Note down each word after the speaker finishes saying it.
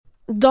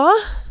Da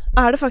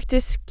det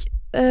faktisk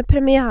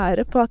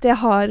premiere på at jeg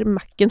har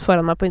Mac'en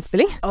foran meg på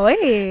innspilling. Oi!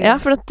 Ja,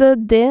 for at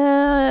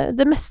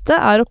det meste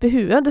oppe i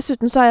huet.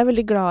 Dessuten så jeg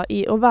veldig glad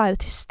i å være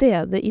til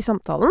stede i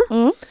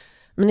samtalen.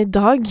 Men i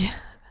dag,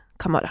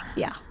 Kamara,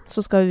 så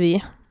skal vi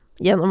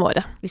gjennom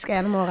året. Vi skal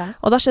gjennom året.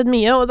 Og det har skjedd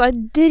mye, og det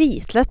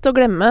dritlett å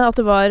glemme at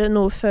det var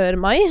noe før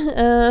mai.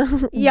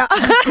 Ja,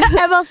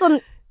 jeg var sånn,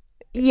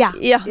 ja.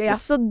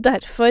 Så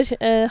derfor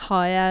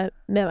har jeg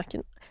med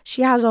Mac'en.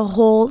 She has a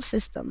whole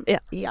system. Ja.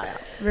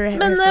 Very,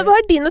 men hva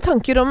dine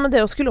tanker om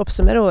det å skulle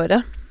oppsummere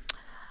året?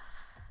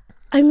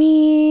 I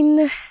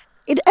mean,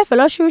 jeg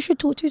føler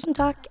 2022, tusen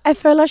takk. Jeg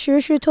føler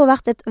 2022 har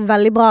vært et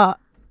veldig bra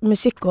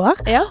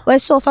musikkår. Ja. Og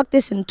jeg så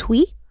faktisk en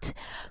tweet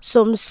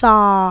som sa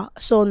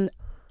sånn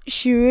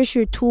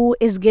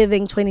 2022 is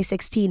giving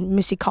 2016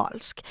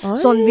 musikalsk. Oi.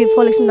 Sånn, vi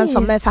får liksom den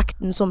samme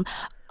effekten som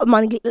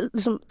man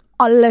liksom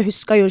alle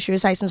husker jo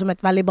 2016 som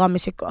et veldig bra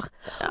musikkår.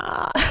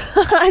 Ja.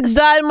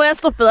 Der må jeg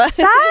stoppe deg.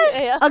 Serr?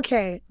 Ja. Ok,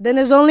 then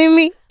it's only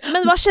me.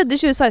 Men hva skjedde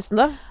i 2016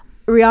 da?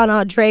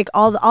 Rihanna, Drake,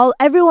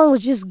 everyone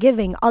was just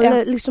giving.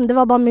 Liksom, det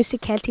var bare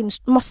musikk hele tiden.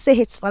 Masse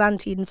hits fra den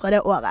tiden, fra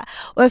det året.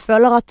 Og jeg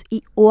føler at i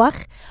år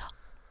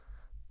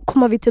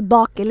kommer vi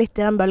tilbake litt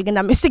i den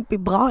bølgen der musikk blir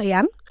bra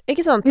igjen.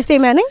 Ikke sant? Hvis det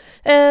gir mening?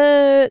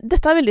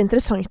 Dette veldig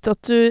interessant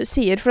at du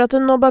sier, for at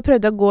nå bare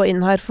prøvde jeg å gå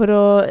inn her for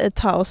å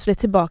ta oss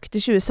litt tilbake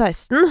til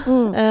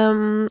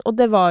 2016. Og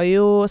det var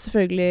jo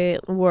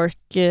selvfølgelig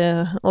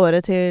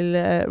Work-året til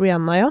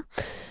Rihanna, ja.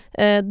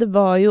 Det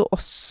var jo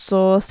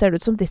også, ser det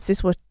ut som This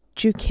Is What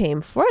You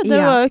Came For. Det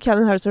var jo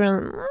Calvin Harris og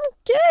Rihanna.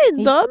 Ok,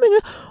 da begynner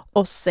vi.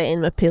 Og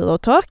Zayn med Pillow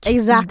Talk.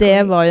 Exactly.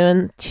 Det var jo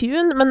en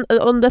tune, men,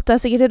 og dette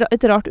sikkert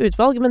et rart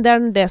utvalg, men det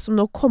det som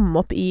nå kom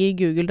opp i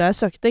Google da jeg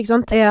søkte, ikke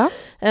sant? Ja.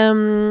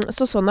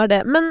 Så sånn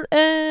det. Men,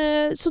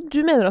 så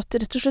du mener at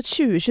rett og slett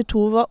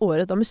 2022 var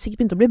året da musikk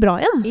begynte å bli bra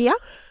igjen? Ja.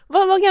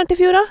 Hva var gærent i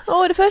fjor da,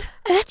 og året før?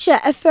 Jeg vet ikke,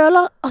 jeg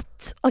føler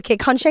at, ok,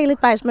 kanskje jeg litt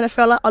beis, men jeg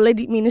føler alle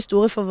mine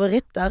store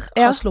favoritter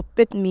har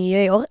sluppet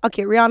mye i år. Ok,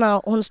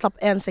 Rihanna, hun slapp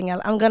en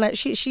single.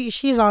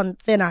 She's on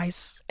thin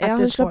ice at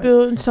this point.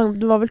 Ja, hun slapp jo,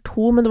 det var vel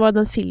 2, men det var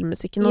den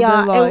filmmusikken, og det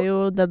var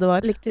jo det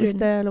var. Likte du den? Hvis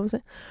det lov å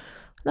si.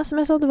 Nei, som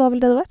jeg sa, det var vel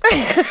det var.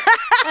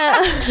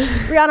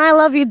 Rihanna, I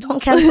love you, don't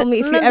cancel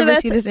me if you ever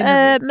see this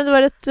interview. Men det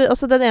var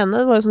altså den ene,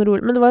 det var jo sånn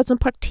rolig, men det var et sånn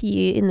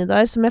parti inni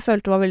der som jeg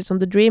følte var veldig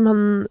sånn The Dream.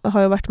 Han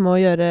har jo vært med å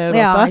gjøre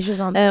låta. Ja, ikke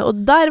sant.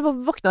 Og der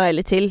våkna jeg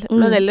litt til,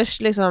 men ellers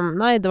liksom,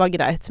 nei, det var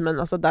greit,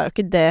 men altså, det jo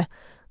ikke det.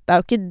 Det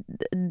jo ikke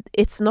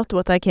It's not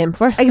what I came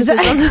for.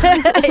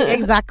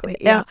 Exactly.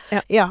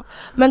 Ja.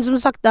 Men som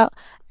sagt da,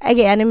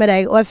 jeg enig med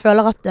deg, og jeg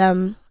føler at,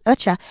 jeg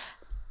vet ikke,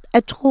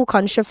 jeg tror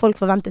kanskje folk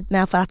forventet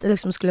mer for at det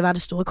liksom skulle være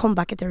det store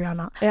comebacket til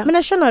Rihanna. Ja. Men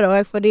jeg skjønner det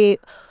også, fordi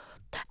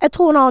jeg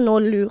tror hun har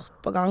noe lurt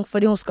på gang,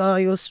 fordi hun skal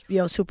jo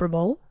gjøre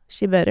Superbowl.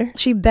 She better,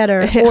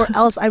 or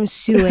else I'm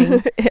suing.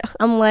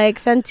 I'm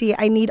like, Fenty,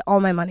 I need all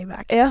my money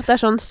back. Ja, det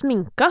sånn,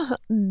 sminka,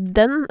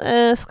 den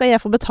skal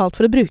jeg få betalt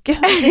for å bruke,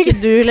 hvis ikke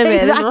du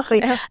leverer exactly.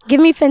 Nå. Ja.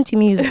 Give me Fenty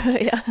music,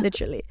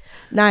 literally.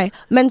 Nei,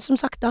 men som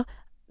sagt da,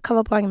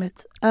 hva var poenget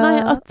mitt?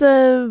 Nei, at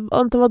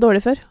det var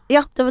dårlig før.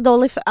 Ja, det var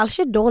dårlig før. Eller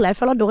ikke dårlig,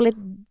 jeg føler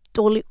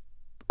dårlig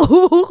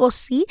ord å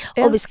si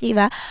og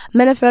beskrive,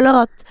 men jeg føler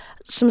at,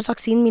 som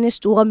sagt, siden mine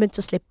store har begynt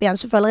å slippe igjen,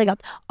 så føler jeg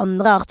at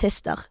andre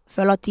artister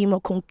føler at de må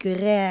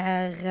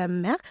konkurrere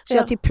mer, så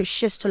at de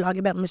pushes til å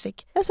lage bedre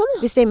musikk. Ja, sånn,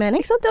 ja. Hvis det gir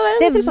mening. Ikke sant?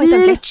 Det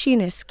litt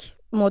kynisk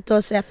måte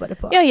å se på det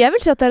på. Ja, jeg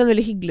vil si at det en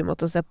veldig hyggelig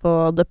måte å se på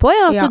det på,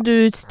 ja. At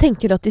du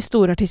tenker at de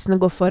store artistene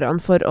går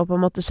foran for å på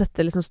en måte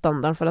sette liksom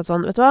standarden for at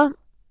sånn, vet du hva,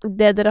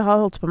 det dere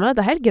har holdt på med,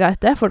 det helt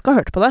greit det, folk har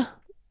hørt på det.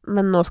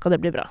 Men nå skal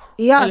det bli bra.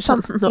 Ja,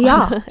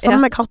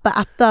 sammen med Karpe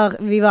etter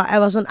jeg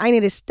var sånn, I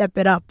need to step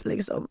it up,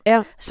 liksom.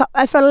 Ja. Så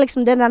jeg føler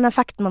liksom, det den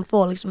effekten man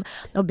får, liksom,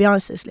 når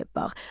Beyoncé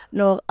slipper,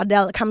 når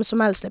Adele, hvem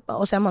som helst slipper,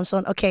 og så man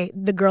sånn, ok,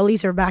 the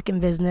girlies are back in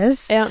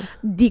business. Ja.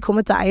 De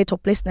kommer til å eie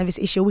topplistene hvis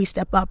ikke we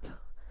step up.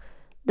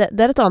 Det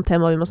et annet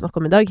tema vi må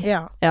snakke om i dag.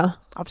 Ja,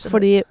 absolutt.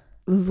 Fordi,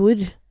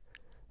 hvor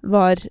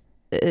var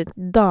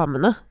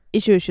damene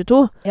i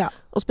 2022,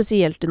 og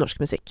spesielt i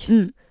norsk musikk?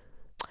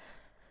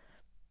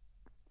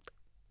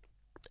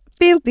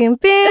 Bim, bim,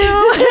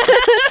 bim.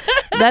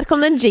 Der kom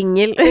det en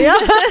jingle.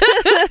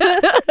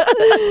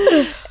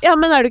 Ja,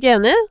 men du ikke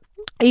enig?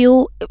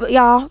 Jo,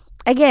 ja,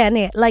 jeg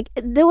enig. Like,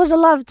 there was a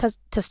lot of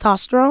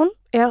testosterone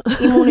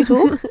i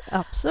monitor.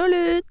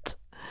 Absolutt.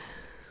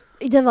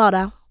 Det var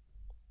det.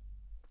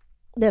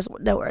 Det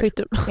word.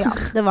 Pytum. Ja,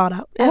 det var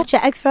det. Jeg vet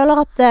ikke, jeg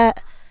føler at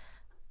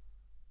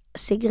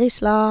Sigrid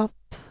slapp.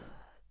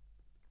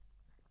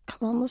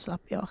 Hva andre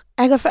slapp i år?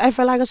 Jeg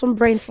føler jeg har sånn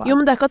brain fog. Jo,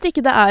 men det ikke at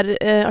ikke det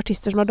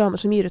artister som damer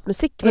som gir ut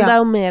musikk, men det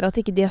jo mer at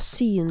ikke de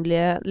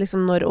synlige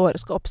liksom, når året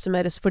skal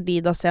oppsummeres,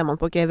 fordi da ser man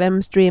på hvem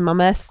streamet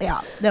mest,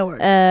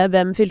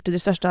 hvem fylte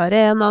de største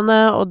arenaene,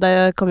 og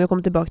det kan vi jo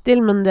komme tilbake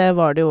til, men det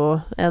var det jo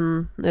en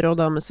rå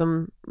dame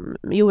som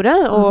gjorde,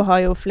 og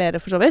har jo flere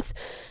for så vidt.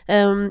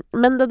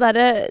 Men de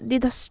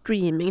der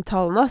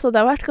streamingtallene, så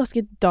det har vært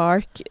ganske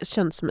dark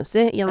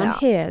kjønnsmessig gjennom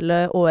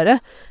hele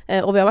året,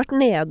 og vi har vært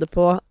nede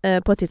på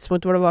et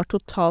tidspunkt hvor det var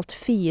totalt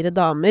 4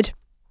 damer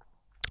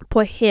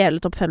på hele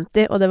topp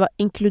 50, og det var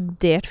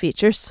inkludert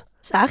features.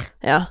 Serr?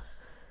 Ja.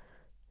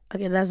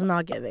 Ok, that's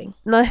not giving.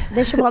 Nei.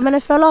 Det ikke bra, men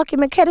jeg føler ikke,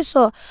 men hva det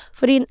så?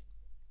 Fordi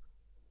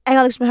jeg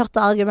har liksom hørt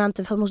det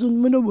argumentet før,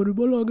 men da må du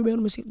bare lage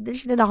mer musikk. Det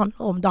ikke det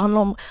handler om. Det handler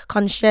om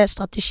kanskje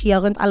strategier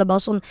rundt, eller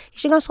bare sånn,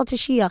 ikke engang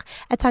strategier.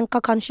 Jeg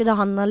tenker kanskje det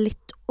handler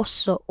litt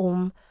også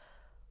om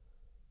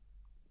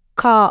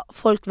hva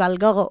folk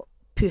velger å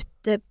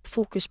putte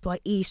fokus på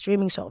i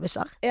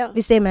streaming-servicer,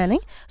 hvis det mening.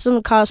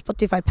 Sånn hva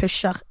Spotify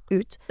pusher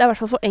ut. Det I hvert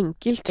fall for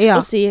enkelt å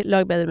si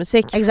lag bedre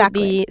musikk,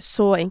 fordi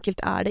så enkelt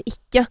det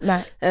ikke.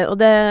 Og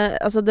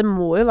det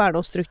må jo være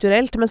noe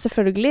strukturelt, men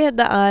selvfølgelig,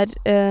 det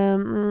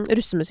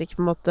russemusikk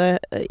på en måte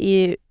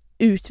i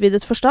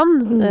utvidet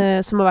forstand,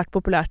 som har vært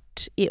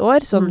populært i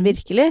år, sånn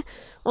virkelig.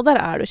 Og der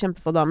det jo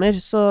kjempefå damer,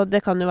 så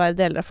det kan jo være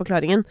deler av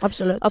forklaringen.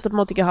 Absolutt. At det på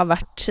en måte ikke har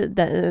vært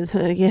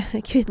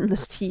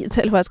kvinnenes tid,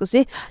 eller hva jeg skal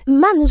si.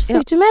 Men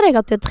fikk du med deg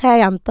at det 3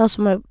 jenter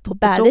som på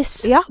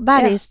baddies? Ja,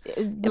 baddies.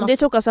 Ja, de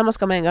tok av seg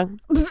maska med en gang.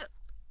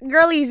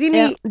 Girlies,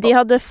 de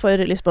hadde for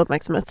lyst på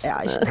oppmerksomhet.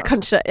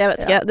 Kanskje, jeg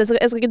vet ikke.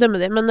 Jeg skal ikke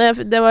dømme dem, men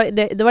det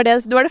var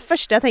det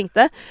første jeg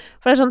tenkte.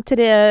 For det sånn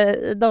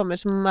 3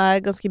 damer som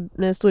ganske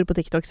store på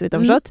TikTok, så vidt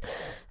jeg har forstått.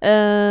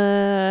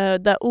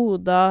 Det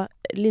Oda,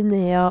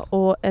 Linnea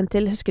og en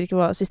til, husker ikke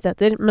hva siste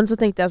heter. Men så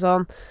tenkte jeg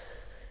sånn,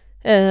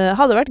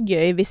 hadde vært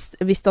gøy hvis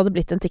det hadde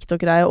blitt en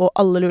TikTok-greie, og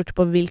alle lurte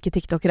på hvilke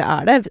TikTokere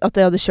det. At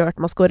de hadde kjørt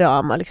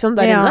Maskorama, liksom,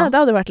 der inne. Det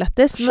hadde vært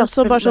lettest. Men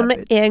så bare sånn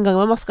med en gang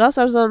med maska,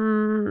 så det sånn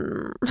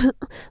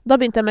da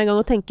begynte jeg med en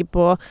gang å tenke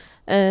på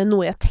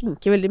noe jeg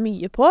tenker veldig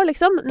mye på,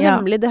 liksom.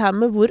 Nemlig det her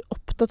med hvor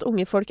opptatt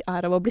unge folk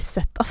av å bli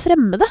sett av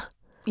fremmede.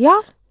 Ja.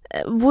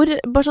 Hvor,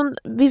 bare sånn,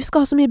 vi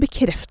skal ha så mye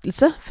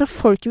bekreftelse fra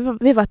folk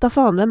vi vet da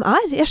faen hvem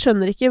Jeg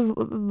skjønner ikke,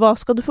 hva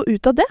skal du få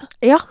ut av det?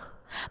 Ja.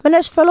 Men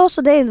jeg føler også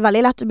det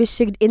veldig lett å bli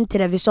sygd inn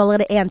til det hvis du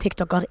allerede en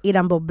TikToker i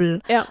den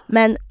boblen.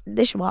 Men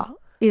det ikke bra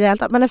i det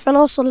hele tatt. Men jeg føler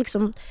også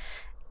liksom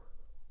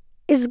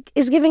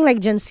It's giving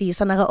like Gen Z,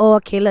 sånn der,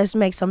 okay, let's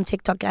make some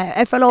TikTok-greier.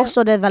 Jeg føler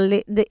også det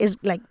veldig, det is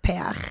like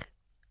PR.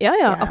 Ja,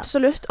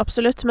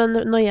 absolutt.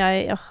 Men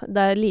når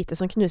det lite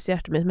som knuser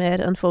hjertet mitt mer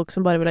enn folk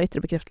som bare vil ha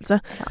ytre bekreftelse.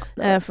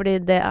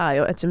 Fordi det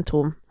jo et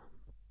symptom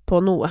på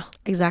noe.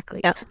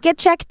 Exactly.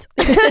 Get checked!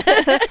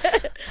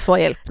 Få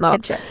hjelp nå.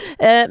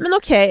 Men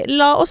ok,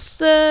 la oss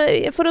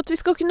for at vi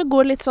skal kunne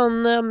gå litt sånn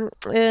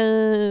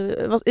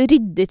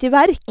ryddig til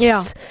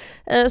verks,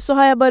 så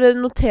har jeg bare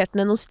notert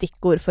ned noen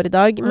stikkord for i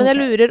dag. Men jeg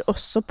lurer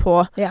også på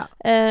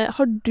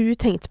har du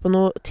tenkt på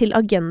noe til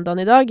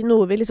agendaen i dag?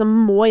 Noe vi liksom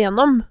må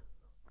gjennom?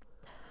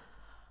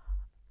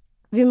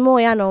 Vi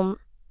må gjennom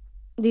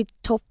de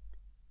topp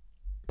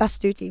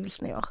beste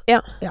utgivelsene i år.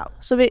 Ja.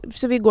 Så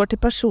vi går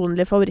til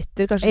personlige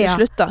favoritter kanskje til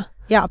slutt da?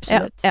 Ja,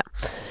 absolutt.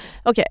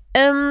 Ok,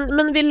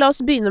 men vi la oss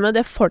begynne med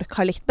det folk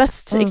har likt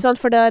best, ikke sant?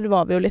 For der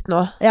var vi jo litt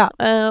nå.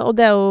 Og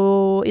det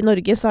jo, i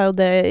Norge så jo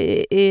det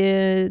i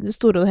det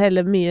store og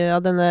hele mye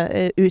av denne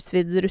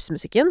utvidede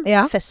russemusikken,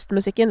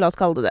 festmusikken, la oss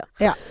kalle det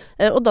det.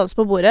 Og Dans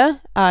på bordet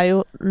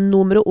jo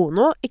numero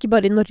uno, ikke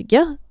bare i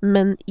Norge,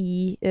 men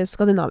i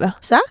Skandinavia.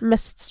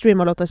 Mest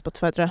streamet låta i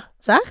Spotify, tror jeg.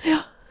 Ja.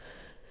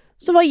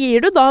 Så hva gir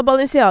du da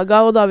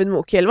Balenciaga og David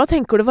Mokiel? Hva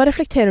tenker du, hva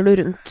reflekterer du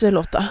rundt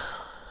låta?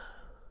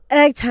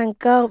 Jeg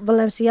tenker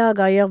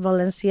Balenciaga gjør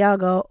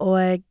Balenciaga,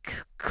 og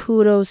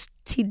kudos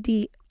til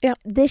de.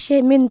 Det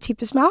ikke min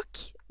type smak,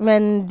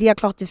 men de har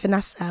klart å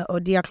finesse,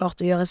 og de har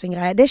klart å gjøre sin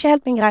greie. Det ikke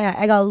helt min greie.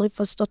 Jeg har aldri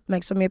forstått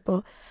meg så mye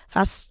på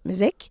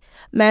festmusikk,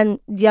 men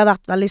de har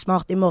vært veldig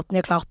smart i måten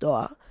de har klart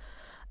å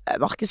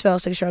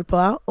markedsføre seg selv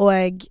på, og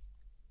jeg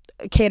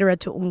caterer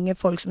til unge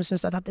folk som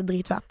synes at dette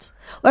dritfett.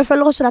 Og jeg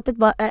føler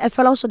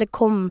også det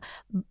kom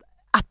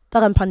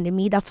etter en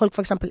pandemi, der folk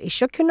for eksempel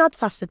ikke kunne hatt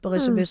festet på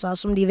russebusser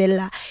som de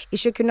ville,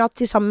 ikke kunne hatt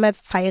de samme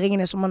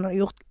feiringene som man har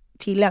gjort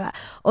tidligere.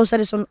 Og så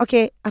det sånn, ok,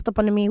 etter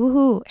pandemi,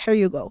 woohoo, here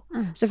you go.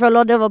 Så jeg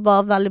føler det var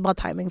bare veldig bra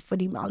timing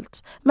for de med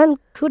alt. Men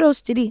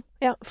kudos til de.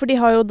 Ja, for de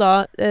har jo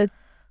da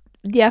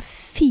de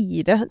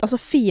 4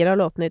 av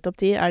låtene i topp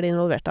 10 de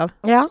involvert av.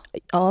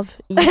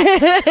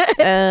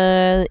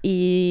 I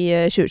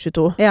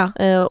 2022.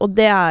 Og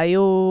det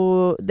jo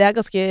det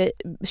ganske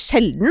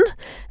sjelden.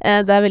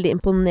 Det veldig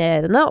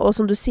imponerende, og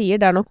som du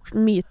sier, det nok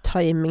mye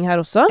timing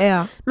her også.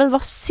 Men hva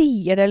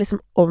sier det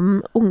liksom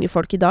om unge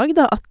folk i dag,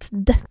 da? At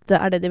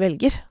dette det de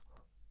velger?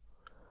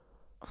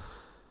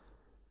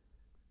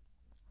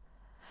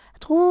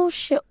 Jeg tror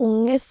ikke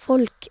unge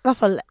folk, i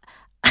hvert fall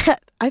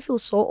I feel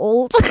so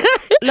old.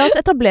 La oss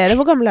etablere,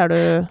 hvor gammel du?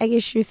 Jeg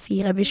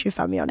 24, jeg blir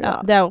 25 i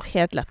januar. Det jo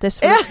helt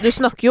lettest. Du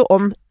snakker jo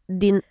om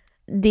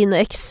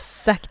dine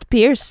exact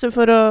peers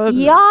for å...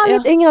 Ja,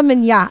 litt yngre,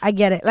 men I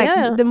get it.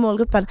 Like, det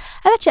målgruppen.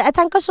 Jeg vet ikke, jeg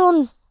tenker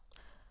sånn...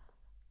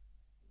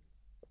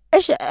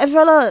 Jeg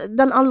føler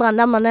den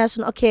alderen der man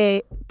sånn, ok,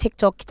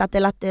 TikTok,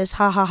 dette lettis,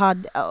 ha-ha-ha,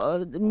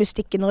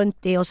 mystikken rundt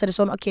de, og så det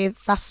sånn, ok,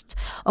 fest,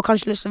 og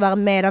kanskje lyst til å være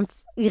med, den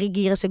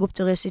rigere seg opp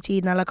til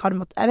russetiden, eller hva det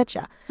måtte, jeg vet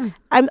ikke.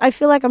 I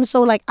feel like I'm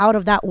so like out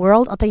of that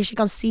world, at jeg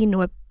ikke kan si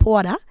noe på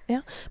det.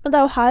 Ja, men det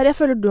jo her jeg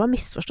føler du har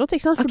misforstått,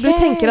 ikke sant? For du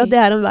tenker at det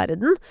en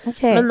verden.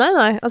 Men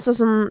nei, altså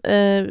sånn,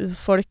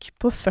 folk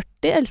på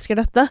 40 elsker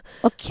dette.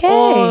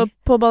 Og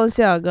på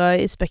Balenciaga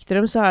i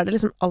Spektrum så det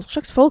liksom all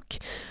slags folk.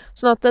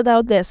 Sånn at det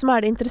jo det som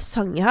det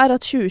interessante her,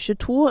 at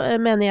 2022,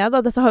 mener jeg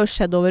da, dette har jo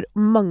skjedd over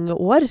mange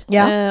år,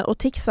 og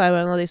Tix jo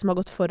en av de som har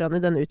gått foran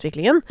i denne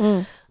utviklingen.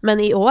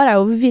 Men i år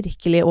jo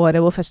virkelig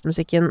året hvor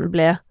festmusikken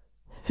ble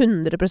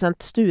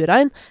 100%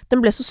 stuerein.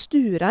 Den ble så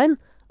stuerein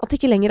at det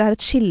ikke lenger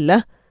et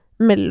skille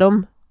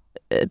mellom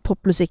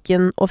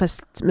popmusikken og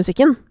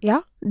festmusikken. Ja.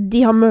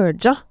 De har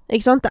merga,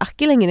 ikke sant? Det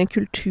ikke lenger en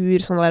kultur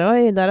sånn der,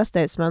 oi, der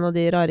Staysman og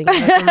de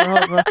raringene som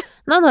holder på.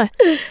 Nei.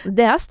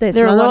 Det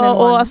Staysman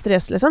og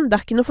Astres, liksom. Det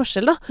ikke noe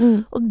forskjell, da.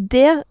 Og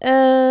det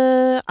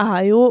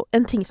jo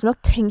en ting som jeg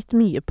har tenkt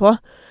mye på.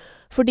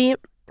 Fordi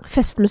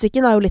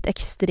festmusikken jo litt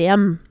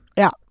ekstrem.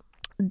 Ja.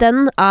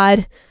 Den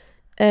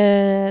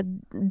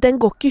den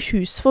går ikke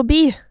hus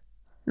forbi.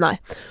 Nei.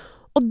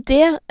 Og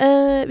det,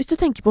 hvis du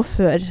tenker på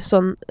før,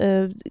 sånn,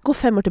 gå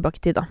 5 år tilbake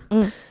i tid da.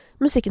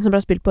 Musikken som ble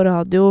spilt på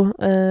radio,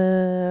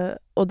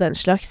 og den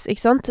slags,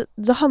 ikke sant?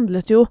 Det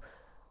handlet jo,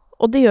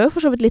 og det gjør jo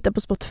for så vidt litt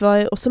på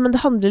Spotify også, men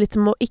det handler litt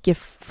om å ikke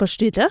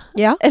forstyrre.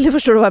 Ja. Eller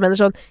forstår du hva jeg mener?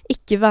 Sånn,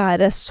 ikke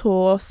være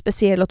så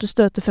spesiell at du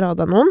støter fra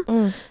deg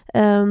noen.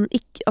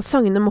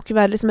 Sangene må ikke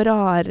være liksom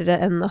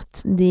rarere enn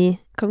at de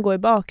kan gå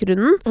i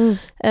bakgrunnen.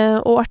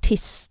 Og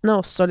artistene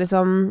også,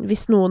 liksom,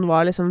 hvis noen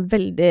var liksom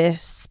veldig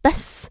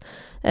spess,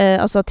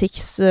 altså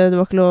Tix, det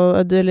var ikke lov,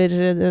 eller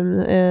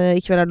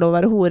ikke vel lov å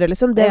være hore,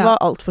 liksom. Det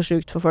var alt for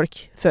sjukt for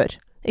folk før,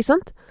 ikke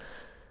sant?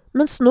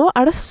 Mens nå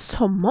det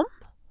som om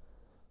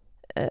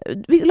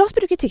la oss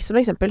bruke Tix som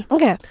eksempel.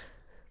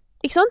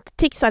 Ikke sant?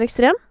 Tix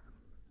ekstrem,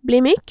 blir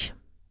myk.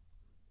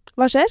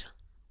 Hva skjer?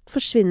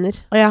 Forsvinner.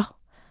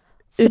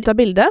 Ut av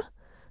bildet.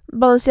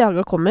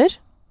 Balenciaga kommer.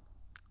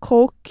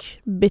 Coke,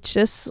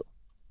 bitches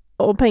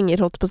og penger,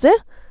 holdt på å si.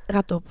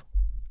 Rett opp.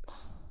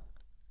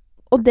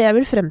 Og det jeg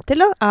vil frem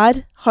til da,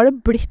 har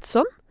det blitt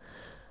sånn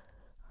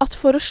at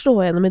for å slå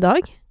gjennom i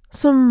dag,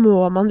 så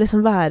må man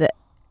liksom være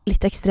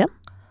litt ekstrem?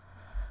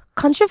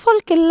 Kanskje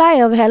folk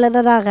lei av hele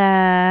det der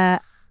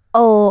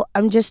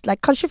I'm just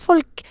like, kanskje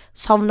folk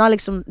savner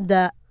liksom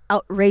the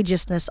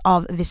outrageousness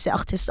av visse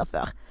artister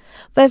før.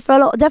 For jeg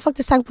føler, det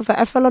faktisk tenkt på før,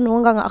 jeg føler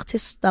noen ganger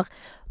artister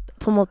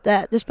på en måte,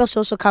 det spørs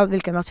også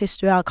hvilken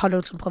artist du hva du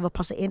liksom prøver å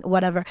passe inn,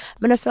 whatever,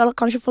 men jeg føler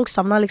kanskje folk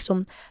savner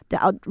liksom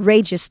the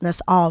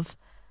outrageousness av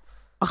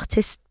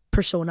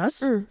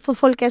artistpersonas. For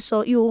folk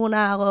så, jo, hun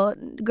og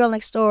Girl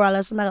Next Door,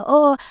 eller sånn der,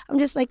 I'm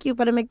just like you,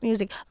 but I make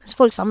music. Mens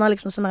folk savner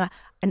liksom sånn der,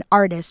 en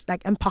artist,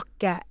 like en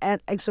pakke,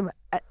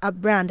 a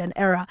brand, an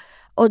era.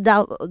 Og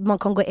der man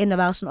kan gå inn og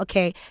være sånn,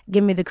 ok,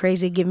 give me the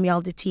crazy, give me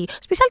all the tea.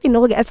 Spesielt i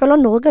Norge. Jeg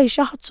føler Norge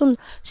ikke har hatt sånn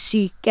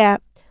syke,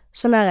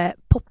 sånne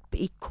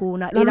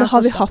pop-ikoner. Men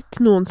har vi hatt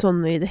noen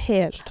sånne i det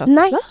hele tatt?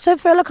 Nei, så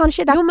jeg føler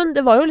kanskje det. Jo, men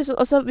det var jo liksom,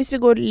 altså hvis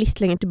vi går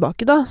litt lenger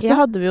tilbake da, så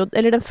hadde vi jo,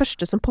 eller den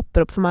første som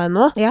popper opp for meg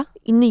nå,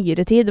 i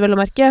nyere tid, vel å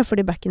merke,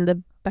 fordi back in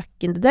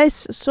the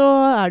days, så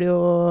det jo,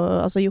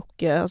 altså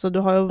Jokke, altså du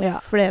har jo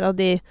flere av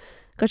de,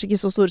 kanskje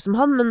ikke så store som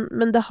han,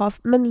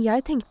 men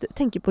jeg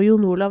tenker på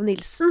Jon Olav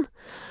Nilsen,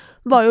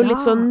 var jo litt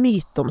sånn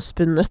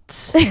mytomspunnet.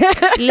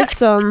 Litt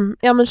sånn,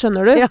 ja, men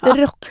skjønner du?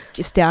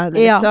 Rockestjerne,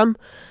 liksom.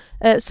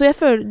 Så jeg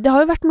føler, det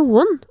har jo vært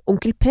noen.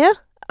 Onkel P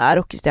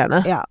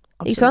rockestjerne. Ja,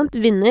 ikke sant?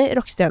 Vinner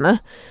rockestjerne.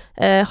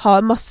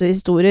 Har masse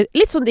historier.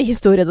 Litt sånn de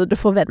historiene du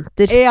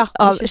forventer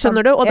av,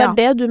 skjønner du? Og det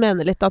det du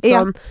mener litt at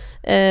sånn,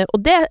 og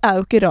det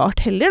jo ikke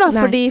rart heller da,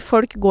 fordi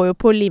folk går jo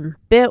på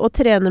Limpi og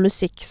trener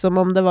musikk som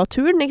om det var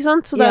turn, ikke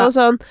sant? Så det jo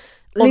sånn,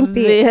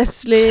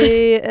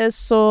 obviously,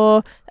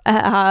 så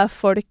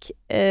folk,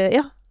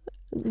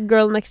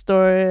 Girl Next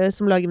Door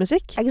som lager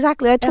musikk.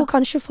 Exactly, og jeg tror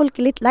kanskje folk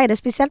litt lei det,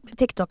 spesielt med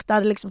TikTok,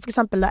 der det liksom, for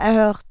eksempel, da jeg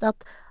hørte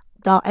at,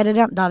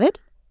 det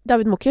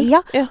David Mokkel?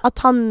 Ja, at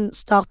han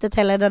startet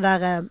hele det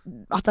der,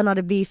 at han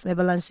hadde beef med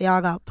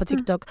Balenciaga på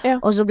TikTok,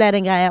 og så ble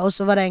det en greie, og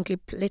så var det egentlig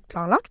litt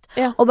planlagt,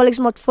 og bare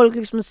liksom at folk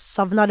liksom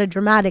savner det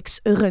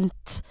dramatics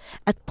rundt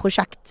et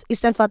prosjekt, i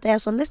stedet for at det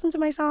sånn, listen to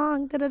my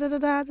song, skjønner du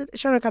hva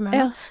jeg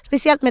mener?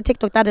 Spesielt med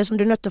TikTok, der det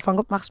som du nødt til å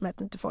fange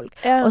oppmerksomheten til folk,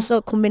 og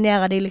så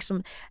kombinerer de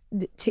liksom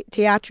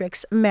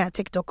theatrics med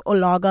TikTok,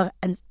 og lager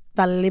en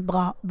veldig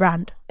bra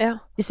brand.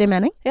 Hvis det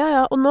mening?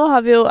 Ja, og nå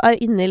har vi jo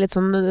inne i litt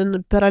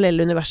sånn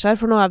parallelle univers her,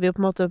 for nå vi jo på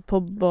en måte på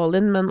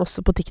Ballin, men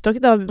også på TikTok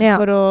da,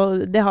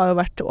 det har jo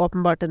vært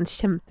åpenbart en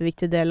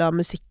kjempeviktig del av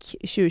musikk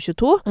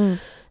 2022.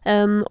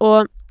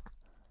 Og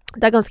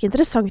det ganske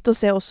interessant å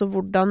se også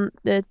hvordan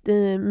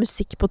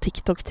musikk på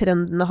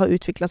TikTok-trendene har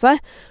utviklet seg,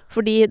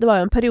 fordi det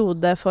var jo en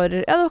periode for,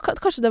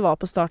 kanskje det var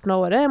på starten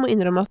av året, jeg må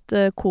innrømme at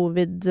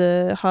covid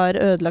har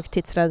ødelagt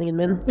tidsregningen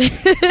min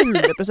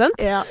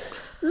 100%.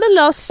 Men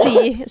la oss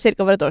si,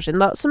 cirka for et år siden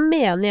da, så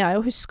mener jeg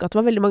å huske at det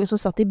var veldig mange som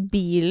satt i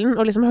bilen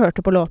og liksom hørte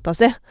på låta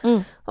si.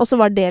 Og så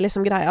var det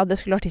liksom greia, det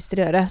skulle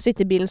artister gjøre.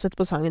 Sitte i bilen, sette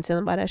på sangen sin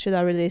og bare, should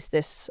I release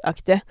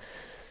this-aktig.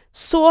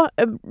 Så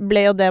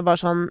ble jo det bare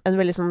sånn en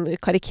veldig sånn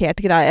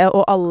karikert greie,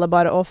 og alle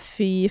bare, å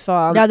fy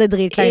faen, ja, det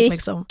dritkleint,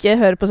 liksom. Ikke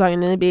hør på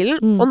sangen din i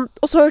bilen.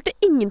 Og så hørte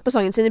ingen på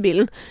sangen sin i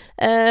bilen.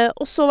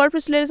 Og så var det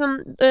plutselig liksom,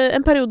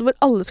 en periode hvor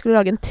alle skulle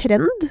lage en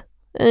trend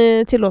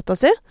til låta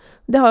si.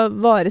 Det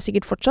varer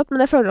sikkert fortsatt,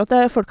 men jeg føler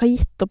at folk har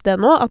gitt opp det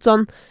nå, at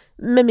sånn,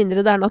 med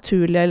mindre det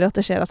naturlig, eller at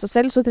det skjer av seg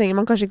selv, så trenger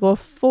man kanskje ikke å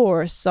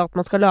force at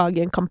man skal lage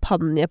en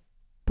kampanje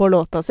på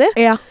låta si.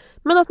 Ja.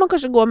 Men at man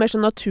kanskje går mer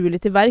sånn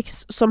naturlig til verks,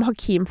 som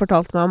Hakim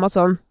fortalte meg om, at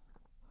sånn,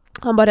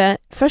 han bare,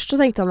 først så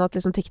tenkte han at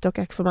liksom TikTok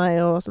ikke for meg,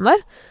 og sånn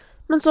der,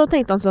 men så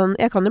tenkte han sånn,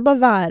 jeg kan jo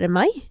bare være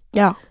meg,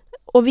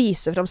 og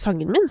vise frem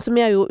sangen min, som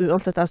jeg jo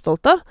uansett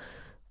stolt av,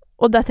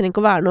 og det trenger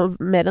ikke å være noe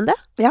mer enn det.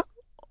 Ja.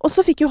 Og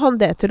så fikk jo han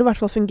det til å i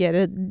hvert fall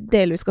fungere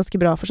delvis ganske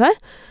bra for seg.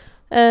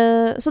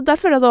 Så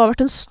derfor har det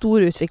vært en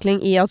stor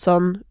utvikling i at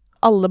sånn,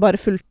 alle bare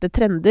fulgte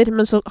trender,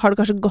 men så har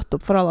det kanskje gått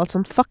opp for alle at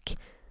sånn, fuck,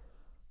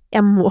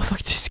 jeg må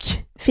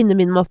faktisk finne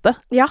min måte.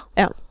 Ja.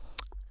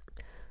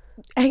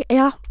 Jeg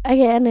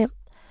er enig.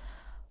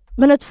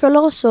 Men jeg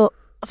føler også,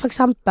 for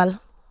eksempel,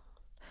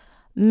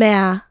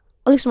 med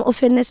liksom, å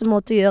finne sin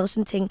måte å gjøre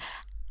sin ting.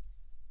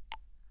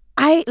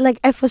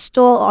 Jeg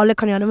forstår alle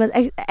kan gjøre det, men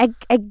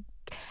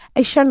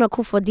jeg skjønner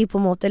hvorfor de på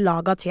en måte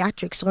lager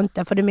theatrics rundt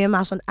det, for det er mye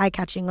mer sånn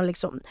eye-catching, og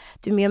liksom,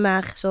 det er mye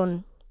mer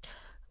sånn,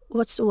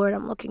 what's the word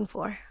I'm looking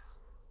for?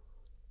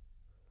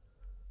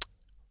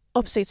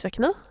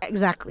 Oppsiktsvekkende?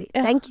 Exactly.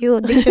 Yeah. Thank you,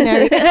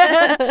 dictionary.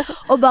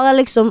 Og bare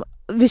liksom,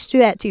 hvis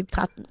du er typ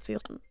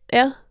 13-14.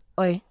 Ja.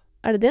 Oi.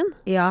 Er det din?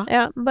 Ja.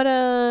 Ja,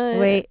 bare...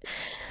 Wait.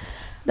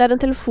 Det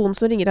en telefon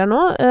som ringer her nå.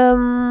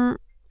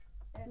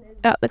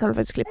 Ja, det kan jeg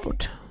faktisk klippe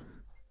bort.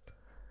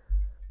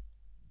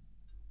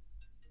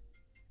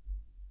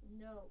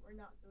 No, we're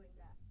not doing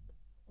that.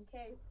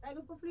 Okay, jeg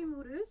går på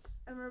flymodus,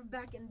 and we're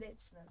back in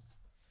business.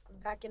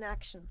 Back in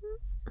action.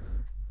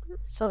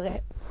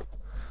 Sorry.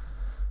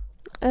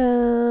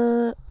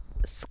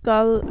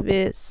 Skal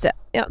vi se.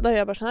 Ja, da gjør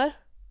jeg bare sånn her.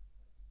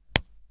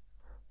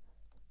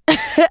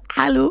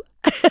 Hallo.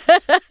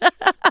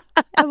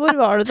 Ja, hvor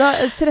var du da?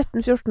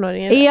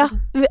 13-14-åringer? Ja,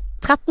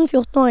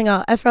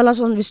 13-14-åringer. Jeg føler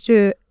sånn hvis du...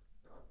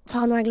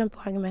 Faen, nå har jeg glemt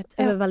poenget mitt.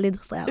 Jeg var veldig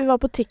distrahert. Vi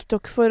var på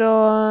TikTok for å...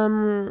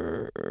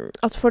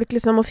 at folk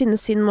liksom må finne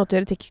sin måte å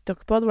gjøre TikTok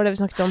på. Det var det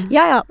vi snakket om.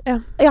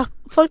 Ja.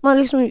 Folk må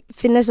liksom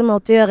finne sin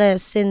måte å gjøre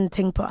sin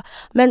ting på.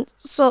 Men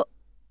så...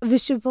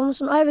 Hvis du på en måte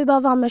sånn, jeg vil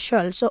bare være meg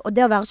selv, så, og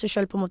det å være seg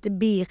selv på en måte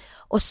blir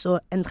også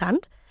en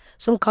trend,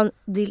 som kan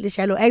bli litt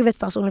kjedelig. Og jeg vet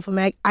personlig for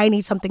meg, I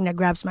need something that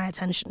grabs my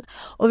attention.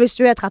 Og hvis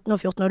du er 13 og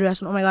 14, og du er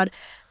sånn, oh my god,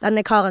 denne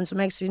karen som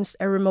jeg synes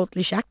er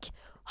remotely kjekk,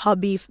 har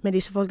beef med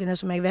disse folkene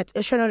som jeg vet,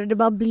 jeg skjønner det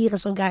bare blir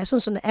en sånn greie.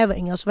 Sånn som da jeg var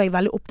yngre, så var jeg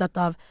veldig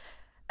opptatt av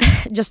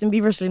Justin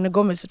Bieber og Selena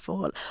Gomez sitt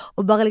forhold,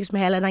 og bare liksom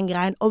hele den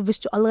greien. Og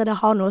hvis du allerede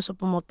har noe som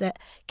på en måte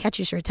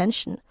catches your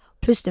attention,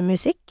 pluss det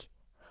musikk,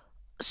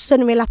 så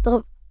er det mye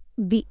lettere å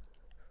bli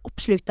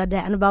oppslukt av det,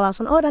 enn å bare være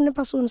sånn, denne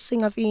personen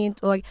synger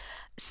fint, og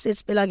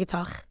spiller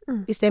gitar,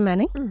 hvis det er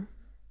mening.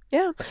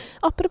 Ja,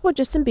 apropos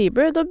Justin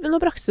Bieber, nå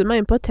brakte du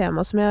meg inn på et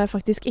tema som jeg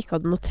faktisk ikke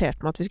hadde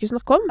notert meg at vi skulle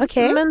snakke om,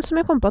 men som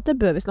jeg kom på at det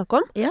bør vi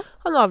snakke om.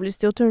 Han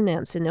avlyste jo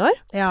turneen sin i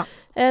år.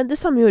 Det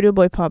samme gjorde jo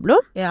Boy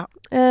Pablo.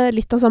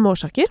 Litt av samme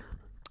årsaker.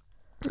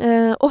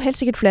 Og helt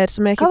sikkert flere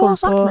som jeg ikke kom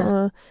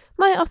på.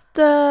 Nei,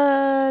 at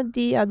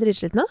de er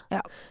dritslitne.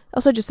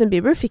 Altså Justin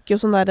Bieber fikk jo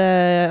sånn der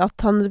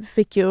at han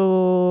fikk jo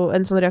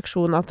en sånn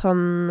reaksjon at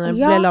han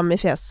ble lam i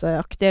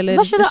fjeset-aktig, eller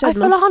hva skjedde? Jeg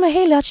føler han har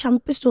hele hatt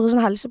kjempestore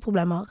sånne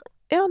helseproblemer.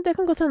 Ja, det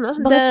kan godt hende.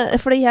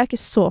 Fordi jeg er ikke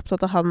så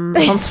opptatt av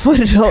hans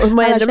forhold,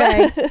 må jeg innrømme.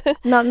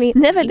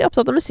 Jeg er veldig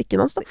opptatt av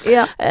musikken hans, da.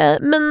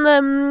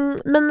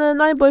 Men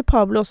nei, Boy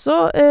Pablo også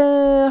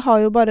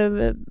har jo bare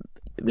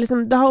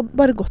liksom, det har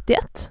bare gått i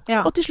ett.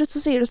 Og til slutt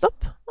så sier du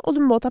stopp, og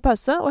du må ta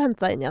pause og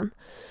hente deg inn igjen.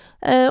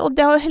 Og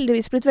det har jo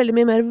heldigvis blitt veldig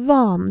mye mer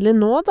vanlig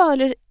nå, da,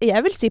 eller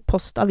jeg vil si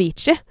post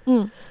Avicii.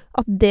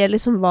 At det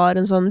liksom var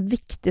en sånn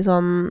viktig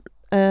sånn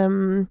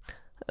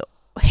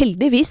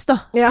heldigvis, da.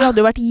 Det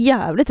hadde jo vært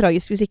jævlig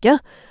tragisk hvis ikke.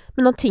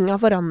 Men at ting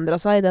har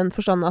forandret seg i den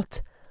forstand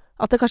at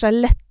det kanskje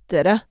er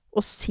lettere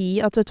å si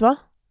at, vet du hva,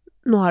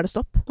 nå er det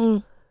stopp.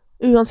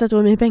 Uansett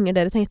hvor mye penger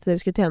dere tenkte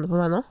dere skulle tjene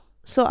på meg nå,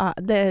 så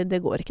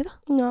det går ikke,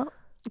 da.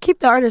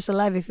 Keep the artists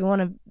alive if you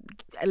want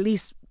to at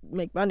least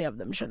make money of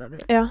them, skjønner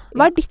du.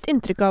 Hva er ditt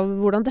inntrykk av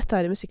hvordan dette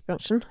er i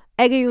musikkbransjen?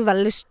 Jeg er jo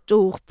veldig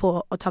stor på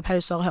å ta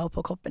pauser og høre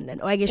på kroppen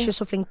din, og jeg er ikke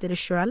så flink til det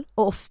selv,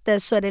 og ofte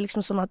så er det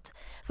liksom sånn at,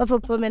 for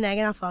på min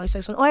egen erfaring, så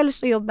er jeg sånn, jeg har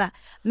lyst til å jobbe,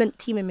 men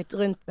teamet mitt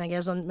rundt meg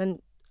er sånn, men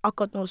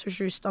akkurat nå så er du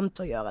ikke i stand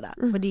til å gjøre det,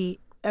 fordi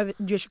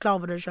du er ikke klar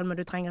over det selv, men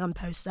du trenger en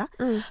pause.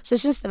 Så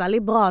jeg synes det er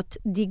veldig bra at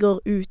de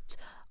går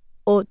ut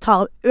og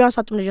tar,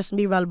 uansett om det er Justin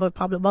Bieber eller Boy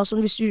Pablo, bare sånn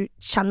hvis du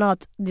kjenner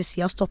at det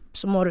sier stopp,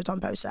 så må du ta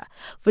en pause.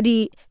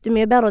 Fordi det er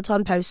mye bedre å ta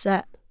en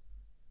pause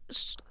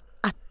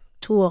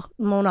 2 år,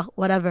 måneder,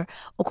 whatever,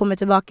 og komme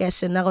tilbake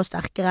sunnere og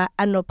sterkere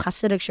enn å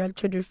presse deg selv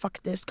til du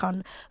faktisk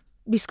kan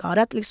bli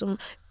skadet, liksom.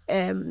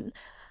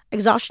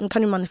 exhaustion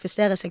kan jo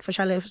manifestere seg på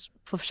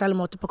forskjellige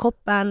måter på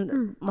kroppen,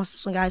 masse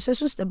sånne greier, så jeg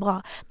synes det bra.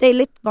 Det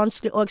litt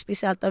vanskelig og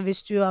spesielt da,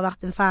 hvis du har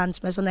vært en fan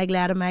som sånn, jeg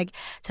gleder meg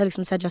til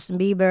liksom se Justin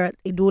Bieber,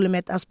 idolet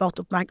mitt, jeg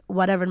spart opp meg,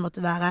 whatever det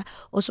måtte være,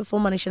 og så får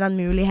man ikke den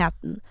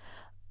muligheten.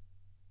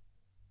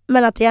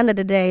 Men at igjen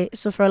det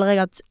så føler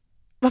jeg at,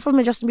 i hvert fall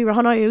med Justin Bieber,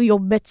 han har jo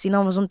jobbet siden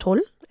han var sånn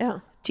 12. Ja.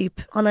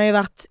 Typ. Han har jo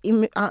vært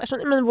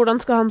men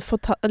hvordan skal han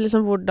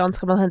liksom, hvordan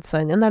skal man hente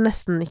seg inn igjen? Det er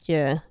nesten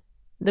ikke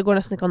det går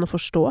nesten ikke an å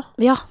forstå.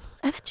 Ja,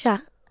 jeg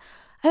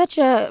vet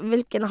ikke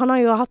hvilken han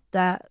har jo hatt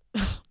det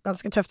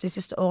ganske tøft de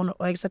siste årene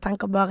og så jeg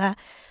tenker bare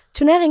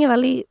turnering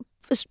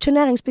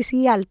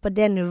spesielt på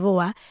det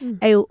nivået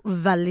er jo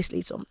veldig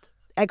slitsomt.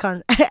 Jeg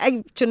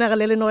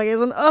turnerer lille Norge, jeg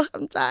er sånn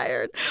I'm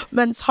tired,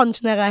 mens han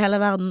turnerer hele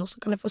verden og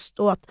så kan jeg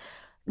forstå at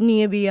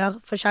nye byer,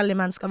 forskjellige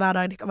mennesker hver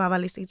dag, det kan være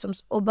veldig slitsomt,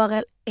 og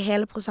bare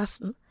hele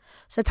prosessen.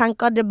 Så jeg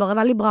tenker at det er bare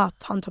veldig bra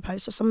at han tar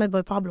pause, som med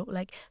Boy Pablo.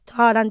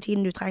 Ta den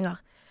tiden du trenger.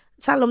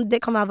 Selv om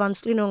det kan være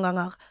vanskelig noen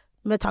ganger,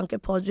 med tanke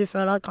på at du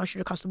føler at kanskje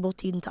du kaster bort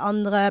tiden til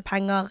andre,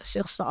 penger,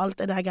 ressurser, alt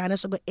det der greiene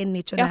som går inn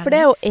i turneringen. Ja, for det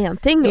er jo en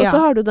ting, og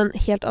så har du den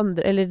helt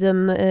andre, eller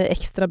den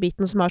ekstra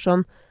biten som er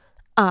sånn,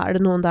 er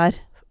det noen der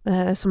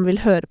som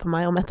vil høre på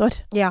meg om et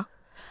år? Ja.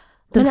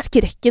 Den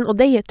skrekken, og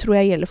det tror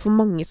jeg gjelder for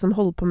mange som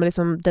holder på med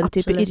liksom den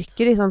type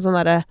yrker, sånn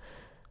der,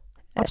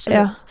 absolutt.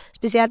 Ja.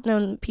 Spesielt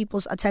når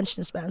people's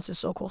attention spans er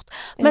så kort.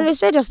 Men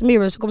hvis du er Justin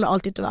Bieber, så kommer det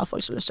alltid til å være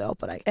folk som vil høre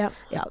på deg. Ja.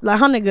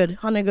 Han er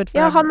good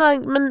for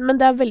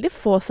men det er veldig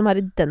få som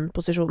er i den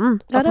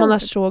posisjonen. At man er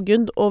så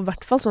good, og i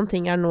hvert fall sånne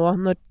ting er nå,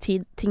 når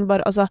tiden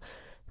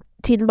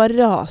bare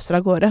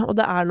raser av gårde,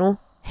 og det er noe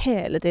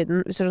hele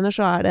tiden. Hvis du skjønner,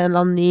 så er det en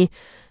eller annen ny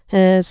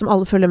som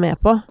alle følger med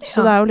på.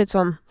 Så det er jo litt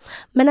sånn.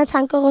 Men jeg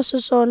tenker også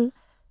sånn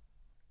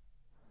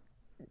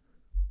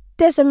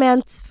det som er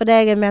ment for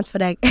deg, er ment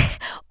for deg.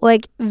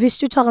 Og hvis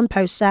du tar en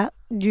pause,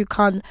 du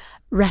kan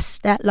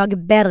reste, lage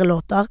bedre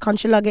låter,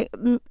 kanskje lage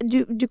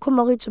du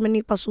kommer ut som en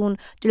ny person,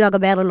 du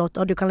lager bedre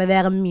låter, du kan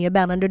levere mye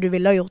bedre enn det du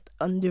ville ha gjort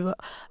om du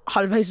var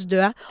halvveis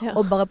død,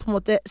 og bare på en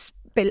måte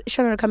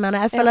skjønner du hva jeg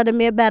mener? Jeg føler det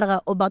er mye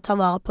bedre å bare ta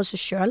vare på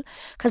seg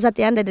selv, because at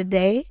the end of the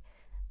day,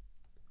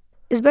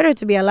 it's better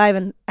to be alive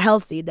and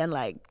healthy than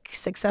like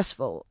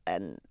successful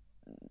and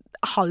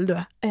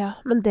halvdød. Ja,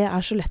 men det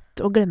er så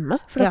lett å glemme.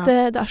 For at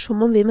det er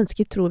som om vi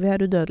mennesker tror vi er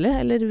udødelige.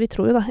 Eller vi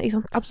tror jo det, ikke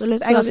sant?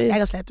 Absolutt. Jeg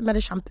har slet med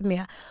det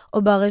kjempemye.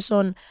 Og bare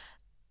sånn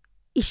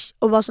jeg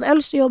har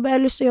lyst til å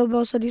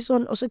jobbe, og så de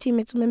sånn, og så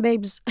teamet mitt som en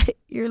babes.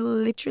 You're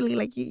literally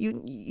like,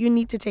 you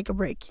need to take a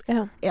break.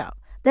 Ja.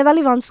 Det er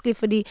veldig vanskelig,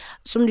 fordi,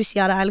 som du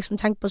sier, jeg har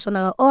liksom tenkt på sånn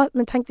der,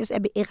 men tenk hvis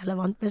jeg blir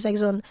irrelevant. Hvis jeg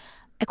sånn,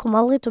 jeg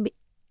kommer aldri til å bli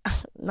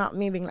not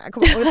me being like,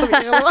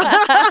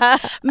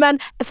 men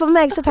for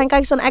meg så tenker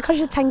jeg sånn, jeg kan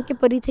ikke tenke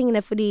på de tingene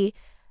fordi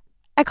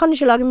jeg kan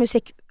ikke lage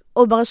musikk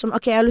og bare sånn,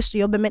 ok, jeg har lyst til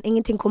å jobbe, men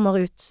ingenting kommer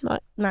ut.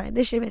 Nei,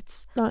 det er ikke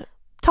vits.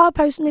 Ta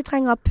pausen de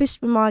trenger, pust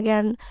med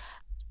magen,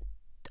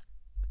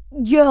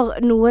 gjør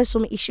noe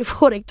som ikke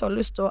får deg til å ha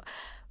lyst til å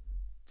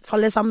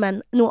falle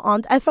sammen, noe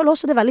annet. Jeg føler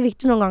også det er veldig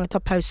viktig noen ganger å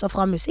ta pauser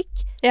fra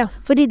musikk,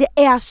 fordi det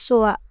er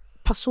så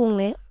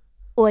personlig,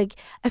 og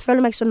jeg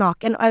føler meg så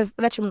naken, og jeg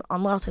vet ikke om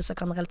andre artister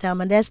kan relatere,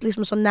 men det er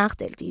liksom så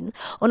nært hele tiden.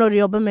 Og når du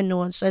jobber med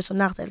noen så er det så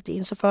nært hele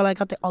tiden, så føler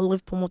jeg at jeg aldri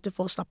på en måte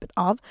får slappet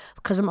av,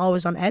 because I'm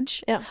always on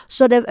edge.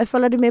 Så jeg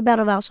føler det er mye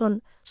bedre å være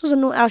sånn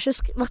nå, jeg har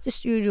ikke vært i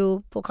studio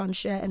på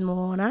kanskje en 2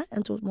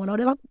 måneder, og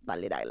det har vært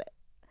veldig deilig.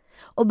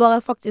 Og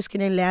bare faktisk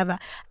kunne leve.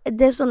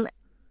 Det er sånn,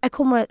 jeg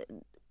kommer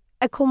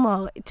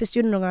til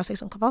studio noen ganger og sier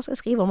sånn, hva skal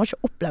jeg skrive? Jeg må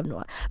ikke oppleve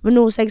noe. Men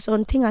nå sier jeg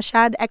sånn, ting har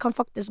skjedd, jeg kan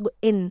faktisk gå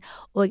inn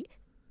og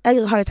jeg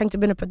har jo tenkt å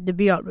begynne på et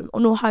debutalbum, og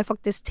nå har jeg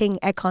faktisk ting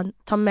jeg kan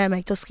ta med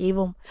meg til å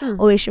skrive om,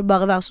 og ikke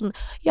bare være sånn,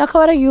 hva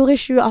var det jeg gjorde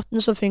i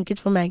 2018 som funket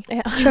for meg?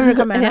 Skjønner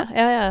du hva jeg mener?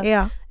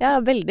 Ja,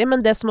 veldig,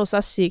 men det som også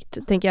er sykt,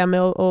 tenker jeg, med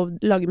å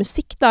lage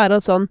musikk, det er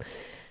at sånn,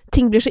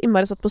 ting blir så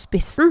innmari satt på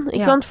spissen,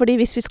 ikke sant? Fordi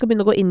hvis vi skal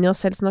begynne å gå inn i oss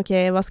selv, sånn, ok,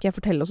 hva skal jeg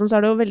fortelle oss, så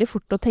er det jo veldig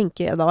fort å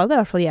tenke, da hadde i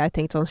hvert fall jeg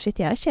tenkt sånn, shit,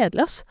 jeg er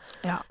kjedelig, ass.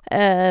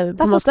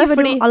 Derfor skriver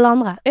du alle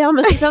andre. Ja,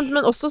 men, ikke sant?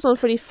 Men også sånn,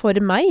 fordi for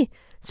meg,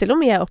 selv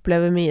om jeg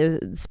opplever mye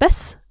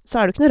spess, så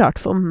er det ikke noe rart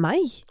for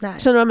meg.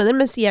 Skjønner du hva jeg mener?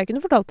 Mens jeg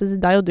kunne fortalt det til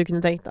deg, og du kunne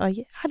tenkt,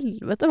 ai,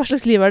 helvete, hva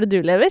slags liv er det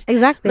du lever?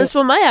 Exactly. Mens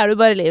for meg er det jo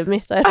bare livet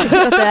mitt, og jeg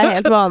tenker at det er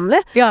helt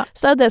vanlig.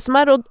 Så det er det som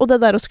er, og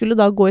det der å skulle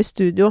da gå i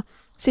studio,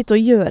 sitte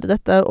og gjøre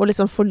dette, og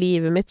liksom få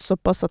livet mitt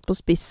såpass satt på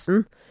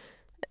spissen,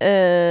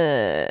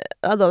 det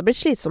hadde blitt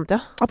slitsomt,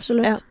 ja.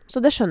 Absolutt.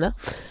 Så det skjønner jeg.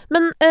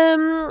 Men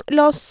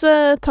la oss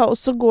ta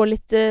oss og gå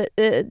litt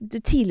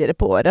tidligere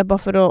på året,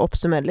 bare for å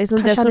oppsummere.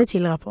 Liksom, hva skjedde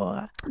tidligere på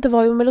året? Det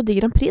var jo Melodi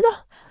Grand Prix, da.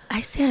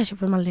 Jeg ser ikke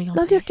på Melodi Grand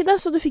Prix. Nei, du gjør ikke det,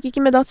 så du fikk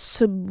ikke med deg at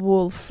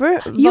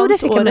Subwoolfer jo, det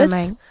fikk jeg med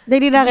meg. Det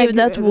er de der Give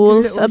that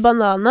wolf a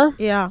banana.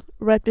 Ja.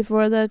 Right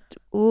before that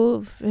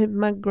wolf hit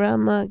my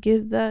grandma,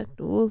 give that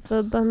wolf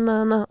a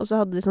banana. Og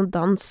så hadde de sånn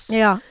dans.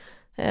 Ja.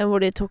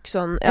 Hvor de tok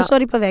sånn, Jeg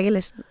så de på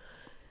VG-listen.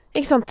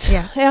 Ikke sant?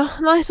 Yes. Ja,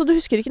 nei, så du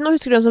husker ikke. Nå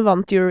husker du hvem som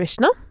vant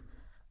Eurovision, da?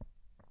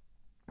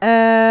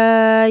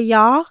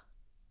 Ja.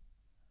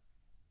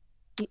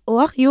 I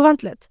år? Jo,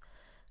 vent litt.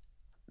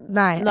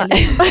 Nei.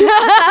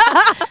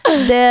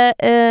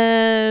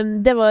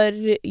 Det var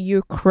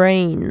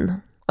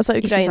Ukraine. Altså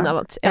Ukraina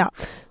vant. Ja.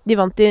 De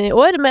vant i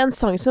år med en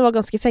sang som var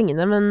ganske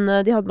fengende, men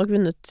de hadde nok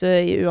vunnet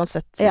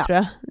uansett, tror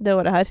jeg, det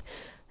året her.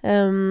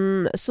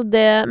 Så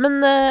det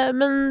men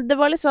det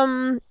var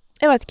liksom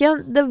jeg vet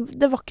ikke,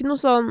 det var ikke noe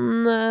sånn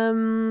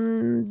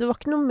det var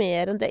ikke noe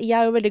mer enn det. Jeg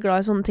er jo veldig glad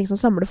i sånne ting som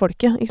samler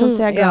folket, ikke sant?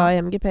 Så jeg er glad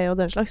i MGP og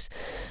den slags.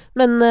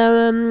 Men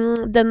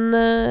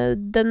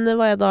den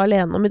var jeg da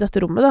alene om i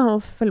dette rommet da, og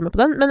følge med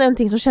på den. Men en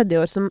ting som skjedde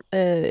i år som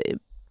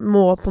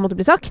må på en måte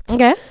bli sagt,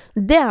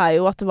 det er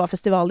jo at det var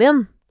festival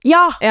igjen.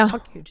 Ja,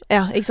 takk Gud.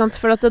 Ja, ikke sant?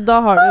 For at da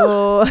har det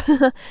jo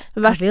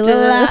vært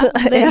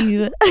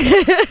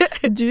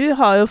Du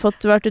har jo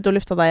vært ute og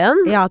lufta deg igjen.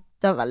 Ja,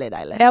 det var veldig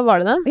deilig. Ja, var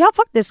det det? Ja,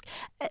 faktisk.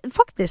 Det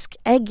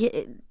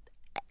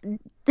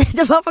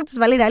var faktisk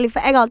veldig deilig,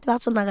 for jeg har alltid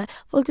vært sånn der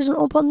folk er sånn,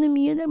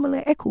 pandemi,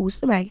 jeg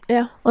koste meg.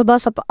 Ja. Og jeg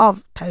bare satt på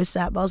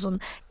pause, bare sånn,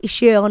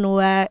 ikke gjøre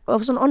noe,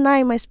 og sånn,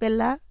 nei, må jeg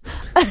spille?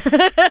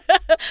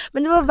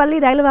 Men det var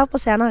veldig deilig å være på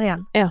scenen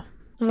igjen. Ja.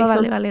 Det var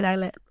veldig, veldig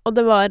deilig. Og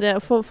det var,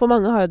 for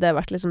mange har jo det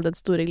vært liksom den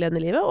store gleden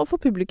i livet, og for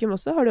publikum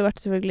også har det jo vært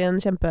selvfølgelig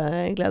en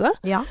kjempeglede.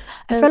 Ja,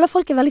 jeg føler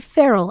folk er veldig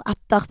feral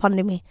etter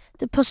pandemi.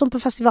 Sånn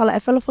på festivaler,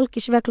 jeg føler folk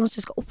ikke vet hvordan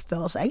de skal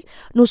oppføre seg,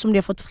 nå som de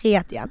har fått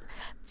frihet igjen.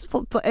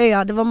 På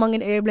øya, det var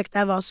mange øyeblikk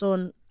der jeg var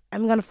sånn,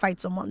 I'm gonna fight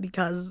someone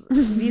because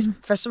these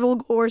festival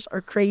goers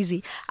are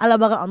crazy. Eller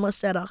bare andre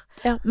steder.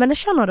 Ja. Men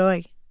jeg skjønner det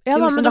også. Ja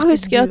da, men du må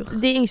huske at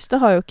de yngste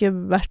har jo ikke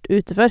vært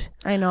ute før.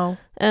 I know.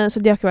 Så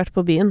de har ikke vært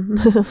på byen.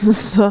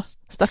 Så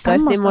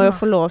stakkars, de må jo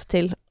få lov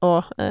til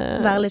å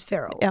være litt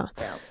feral. Ja.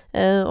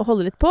 Og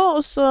holde litt på,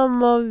 og så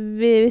må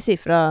vi si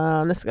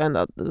fra neste gang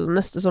da,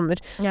 neste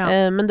sommer.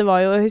 Ja. Men det var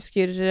jo, jeg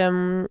husker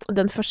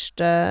den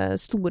første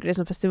store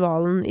liksom,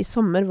 festivalen i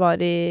sommer var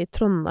i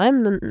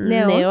Trondheim,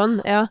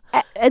 Neon. Ja.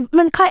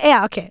 Men hva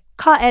er,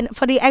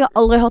 fordi jeg har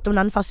aldri hørt om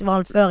den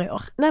festivalen før i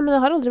år. Nei, men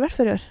det har aldri vært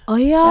før i år.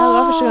 Ja, det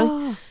var første gang.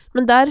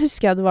 Men der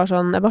husker jeg det var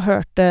sånn, jeg bare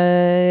hørte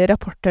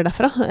rapporter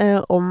derfra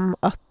om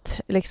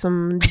at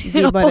liksom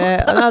de bare,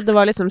 det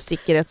var liksom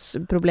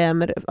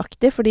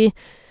sikkerhetsproblemer-aktig, fordi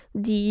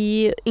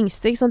de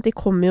yngste, ikke sant, de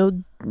kom jo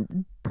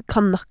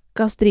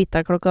kanakkas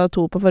drita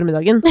 2:00 på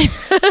formiddagen.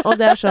 Og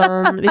det er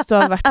sånn, hvis du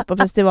har vært på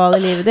festival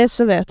i livet ditt,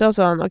 så vet du jo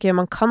sånn, ok,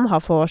 man kan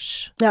ha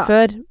vors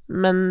før,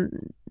 men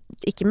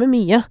ikke med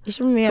mye.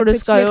 Ikke med mye, for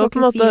du skal jo på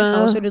en måte 4,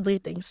 og så er du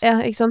dritings.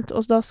 Ja, ikke sant,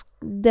 og da,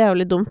 det er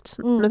jo litt dumt,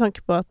 med tanke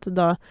på at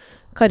da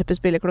Karpe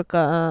spiller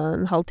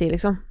 9:30,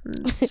 liksom.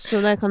 Så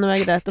det kan jo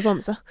være greit å få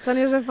med seg. Kan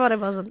jeg se for deg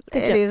bare sånn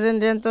ladies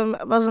and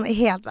gentlemen, bare sånn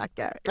helt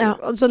vekke. Ja.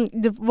 Sånn,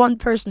 the one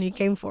person you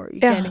came for,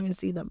 you can't even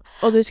see them.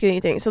 Og du husker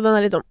ingenting, så den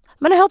er litt dum.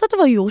 Men jeg hørte at det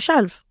var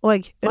jordskjelv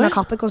og under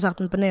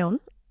Karpe-konserten på Neon.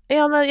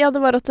 Ja,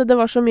 det var at det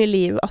var så mye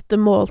liv at det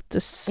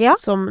måltes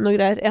som noe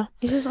greier. Ja.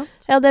 Ikke sant?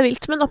 Ja, det er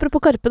vilt. Men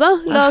apropos Karpe da,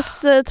 la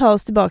oss ta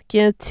oss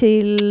tilbake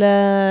til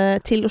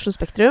Oslo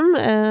Spektrum.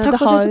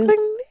 Takk for at du tok meg.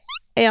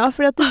 Ja,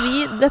 for at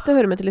dette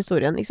hører med til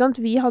historien, ikke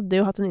sant? Vi hadde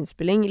jo hatt en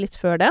innspilling litt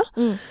før det,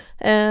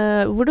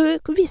 hvor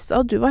det viste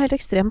at du var helt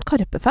ekstremt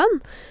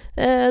Karpe-fan,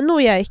 noe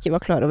jeg ikke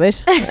var klar over.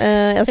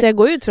 Altså, jeg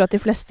går jo ut fra at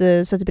de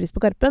fleste setter pris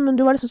på Karpe, men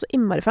du var liksom så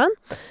innmari fan.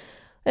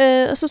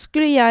 Så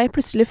skulle jeg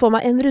plutselig få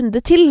meg en runde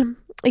til,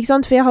 ikke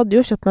sant? For jeg hadde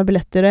jo kjøpt meg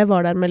billetter, og jeg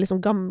var der med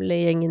liksom gamle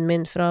gjengen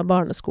min fra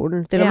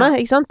barneskolen til og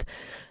med, ikke sant?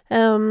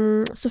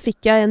 Så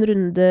fikk jeg en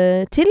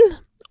runde til,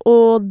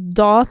 og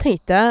da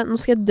tenkte jeg, nå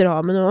skal jeg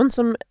dra med noen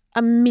som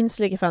er minst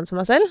like fan som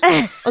meg selv,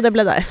 og det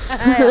ble deg.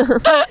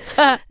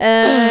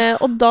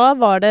 Og da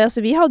var det,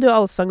 altså vi hadde jo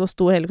allsang og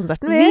sto hele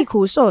konserten. Vi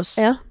koste oss.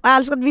 Ja. Og jeg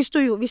elsker at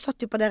vi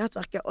satt jo på det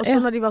rettverket, og så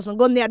når de var sånn,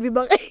 gå ned, vi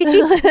bare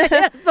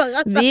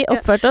vi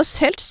oppførte oss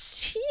helt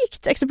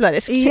sykt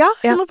eksemplarisk. Ja,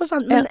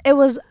 100%, men it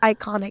was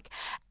iconic.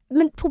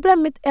 Men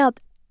problemet mitt er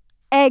at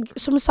jeg,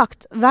 som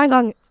sagt, hver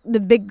gang the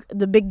big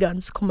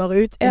guns kommer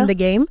ut in the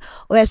game,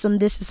 og jeg er sånn,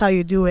 this is how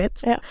you do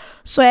it,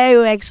 så er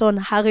jo jeg sånn,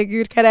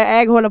 herregud, hva er det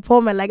jeg holder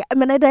på med?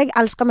 Men det jeg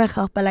elsker med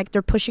Karpe,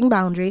 they're pushing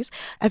boundaries.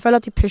 Jeg føler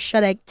at de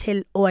pusher deg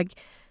til å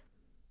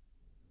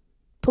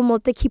på en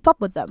måte keep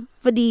up with them,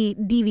 fordi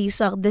de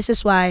viser, this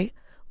is why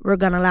we're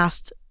gonna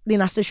last de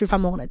neste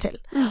 25 årene til,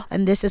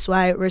 and this is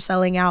why we're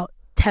selling out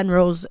 10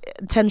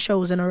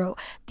 shows in a row.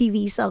 De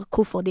viser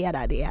hvorfor de er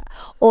der de er.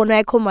 Og når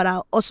jeg kommer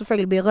der, og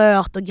selvfølgelig blir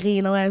rørt og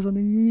griner, og jeg er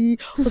sånn,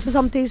 og så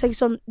samtidig så er jeg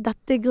sånn,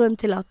 dette er grunnen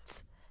til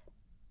at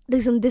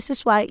liksom, this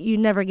is why you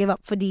never give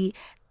up, fordi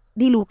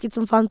de loket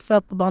som fant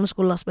før på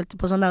barneskolen spilte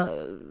på sånne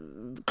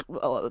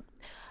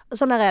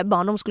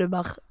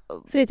barndomsklubber.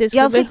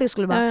 Fritidsklubber. Ja,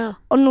 fritidsklubber. Ja.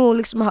 Og nå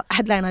liksom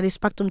headliner de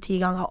Spektrum 10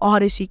 ganger, og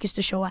har det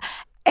sykeste showet.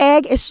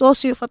 Jeg er så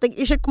sur for at jeg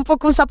ikke kom på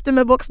konseptet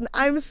med boksen.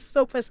 I'm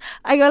so pissed.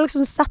 Jeg har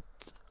liksom sett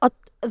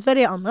for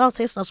de andre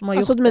artister som har gjort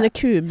det. Altså du mener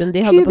kuben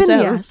de hadde på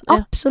scenen? Yes,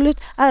 absolutt.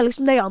 Jeg er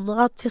liksom de andre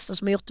artister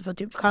som har gjort det for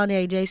typ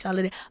Kanye, Jay-Z,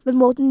 alle de. Men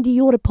måten de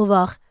gjorde det på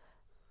var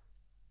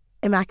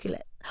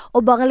immaculate.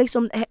 Og bare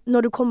liksom,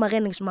 når du kommer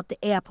inn liksom at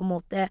det er på en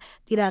måte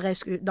de der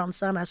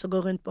danserne som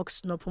går rundt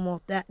boksen og på en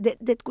måte,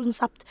 det er et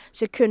konsept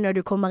sekunder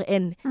du kommer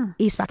inn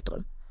i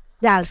Spektrum.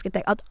 Det elsket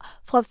jeg. At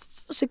fra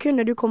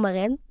sekundet du kommer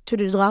inn til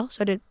du drar,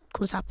 så er det et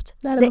konsept.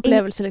 Det er en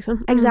opplevelse, liksom.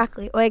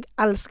 Exactly. Og jeg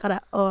elsker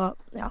det. Og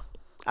ja.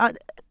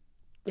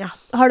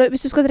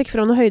 Hvis du skal trekke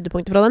fra noen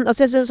høydepunkter fra den,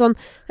 altså jeg synes sånn,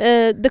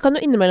 det kan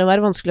jo innimellom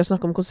være vanskelig å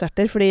snakke om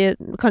konserter, fordi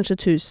kanskje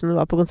 1000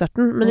 var på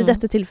konserten, men i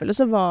dette tilfellet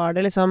så var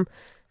det liksom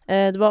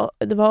det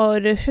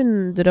var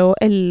 111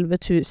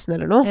 000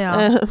 eller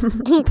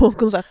noe på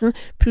konserten,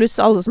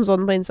 pluss alle som så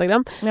den på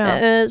Instagram.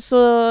 Så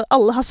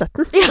alle har sett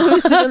den,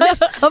 hvis du skjønner.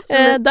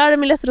 Da er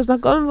det mye lettere å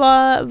snakke om.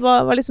 Hva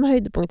var liksom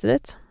høydepunktet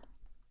ditt?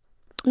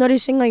 Når de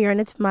synger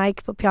Hjørnet til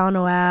Mike på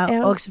pianoet,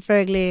 og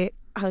selvfølgelig,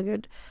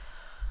 herregud,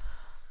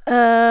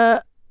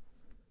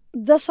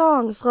 det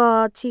sang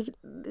fra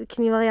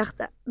Kniver i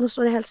hjertet. Nå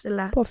står det helt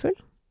stille. Påfull?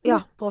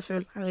 Ja,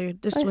 påfull. Herregud,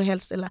 det står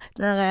helt stille.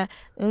 Det er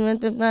det er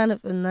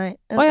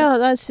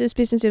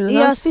Spis din syvende sans.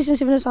 Ja, Spis din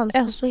syvende sans.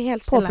 Det står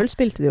helt stille. Påfull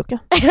spilte de jo ikke.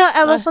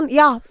 Jeg var sånn,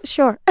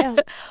 sure.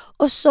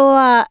 Og så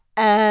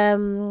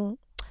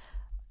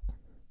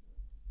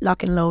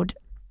Lock and Load.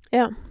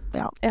 Ja,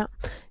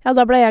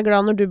 da ble jeg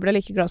glad når du ble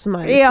like glad som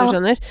meg, hvis du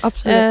skjønner.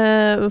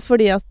 Absolutt.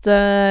 Fordi at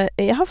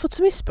jeg har fått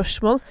så mye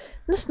spørsmål,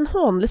 nesten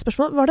håndelige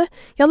spørsmål.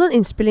 Jeg hadde en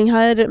innspilling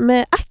her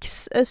med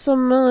Axe,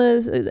 som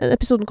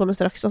episoden kommer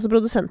straks, altså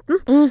produsenten.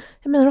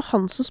 Jeg mener det var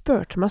han som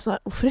spørte meg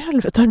sånn, hvorfor i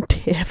helvete er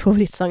det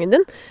favorittsangen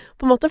din?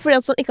 På en måte, fordi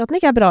at ikke at den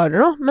ikke er bra eller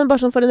noe, men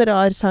bare sånn for en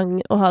rar sang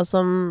å ha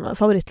som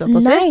favorittlåt å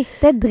si. Nei,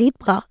 det er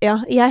dritbra. Ja,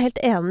 jeg er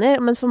helt enig,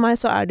 men for meg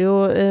så er det jo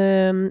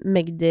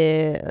Magdi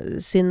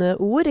sine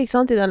ord, ikke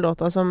sant, i den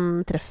låta som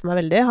treffer meg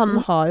veldig. Han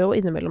har jo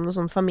innimellom noen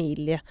sånn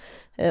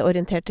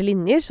familieorienterte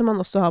linjer, som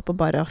han også har på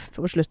Baraf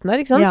på slutten der,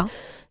 ikke sant? Ja.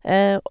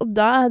 Og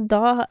da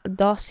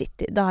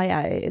sitter da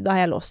er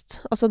jeg låst.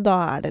 Altså da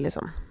er det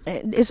liksom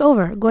It's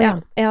over, gå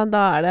igjen. Ja,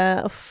 da er det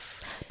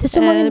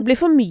det blir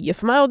for mye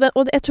for meg,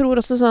 og jeg tror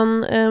også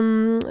sånn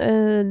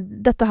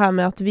dette her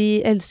med at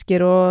vi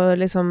elsker å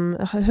liksom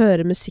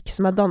høre musikk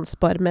som er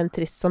dansbar, men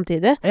trist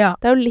samtidig. Det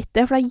er jo litt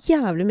det, for det er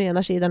jævlig mye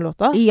energi i den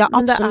låta. Ja,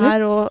 men absolutt. det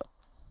er jo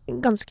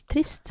ganske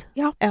trist.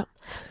 Ja.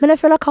 Men jeg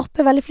føler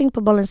Karpe er veldig flink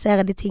på å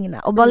balansere de tingene.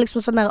 Og bare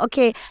liksom sånn der,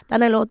 ok,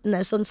 denne låten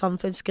er sånn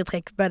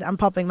samfunnskritikk, but I'm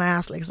popping my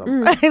ass, liksom.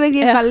 De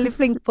er veldig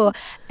flink på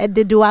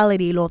the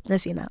duality i låtene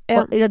sine.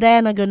 Og det er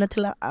en av grunnene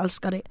til at jeg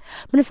elsker de.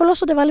 Men jeg føler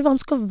også det er veldig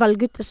vanskelig å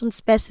velge ut et sånn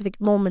specific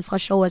moment fra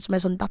showet som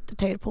er sånn dette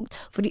et høydepunkt.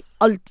 Fordi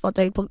alt var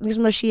et høydepunkt.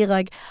 Liksom når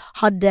Chirag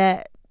hadde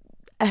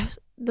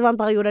det var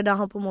en periode der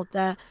han på en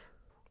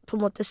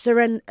måte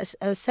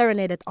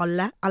serenadet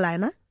alle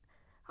alene.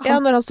 Ja,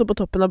 når han stod på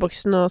toppen av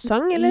boksen og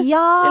sang, eller?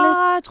 Ja,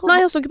 jeg tror... Nei,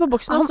 han stod ikke på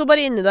boksen, han stod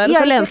bare inni der, og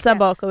så lente seg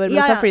bakover med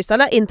seg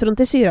freestyle. Introen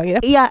til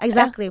Syreangrep. Ja,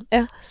 exactly.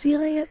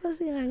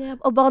 Syreangrep.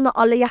 Og bare når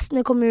alle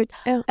gjestene kom ut.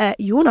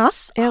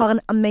 Jonas har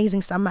en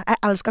amazing stemme. Jeg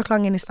elsker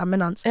klangen i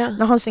stemmen hans.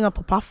 Når han synger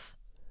på Paff,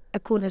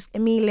 ikonisk,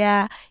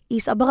 Emilie,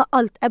 Isa, bare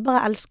alt. Jeg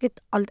bare elsket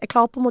alt. Jeg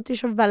klarer på en måte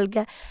ikke å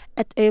velge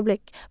et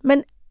øyeblikk.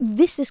 Men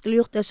hvis jeg skulle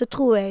gjort det, så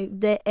tror jeg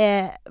det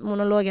er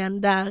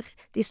monologen der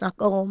de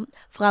snakker om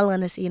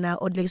foreldrene sine,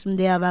 og liksom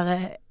det å være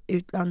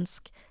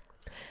utenlandsk.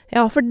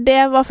 Ja, for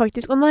det var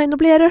faktisk, nei, nå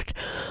blir jeg rørt.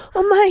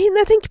 Nei, når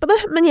jeg tenker på det.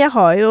 Men jeg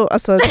har jo,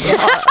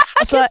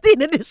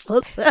 Kristine, du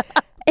stresser.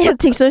 En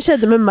ting som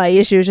skjedde med meg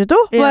i 2022,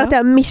 var at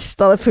jeg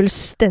mistet det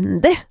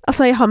fullstendig.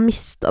 Jeg har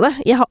mistet det.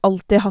 Jeg har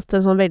alltid hatt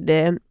en sånn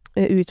veldig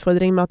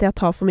utfordring med at jeg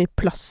tar for mye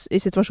plass i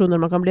situasjoner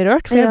man kan bli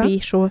rørt, for jeg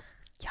blir så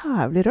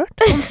jævlig rørt.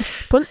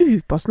 På en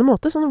upassende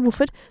måte. Sånn,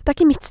 hvorfor? Det er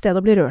ikke mitt sted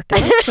å bli rørt i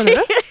det, skjønner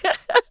du?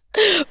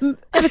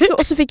 Jeg vet ikke,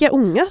 og så fikk jeg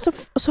unge,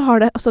 og så har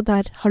det,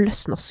 der har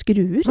løsnet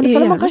skruer. Men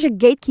føler man kanskje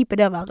gatekeeper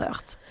det å være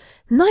rørt?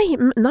 Nei,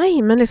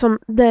 men liksom,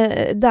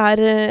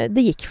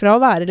 det gikk fra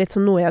å være litt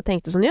sånn noe jeg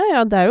tenkte sånn,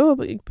 ja, det er jo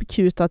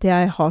cute at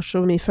jeg har så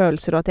mye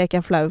følelser, og at jeg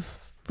ikke er flau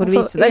for å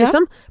vise det,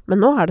 liksom. Men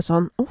nå er det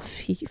sånn,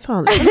 fy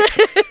faen, liksom.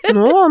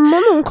 Nå må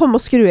noen komme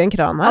og skru en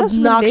kran her.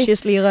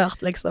 Obnoxiously rørt,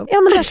 liksom. Ja,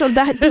 men det er sånn,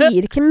 det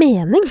gir ikke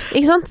mening,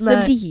 ikke sant?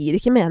 Det gir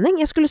ikke mening.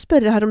 Jeg skulle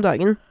spørre her om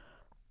dagen.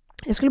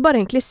 Jeg skulle bare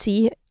egentlig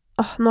si,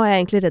 nå er jeg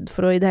egentlig redd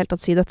for å i det hele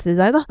tatt si dette til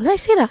deg, da. Nei,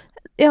 si det.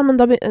 Ja, men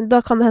da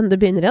kan det hende det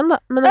begynner igjen, da.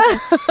 Men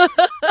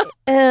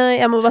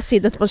jeg må bare si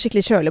dette på en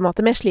skikkelig kjølig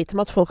måte, men jeg sliter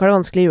med at folk har det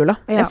vanskelig i jula.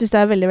 Jeg synes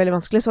det er veldig, veldig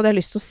vanskelig, så hadde jeg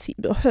lyst til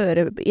å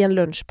høre i en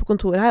lunsj på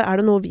kontoret her, er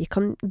det noe vi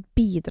kan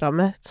bidra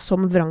med som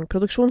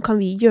vrangproduksjon? Kan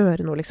vi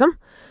gjøre noe, liksom?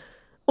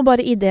 Og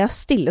bare i det jeg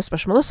stiller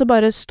spørsmålet, så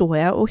bare står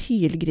jeg og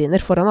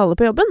hylgriner foran alle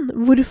på jobben.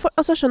 Hvorfor?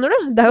 Skjønner du?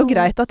 Det er jo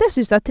greit at jeg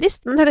synes det er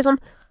trist, men det er liksom,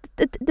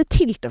 det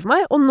tilter for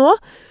meg. Og nå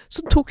så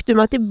tok du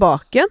meg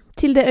tilbake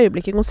til det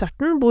øyeblikket i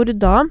konserten, hvor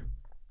da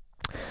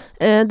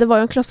det var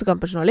jo en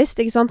Klassekampen-journalist,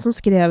 ikke sant, som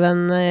skrev et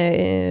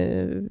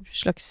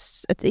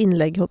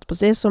innlegg, holdt på å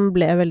si, som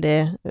ble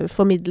veldig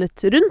formidlet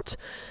rundt,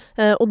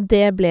 og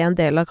det ble en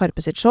del av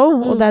Karpe sitt show,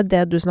 og det er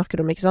det du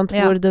snakker om, ikke sant,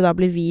 hvor det da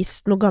blir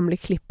vist noen gamle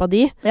klipp av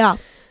de.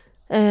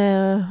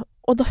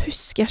 Og da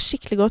husker jeg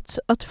skikkelig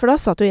godt at, for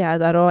da satt jo jeg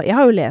der, og jeg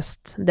har jo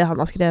lest det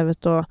han har skrevet,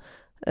 og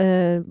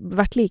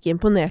vært like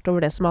imponert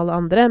over det som alle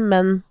andre,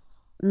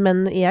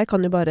 men jeg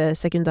kan jo bare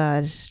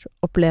sekundær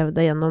oppleve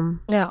det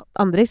gjennom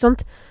andre, ikke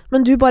sant?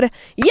 Men du bare,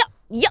 ja,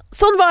 Ja,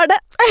 sånn var det!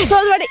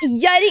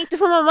 Jeg ringte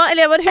for mamma,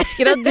 eller jeg bare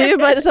husker at du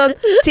bare sånn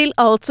til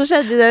alt som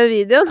skjedde i den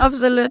videoen.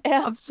 Absolutt,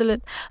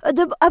 absolutt.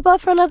 Jeg bare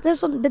føler at det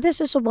er det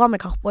som er så bra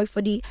med Karpe,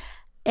 fordi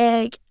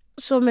jeg,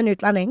 som en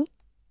utlending,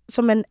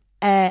 som en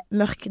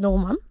mørk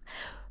nordmann,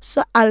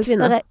 så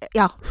elsker jeg...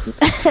 Ja,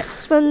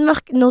 som en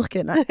mørk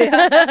nordkvinne.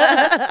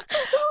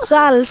 Så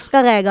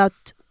elsker jeg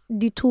at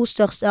de 2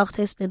 største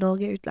artistene i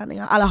Norge er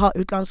utlendinger, eller har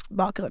utenlandsk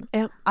bakgrunn.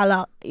 Ja.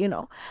 Eller, you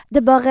know.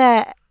 Det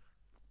bare...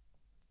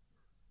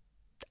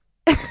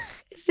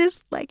 It's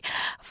just like...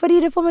 Fordi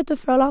det får meg til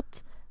å føle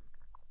at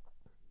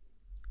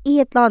i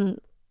et land,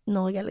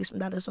 Norge, liksom,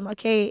 der det er sånn,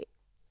 ok,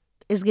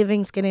 it's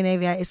giving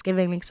Scandinavia, it's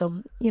giving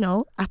liksom, you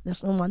know,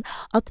 etnisk nordmann,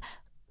 at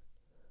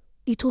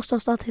de 2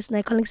 største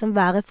artistene kan liksom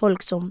være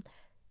folk som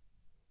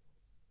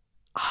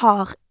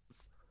har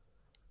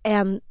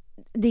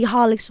de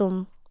har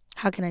liksom,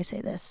 how can I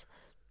say this?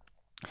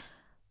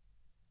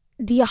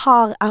 De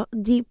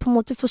på en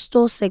måte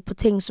forstår seg på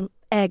ting som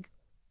jeg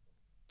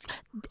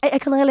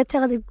kan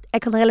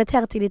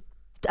relatere til de,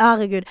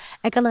 herregud,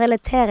 jeg kan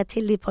relatere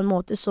til de på en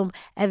måte som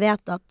jeg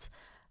vet at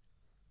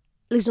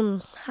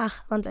liksom,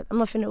 vent litt, jeg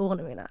må finne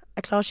ordene mine.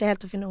 Jeg klarer ikke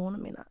helt å finne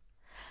ordene mine.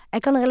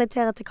 Jeg kan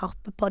relatere til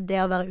Karpe på det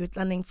å være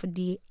utlending,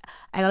 fordi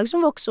jeg har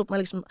liksom vokst opp med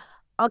liksom,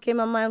 ok,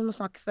 mamma, jeg må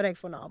snakke for deg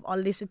for Nav,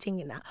 alle disse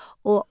tingene,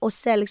 og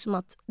se liksom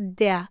at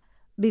det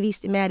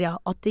bevist i media,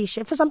 at det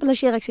ikke, for eksempel når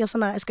Chirag sier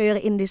sånn, jeg skal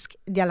gjøre indisk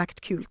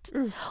dialekt kult,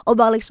 og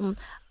bare liksom,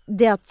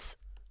 det at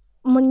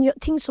man gjør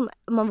ting som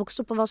man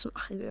vokste opp på var sånn,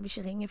 jeg vil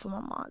ikke ringe for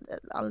mamma,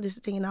 alle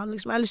disse tingene,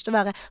 liksom, jeg har lyst til å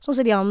være sånn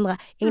som de andre,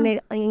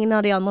 ingen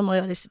av de andre må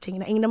gjøre disse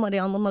tingene, ingen av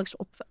de andre må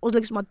liksom oppføre, og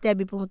liksom at det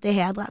blir på en måte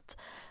hedret.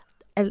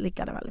 Jeg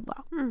liker det veldig bra.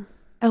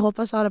 Jeg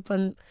håper jeg sa det på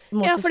en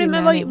måte. Ja, fordi,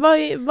 men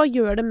hva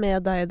gjør det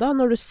med deg da,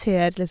 når du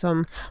ser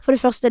liksom... For det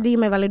første, det gir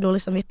meg veldig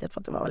dårlig samvittighet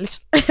for at det var veldig...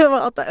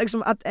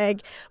 liksom, at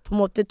jeg på en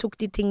måte tok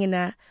de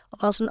tingene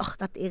og var sånn,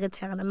 dette er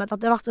irriterende, men at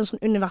det har vært en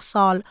sånn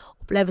universal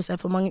opplevelse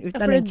for mange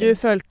utlendinger. Ja, fordi du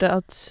følte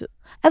at...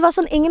 Jeg var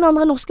sånn, ingen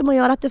andre norske må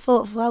gjøre dette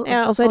for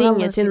ja, og så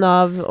ringe til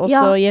Nav, og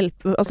så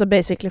hjelpe, altså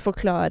basically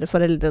forklare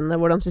foreldrene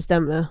hvordan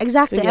systemet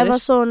fungerer. Jeg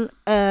var sånn...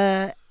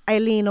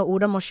 Eileen og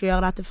Oda må ikke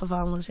gjøre dette for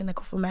foreldrene sine,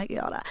 hvorfor meg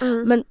gjør det?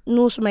 Men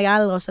nå som jeg er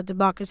eldre og ser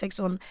tilbake, så er jeg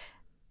sånn,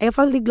 jeg er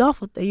faktisk glad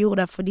for at jeg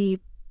gjorde det, fordi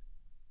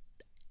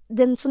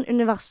det er en sånn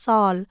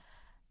universal,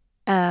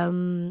 jeg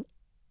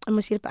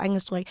må si det på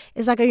engelsk, tror jeg,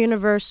 it's like a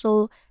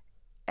universal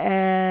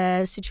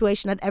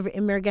situation that every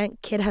immigrant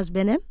kid has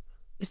been in,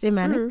 hvis det er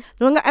mening.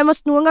 Noen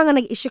ganger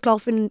når jeg ikke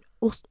klarer å finne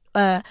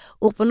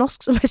ord på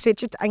norsk, så må jeg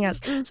switche til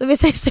engelsk. Så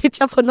hvis jeg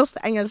switcher fra norsk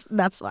til engelsk,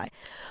 that's why.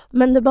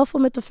 Men det bare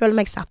får meg til å føle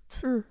meg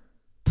sett.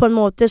 På en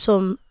måte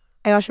som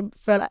jeg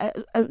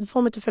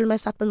får meg til å føle meg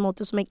sett på en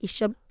måte som jeg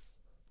ikke har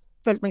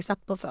følt meg sett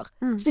på før.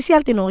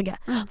 Spesielt i Norge.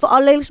 For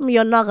alle liksom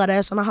gjør narr av det,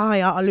 sånn,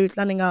 ja, alle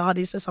utlendinger har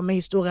disse samme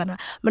historiene,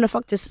 men å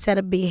faktisk se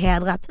det bli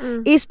hedret.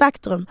 I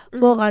Spektrum,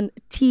 foran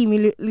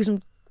 100 000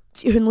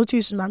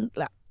 menn.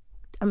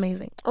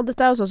 Amazing. Og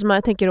dette er jo sånn som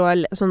jeg tenker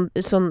også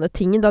er sånne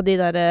ting, da, de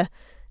der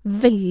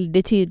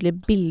veldig tydelige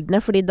bildene,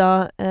 fordi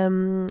da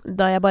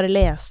jeg bare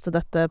leste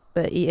dette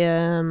i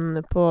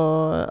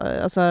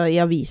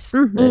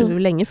avisen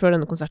lenge før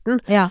denne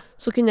konserten,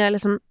 så kunne jeg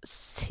liksom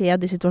se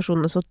de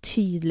situasjonene så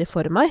tydelig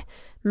for meg,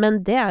 men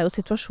det er jo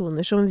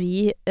situasjoner som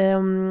vi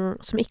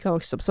som ikke har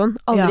vokst opp sånn,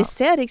 aldri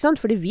ser, ikke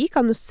sant? Fordi vi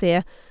kan jo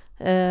se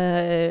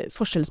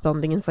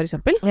forskjellsbehandlingen for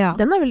eksempel.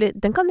 Den har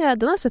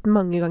jeg sett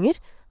mange ganger,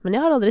 men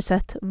jeg har aldri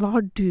sett hva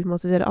har du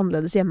måttet gjøre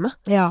annerledes hjemme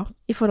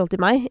i forhold til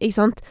meg, ikke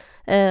sant?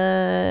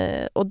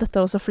 Og dette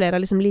er også flere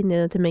av liksom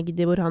linjene til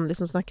Magdi, hvor han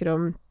liksom snakker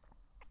om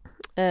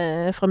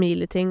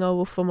familieting, og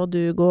hvorfor må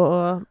du gå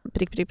og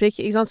prikk,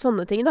 ikke sant?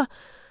 Sånne ting da,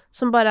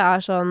 som bare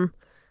er sånn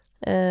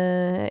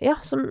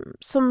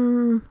som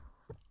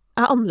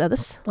er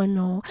annerledes. I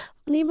know.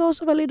 Men jeg var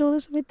også veldig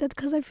dårlig samvittighet,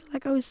 because I feel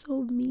like I was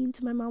so mean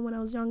to my mom when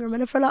I was younger,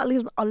 men jeg føler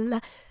liksom alle...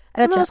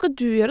 Men hva skal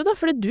du gjøre da?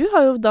 Fordi du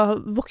har jo da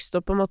vokst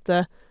opp på en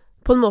måte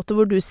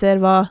hvor du ser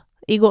hva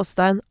i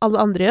gåstein alle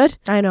andre gjør.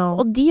 I know.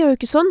 Og de gjør jo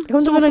ikke sånn.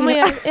 Så hvorfor må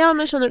jeg... Ja,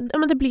 men skjønner du? Ja,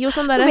 men det blir jo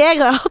sånn der...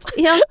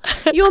 Ja.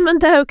 Jo, men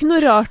det er jo ikke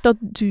noe rart at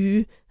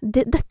du...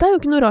 Dette er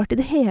jo ikke noe rart i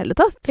det hele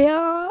tatt.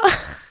 Ja.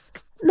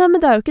 Nei, men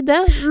det er jo ikke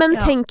det. Men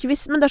tenk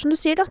hvis... Men det er som du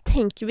sier da,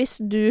 tenk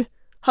hvis du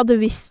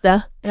hadde visst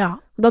det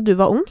da du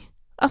var ung.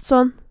 At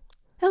sånn...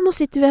 Ja, nå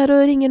sitter vi her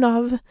og ringer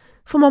Nav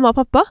for mamma og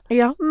pappa.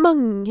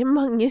 Mange,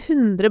 mange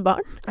 100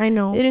 barn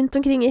rundt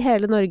omkring i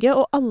hele Norge,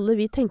 og alle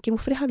vi tenker,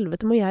 hvorfor i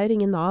helvete må jeg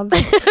ringe Nav?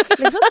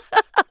 Liksom.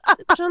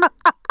 Sånn.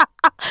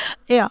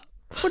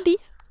 Fordi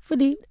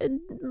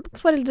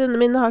foreldrene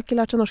mine har ikke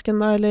lært seg norsk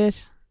ennå, eller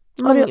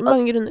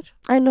mange grunner.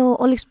 I know,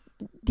 og liksom,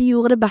 de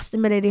gjorde det beste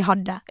med det de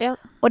hadde,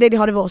 og det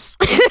de hadde ved oss.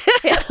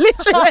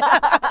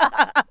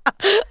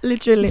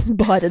 Literally.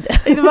 Bare det.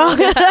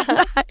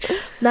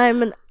 Nei,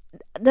 men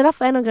det er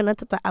derfor en av grunnene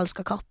til at jeg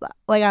elsker Karpe,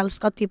 og jeg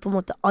elsker at de på en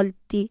måte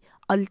alltid,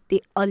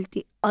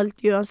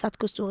 uansett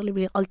hvor store de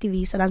blir, alltid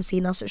viser den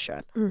siden av seg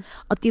selv.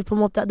 At de på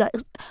en måte,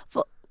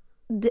 for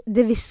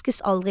det viskes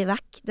aldri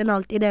vekk. Den er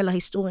alltid del av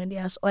historien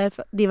deres, og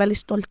de veldig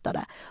stolt av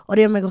det. Og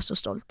det gjør meg også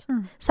stolt.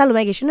 Selv om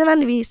jeg ikke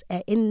nødvendigvis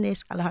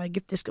indisk eller har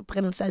egyptisk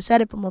opprinnelse, så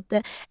det på en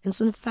måte en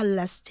sånn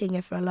felles ting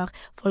jeg føler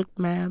folk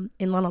med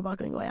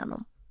innvandrerbakgrunn går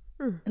gjennom.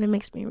 And it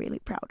makes me really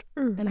proud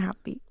and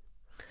happy.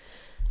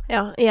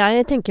 Ja,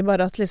 jeg tenker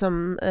bare at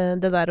liksom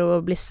det der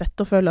å bli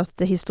sett og føle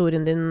at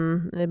historien din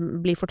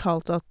blir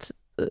fortalt, og at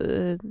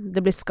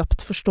det blir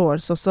skapt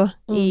forståelse også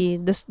i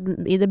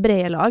det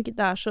brede lag.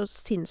 Det er så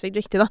sinnssykt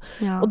viktig da.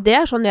 Ja. Og det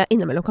er sånn jeg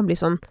innimellom kan bli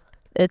sånn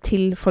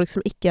til folk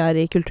som ikke er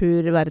i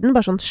kulturverden,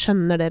 bare sånn,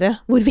 skjønner dere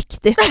hvor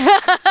viktig?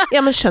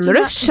 Ja, men skjønner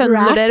du?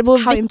 Skjønner dere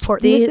hvor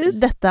viktig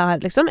dette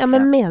er, liksom? Ja,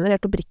 men mener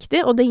helt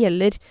oppriktig, og det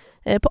gjelder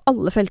på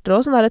alle felter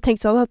også. Sånn der jeg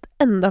tenkte jeg hadde hatt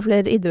enda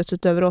flere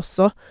idrettsutøvere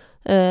også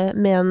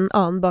med en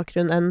annen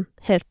bakgrunn enn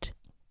helt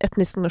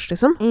etnisk norsk,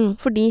 liksom.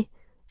 Fordi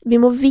vi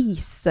må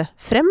vise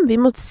frem, vi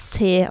må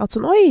se at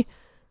sånn, oi,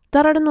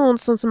 der er det noen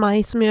sånn som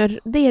meg som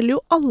gjør, det gjelder jo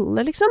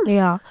alle, liksom.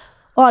 Ja,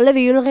 og alle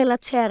vil jo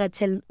relatere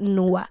til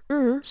noe,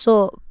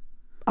 så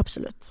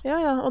absolutt.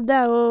 Ja, og det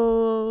er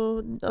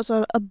jo,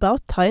 altså,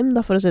 about time,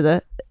 da, for å si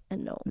det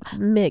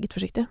meget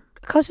forsiktig.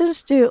 Hva synes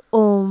du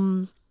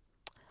om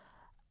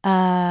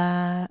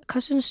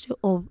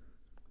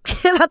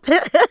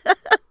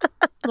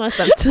Nå er jeg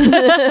spent.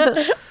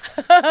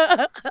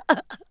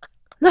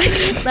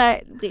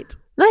 Nei, drit.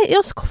 Nei,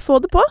 jeg skal få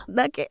det på.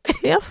 Okay.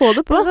 Ja, få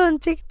det på. Det så en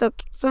TikTok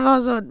som var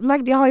sånn,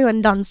 Magdi har jo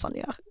en dans han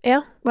gjør. Ja.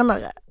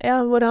 Ja,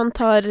 hvor han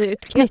tar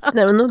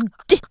knyttneven og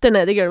dytter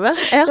ned i gulvet.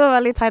 Ja. Det var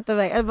veldig teit av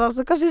meg. Jeg bare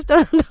så, hva synes du om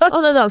den dansen? Og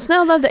den dansen,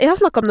 ja, jeg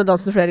har snakket om den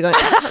dansen flere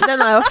ganger. Den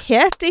er jo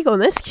helt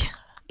ikonisk.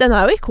 Den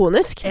er jo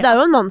ikonisk. Ja. Det er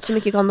jo en mann som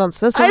ikke kan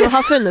danse, som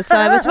har funnet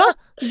seg, vet du hva?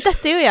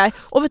 Dette gjør jeg.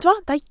 Og vet du hva?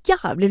 Det er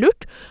jævlig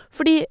lurt.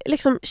 Fordi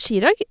liksom,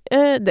 Chirag,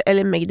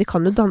 eller Magdi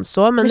kan jo danse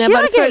også, men jeg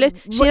bare føler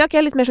Chirag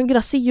er litt mer sånn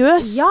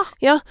grasiøs.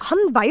 Ja. Han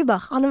viber.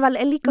 Han er vel,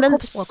 jeg liker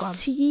kroppsspråket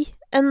hans.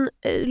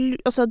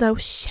 Altså, det er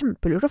jo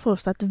kjempelurt å få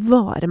seg et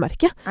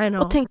varemerke.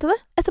 Og tenk deg det,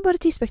 etter bare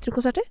 10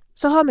 Spektrum-konserter,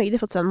 så har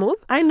Magdi fått seg en move.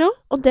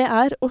 Og det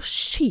er å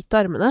skyte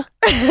armene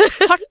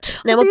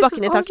hardt ned mot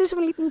bakken i takt. Han ser ut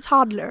som en liten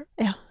toddler.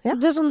 Ja.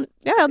 Det er sånn,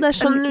 det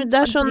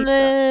er sånn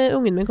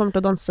ungen min kommer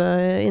til å danse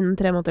innen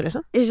 3 måneder,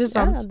 liksom. Ikke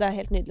sant? Ja, det er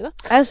helt nydelig,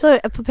 da. Jeg så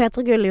på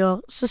P3 Gull i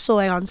år, så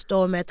jeg han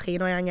stå med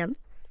Trine og gjengen.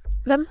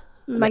 Hvem?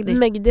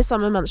 Magdi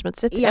sammen med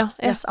managementet sitt.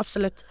 Yes,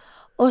 absolutt.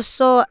 Og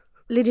så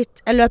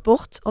legit, jeg løp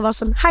bort og var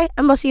sånn, hei,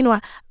 jeg må bare si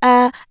noe.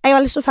 Jeg er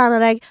veldig så fan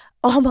av deg.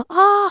 Og han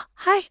bare,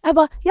 hei. Jeg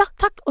bare, ja,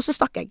 takk. Og så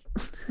stakk jeg.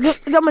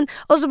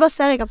 Og så bare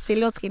ser jeg at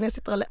Silje og Trine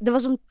sitter og det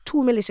var sånn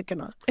 2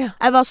 millisekunder.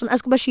 Jeg var sånn,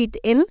 jeg skal bare skyte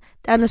inn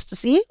det jeg har lyst til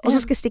å si, og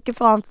så skal jeg stikke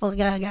fra han for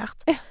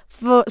reagert.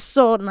 For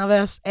så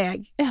nervøs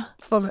jeg.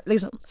 For meg,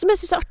 liksom. Som jeg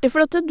synes er artig,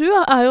 for at du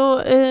er jo,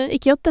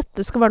 ikke at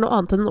dette skal være noe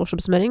annet enn en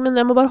årsoppsummering, men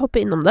jeg må bare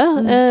hoppe innom det.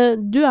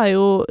 Du er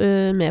jo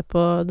med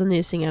på den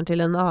nye singeren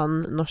til en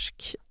annen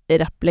norsk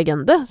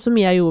rap-legende, som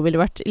jeg jo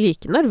ville vært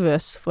like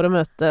nervøs for å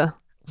møte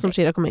som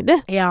Chirag og Magdi.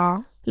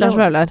 Ja. Lars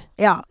Vaular.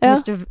 Ja,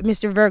 Mr.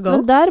 Virgo.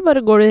 Men der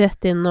bare går du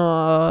rett inn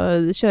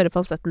og kjører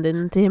falsetten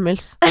din til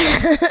himmels.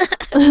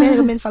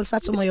 Min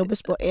falsett som må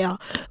jobbes på, ja.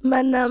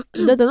 Men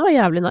den var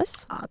jævlig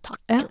nice. Ja, takk.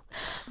 Ja.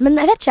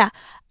 Men jeg vet ikke.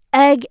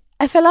 Jeg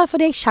føler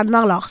fordi jeg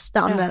kjenner Lars, det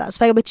er annerledes.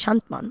 For jeg har blitt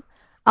kjent med han.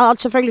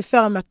 Altså selvfølgelig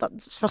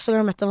første gang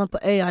jeg møtte han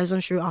på Øya i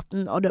sånn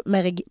 2018 og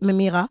med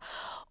Mira.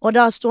 Og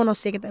da stod han og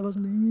sikkert jeg var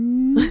sånn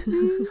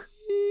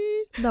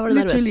da var du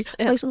nervøs. Så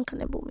jeg sånn,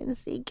 kan jeg bo med en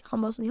sigg?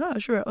 Han bare sånn, ja,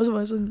 sure. Og så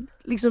var jeg sånn,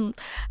 liksom,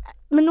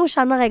 men nå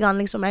kjenner jeg han,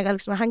 liksom, jeg har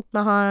liksom hengt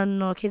med han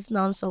og kidsen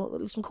hans og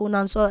liksom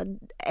kona hans, så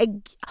jeg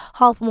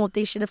har på en måte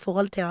ikke det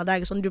forhold til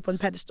deg, sånn du på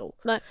en pedestal.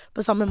 Nei.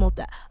 På samme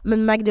måte.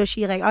 Men Magdi og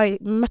Chirag, jeg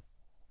møtt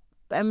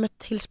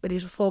hilse på de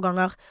så få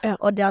ganger,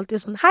 og det er alltid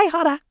sånn, hei,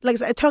 ha det.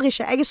 Liksom, jeg tør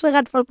ikke, jeg er så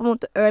redd for å på en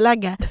måte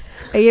ødelegge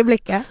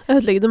øyeblikket.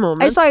 Ødelegge det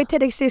moment. Jeg sa jo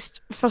til deg sist,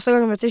 første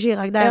gang jeg møtte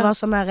Chirag, der jeg var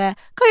sånn der,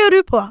 hva gjør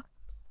du på?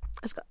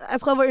 Jeg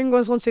prøver å unngå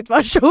en sånn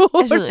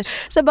situasjon.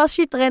 Så jeg bare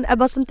skyter inn. Jeg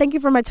bare sånn, thank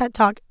you for my TED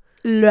talk.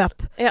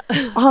 Løp.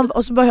 Og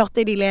så bare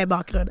hørte jeg de le i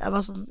bakgrunnen. Jeg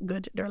var sånn,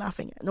 good, they're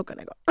laughing. Nå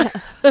kan jeg gå.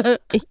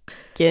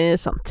 Ikke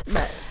sant.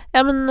 Ja,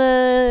 men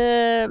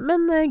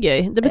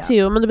gøy. Det betyr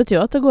jo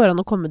at det går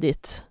an å komme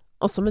dit.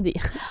 Også med de.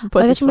 Jeg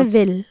vet ikke om jeg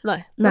vil.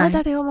 Nei, det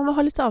er det jo. Man må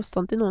ha litt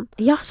avstand til noen.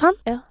 Ja, sant?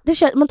 Ja. Det er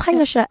ikke, man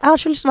trenger ikke. Jeg har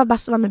ikke lyst til å være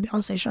bestevenn med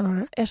Beyoncé, skjønner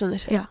du? Jeg skjønner.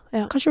 Ja.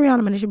 Kanskje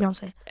Rihanna, men ikke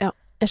Beyoncé. Ja.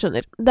 Jeg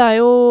skjønner. Det er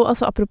jo,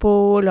 altså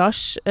apropos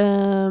Lars,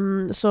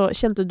 så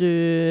kjente du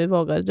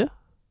Vågar, du?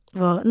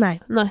 Nei.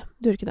 Nei,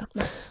 du gjorde ikke det.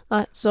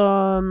 Nei, så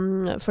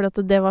fordi at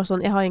det var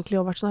sånn, jeg har egentlig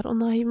jo vært sånn her,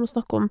 nei, vi må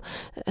snakke om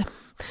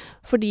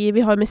fordi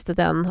vi har mistet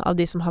en av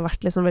de som har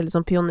vært liksom veldig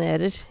sånn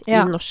pionerer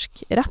i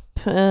norsk rap,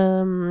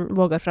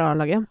 Vågar fra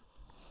A-laget,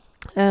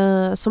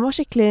 som var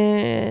skikkelig,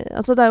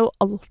 altså det er jo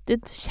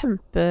alltid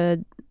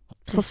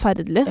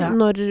kjempeforferdelig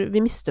når vi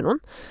mister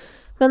noen.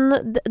 Men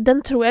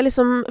den tror jeg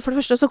liksom, for det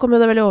første så kom jo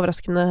det veldig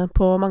overraskende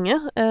på mange,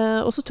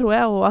 og så tror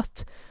jeg også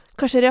at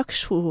kanskje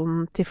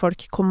reaksjonen til folk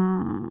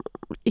kom,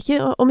 at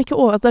det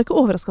er ikke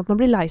overraskende at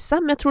man blir lei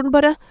seg, men jeg tror den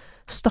bare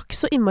stakk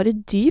så innmari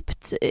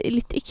dypt,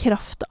 litt i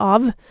kraft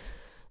av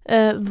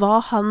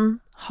hva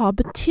han har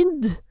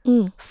betydd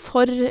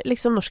for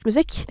liksom norsk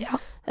musikk. Ja.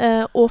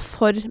 Og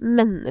for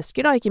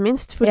mennesker da, ikke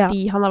minst.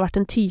 Fordi han har vært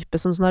en type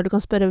som sånn her, du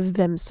kan spørre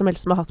hvem som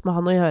helst som har hatt med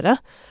han å gjøre.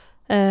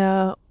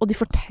 Og de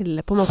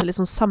forteller på en måte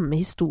liksom samme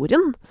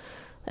historien.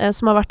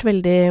 Som har vært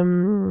veldig,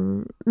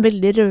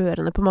 veldig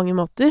rørende på mange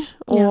måter.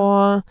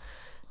 Og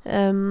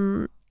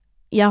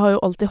jeg har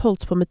jo alltid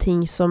holdt på med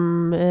ting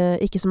som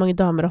ikke så mange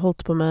damer har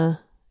holdt på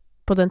med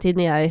på den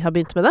tiden jeg har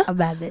begynt med det. A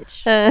bad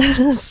bitch.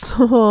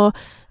 Så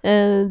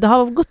det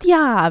har gått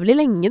jævlig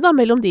lenge da,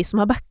 mellom de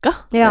som har backa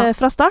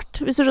fra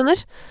start, hvis du skjønner.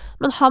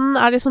 Men han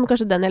er liksom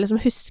kanskje den jeg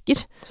liksom husker.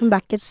 Som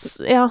backet?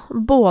 Ja,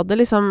 både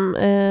liksom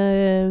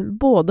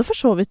både for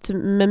så vidt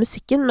med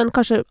musikken, men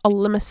kanskje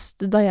aller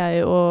mest da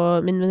jeg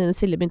og min venninne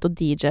Silje begynte å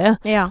DJ-e,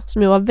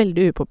 som jo var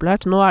veldig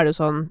upopulært. Nå er det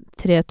jo sånn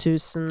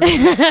 3000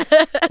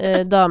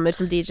 damer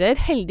som DJ-er,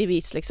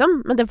 heldigvis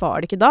liksom, men det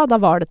var det ikke da. Da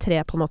var det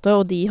 3 på en måte,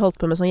 og de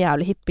holdt på med sånn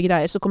jævlig hippe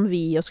greier, så kom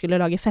vi og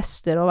skulle lage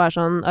fester og være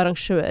sånn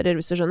arrangører,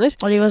 hvis du skjønner.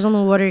 Og de var sånn,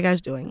 what are you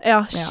guys doing?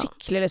 Ja,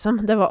 skikkelig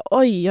liksom. Det var,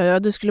 oi,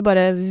 du skulle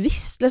bare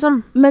visst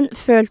liksom. Men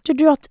følte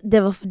du at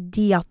det var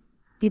fordi at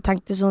de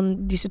tenkte sånn,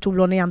 disse 2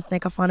 blonde jentene,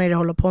 hva faen de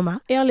holder på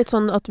med? Ja, litt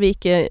sånn at vi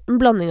ikke, en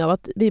blanding av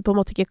at vi på en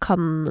måte ikke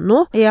kan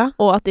noe,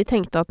 og at de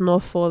tenkte at nå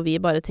får vi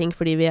bare ting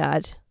fordi vi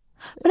er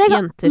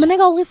jenter. Men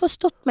jeg har aldri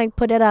forstått meg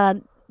på det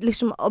der,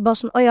 liksom, bare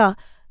sånn,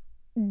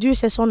 du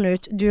ser sånn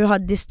ut, du har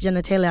this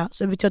genitalia,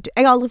 så det betyr at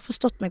jeg har aldri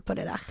forstått meg på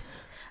det der.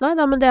 Nei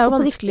da, men det er jo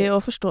vanskelig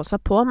å forstå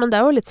seg på, men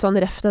det er jo litt sånn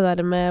ref det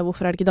der med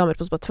hvorfor er det ikke damer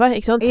på Spotify,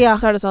 ikke sant?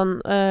 Så er det sånn,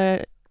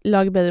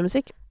 lag bedre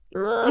musikk.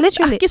 Det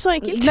er ikke så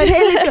enkelt.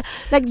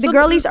 Like the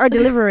girlies are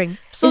delivering.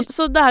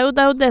 Så det er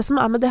jo det som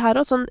er med det her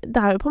også, sånn, det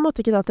er jo på en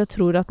måte ikke det at jeg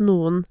tror at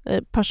noen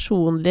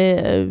personlig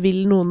vil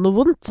noen noe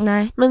vondt.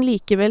 Nei. Men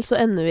likevel så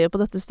ender vi jo på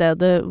dette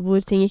stedet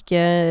hvor ting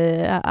ikke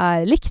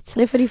er likt.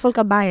 Det er fordi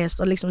folk har biased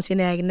og liksom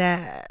sine egne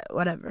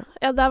whatever.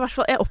 Ja, det er i hvert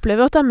fall, jeg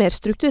opplever jo at det er mer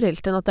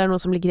strukturelt enn at det er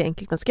noe som ligger i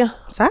enkeltmennesket.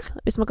 Serr?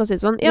 Hvis man kan si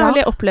det sånn. Ja,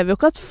 jeg opplever jo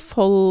ikke at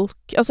folk,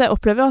 altså jeg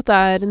opplever jo at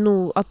det er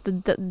noe, at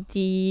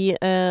de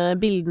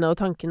bildene og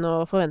tankene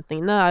og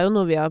forventningene er jo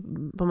noe vi har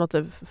på en måte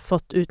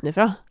fått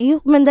utenifra.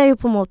 Jo, men det er jo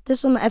på en måte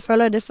sånn, jeg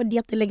føler det er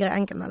fordi at det ligger i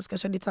enkeltmennesker,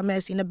 så de tar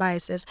med sine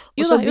biases.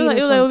 Og så blir det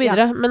sånn, det er jo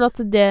videre, men at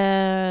det,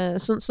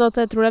 sånn at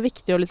jeg tror det er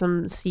viktig å liksom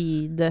si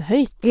det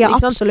høyt. Ja,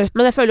 absolutt.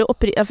 Men jeg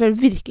føler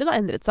virkelig det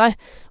har endret seg,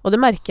 og det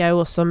merker jeg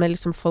jo også med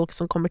liksom folk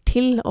som kommer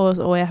til,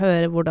 og jeg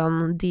hører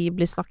hvordan de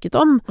blir snakket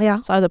om,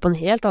 så er det på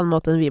en helt annen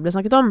måte enn vi blir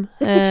snakket om.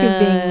 Look at you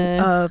being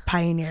a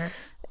pioneer.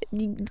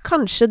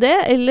 Kanskje det,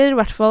 eller i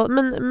hvert fall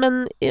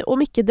men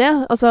om ikke det,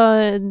 altså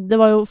det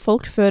var jo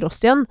folk før oss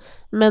igjen,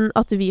 men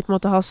at vi på en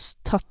måte har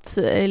tatt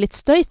litt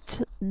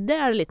støyt, det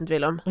er det liten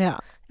tvil om. Ja.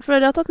 Jeg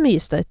føler jeg har tatt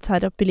mye støyt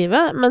her oppe i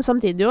livet, men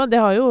samtidig jo,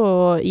 det har jo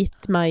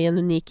gitt meg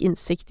en unik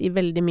innsikt i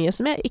veldig mye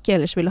som jeg ikke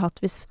ellers ville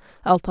hatt hvis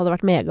alt hadde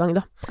vært medgang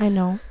da. I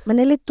know, men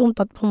det er litt dumt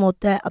at på en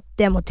måte at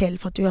det må til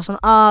for at du gjør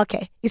sånn,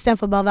 ok, i stedet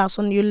for bare å være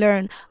sånn, you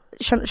learn.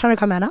 Skjønner du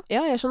hva jeg mener?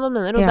 Ja, jeg skjønner hva du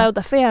mener, og det er jo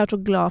derfor jeg er så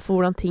glad for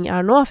hvordan ting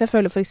er nå, for jeg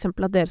føler for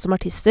eksempel at dere som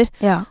artister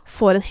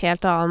får en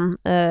helt annen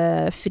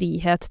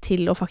frihet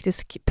til å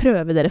faktisk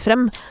prøve dere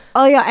frem.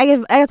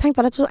 Jeg har tenkt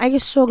på dette, jeg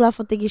er så glad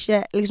for at jeg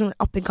ikke liksom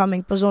up and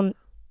coming på sånn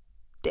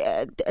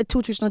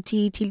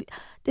 2010 til,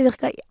 det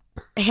virker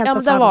helt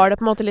men da var det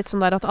på en måte litt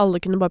sånn der at alle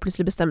kunne bare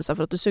plutselig bestemme seg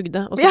for at du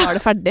sugde, og så var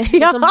det ferdig.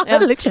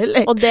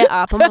 Liksom. Og det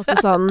er på en måte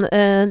sånn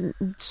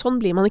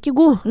sånn blir man ikke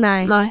god.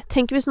 Nei.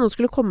 Tenk hvis noen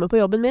skulle komme på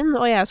jobben min,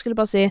 og jeg skulle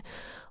bare si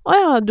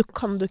du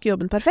kan du ikke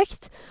jobben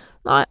perfekt?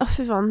 Nei,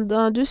 fy faen,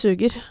 du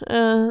suger.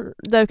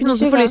 Det er jo ikke noen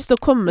som får lyst til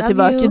å komme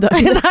tilbake i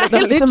dag.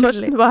 Liksom,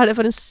 hva er det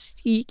for en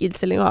syk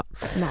innstilling å ha?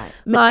 Nei.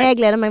 Men jeg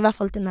gleder meg i hvert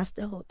fall til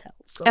neste hotel.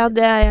 Så. Ja,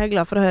 det er jeg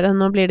glad for å høre.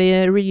 Nå blir det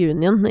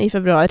reunion i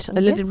februar.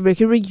 Eller det blir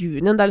ikke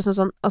reunion, det er liksom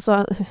sånn,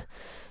 altså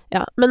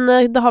ja, men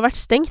det har vært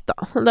stengt da.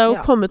 Det har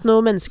jo kommet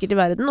noen mennesker til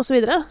verden og så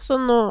videre, så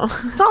nå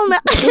ta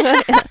med!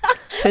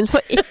 Hun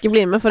får ikke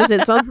bli med, for å si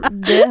det sånn.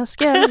 Det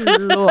skal jeg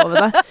love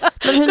deg.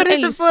 Men hun kan du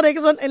se for deg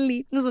sånn, en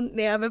liten sånn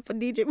neve på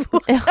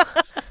DJ-bordet?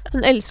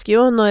 Hun elsker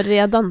jo når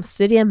jeg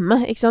danser hjemme,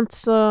 ikke sant?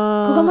 Så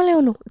hvor gammel er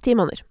hun nå? 10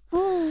 måneder.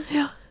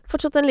 Ja,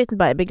 fortsatt en liten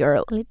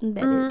babygirl.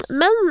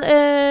 Men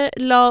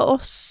la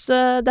oss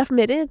det er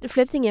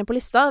flere ting igjen på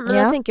lista, men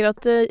jeg tenker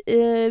at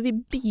vi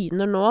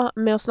begynner nå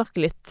med å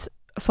snakke litt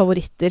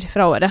favoritter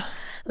fra året.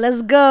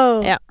 Let's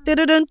go! Ja. Okay,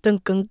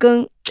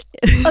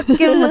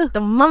 mot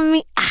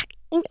mommy.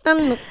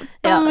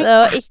 Ja, det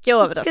var ikke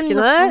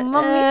overraskende.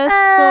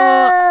 Så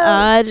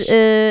er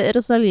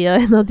Rosalia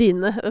en av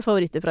dine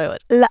favoritter fra i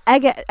år.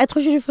 Jeg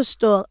tror ikke du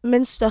forstår.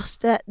 Min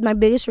største, my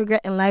biggest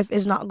regret in life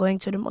is not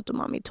going to the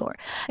Motomami tour.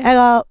 Jeg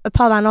har et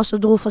par venner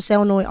som dro for å se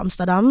henne nå i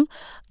Amsterdam.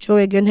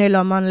 Joey, Gunnhild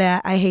og Amanle,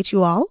 I hate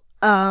you all.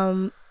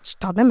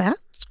 Ta med meg.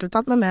 Skulle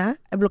tatt med meg.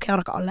 Jeg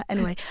blokkerer dere alle.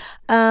 Anyway.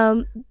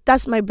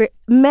 That's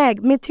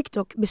min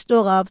TikTok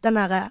består av den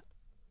derre.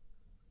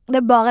 Det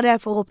er bare det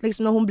jeg får opp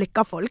liksom, når hun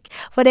blikker folk.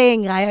 For det er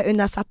en greie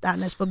under settet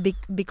hennes på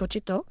Big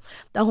Cochito,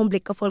 der hun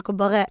blikker folk og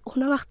bare,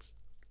 hun har vært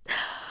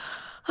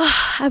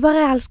Jeg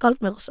bare elsker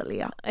alt med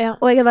Rosalia. Ja.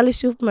 Og jeg veldig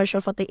sur på meg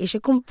selv for at jeg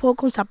ikke kom på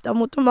konseptet av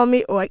Motomami.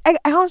 Og jeg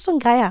har en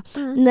sånn greie.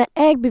 Når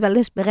jeg blir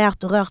veldig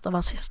inspirert og rørt av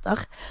hans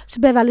søster, så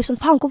blir jeg veldig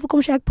sånn, faen, hvorfor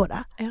kom ikke jeg på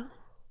det? Ja.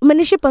 Men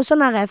ikke på en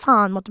sånn her,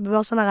 faen, måtte bli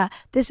bare sånn her,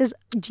 this is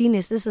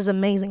genius, this is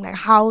amazing. Like,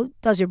 how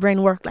does your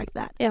brain work like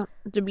that? Ja,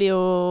 du blir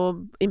jo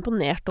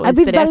imponert og inspirert.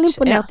 Jeg blir veldig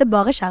imponert, det er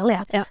bare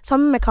kjærlighet. Ja.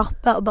 Sammen med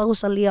Karpe og bare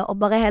Rosalia, og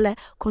bare hele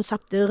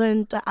konseptet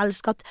rundt, og jeg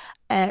elsker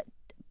at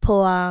på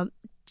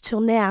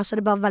turnéer så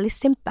er det bare veldig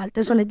simpelt.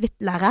 Det er sånn et hvitt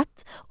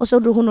lerret, og så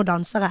er det hun og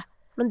dansere.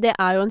 Men det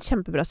er jo en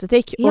kjempebra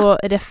estetikk, og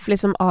ref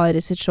liksom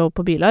Ari sitt show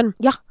på Bylarm.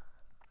 Ja.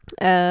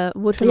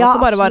 Hvor hun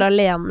også bare var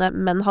alene,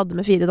 men hadde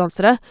med 4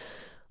 dansere.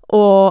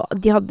 Og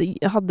de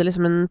hadde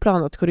liksom en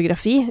planlagt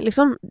koreografi,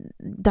 liksom.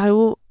 Det er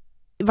jo,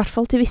 i hvert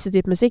fall til visse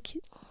typer musikk,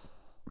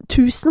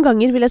 1000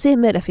 ganger, vil jeg si,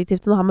 mer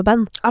effektivt enn å ha med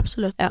band.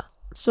 Absolutt. Ja.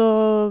 Så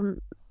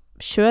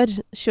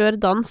kjør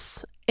dans.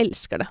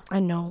 Elsker det. I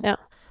know. Ja.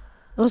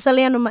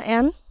 Rosalia nummer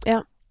 1.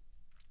 Ja.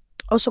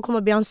 Og så kommer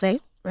Beyoncé,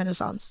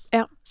 Renaissance.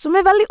 Ja. Som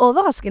er veldig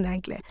overraskende,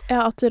 egentlig.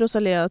 Ja, at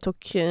Rosalia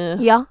tok...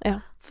 Ja,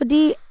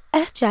 fordi,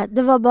 jeg vet ikke,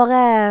 det var bare...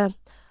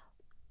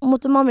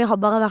 Motomami har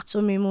bare vært så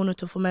mye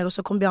monoton for meg, og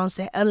så kom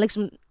Beyoncé.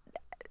 Liksom...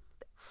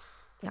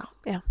 Ja.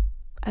 Jeg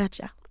vet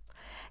ikke.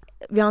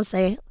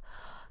 Beyoncé,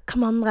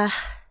 hva med andre?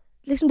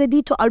 Liksom det er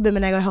de 2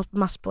 albumene jeg har hørt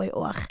mest på i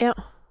år. Ja.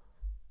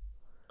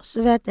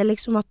 Så vet jeg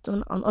liksom at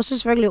noen andre... Og så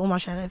selvfølgelig Omar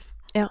Sharif.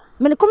 Ja.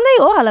 Men kom det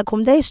i år, eller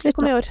kom det i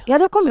slutten? Kom i år.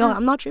 Ja, det kom i år.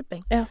 I'm not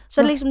tripping. Ja.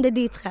 Så liksom det er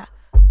de 3.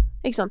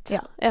 Ikke sant?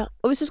 Ja.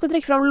 Og hvis du skal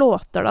trekke fram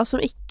låter da,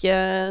 som ikke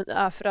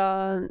er fra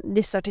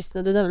disse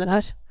artistene du nevner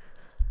her,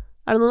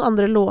 er det noen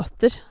andre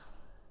låter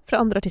fra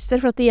andre artister?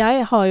 For at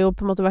jeg har jo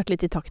på en måte vært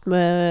litt i takt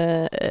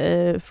med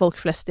folk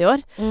flest i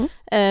år,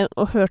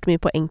 og hørt mye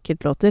på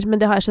enkeltlåter,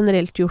 men det har jeg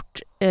generelt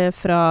gjort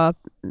fra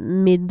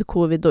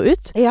mid-covid og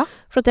ut,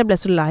 for at jeg ble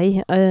så lei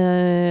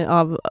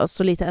av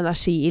så lite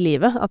energi i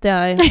livet, at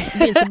jeg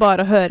begynte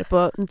bare å høre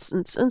på,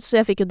 så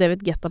jeg fikk jo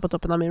David Guetta på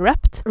toppen av min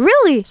Wrapped,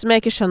 som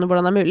jeg ikke skjønner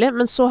hvordan er mulig,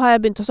 men så har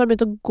jeg begynt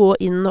å gå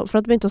inn,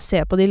 for at jeg begynte å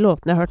se på de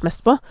låtene jeg har hørt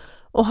mest på,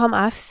 og han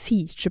er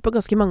feature på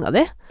ganske mange av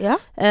de. Ja.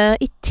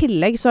 I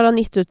tillegg så har han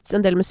gitt ut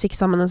en del musikk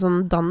sammen med en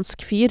sånn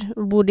dansk fyr,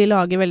 hvor de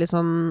lager veldig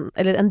sånn,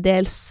 eller en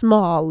del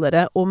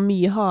smalere og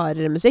mye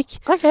hardere musikk.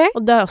 Okay.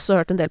 Og det har jeg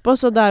også hørt en del på,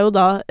 så det er jo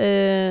da...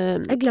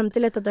 jeg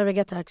glemte litt at David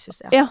Guetta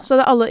eksisterer. Ja, så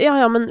det er alle...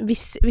 Ja, men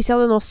hvis jeg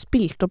hadde nå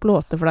spilt opp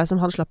låter for deg som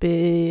han slapp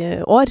i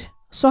år,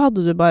 så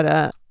hadde du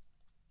bare...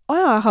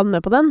 Åja, jeg hadde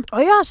med på den.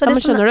 Åja, så det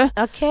men skjønner du?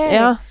 Okay.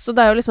 Ja, så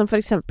det er jo liksom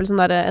for eksempel sånn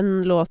der,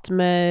 en låt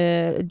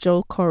med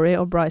Joel Corey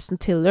og Bryson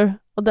Tiller,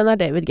 og den er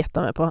David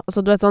Guetta med på.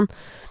 Altså, du vet sånn...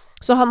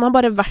 Så han har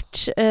bare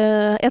vært...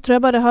 jeg tror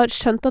jeg bare har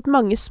skjønt at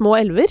mange små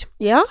elver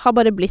har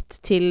bare blitt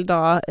til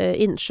da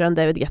innsjøen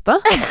David Guetta,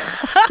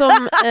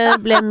 som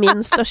ble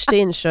min største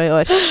innsjø i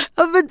år.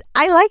 But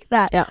I like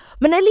that. Ja.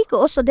 Men jeg liker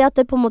også det at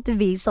det på en måte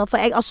viser,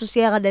 for jeg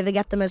assosierer David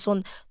Guetta med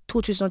sånn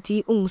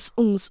 2010,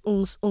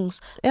 ungs.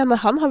 Ja, men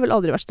han har vel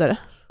aldri vært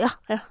større. Ja.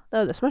 Det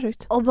er jo det som er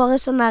sjukt. Og bare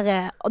sånn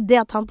der, og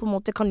det at han på en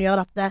måte kan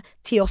gjøre dette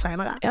 10 år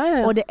senere. Ja.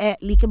 Og det er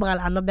like bra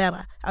eller enda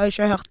bedre. Jeg har jo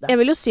ikke hørt det. Jeg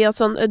vil jo si at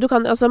sånn, du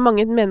kan, altså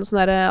mange mener sånn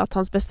der, at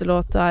hans beste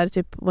låt er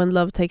typ When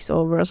Love Takes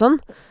Over og sånn.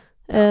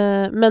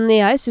 Men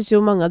jeg synes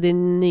jo mange av de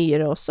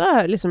nyere også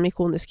er liksom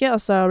ikoniske.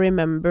 Altså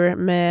Remember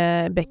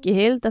med Becky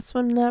Hill. That's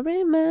when I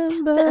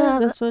remember.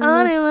 That's when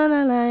I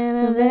wanna lie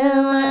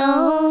my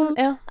own.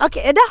 Ja. Ok,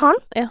 er det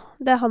han? Ja,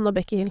 det er han og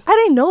Becky Hill. I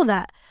didn't know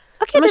that.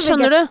 Okay, men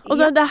skjønner du? Og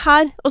så det er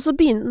her, og så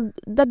begynner...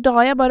 Det er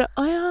da jeg bare...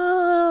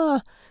 ja,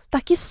 det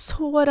er ikke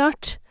så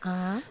rart.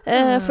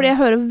 Fordi jeg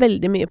hører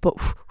veldig mye på...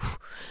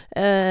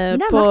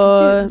 men jeg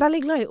merker du er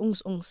veldig glad i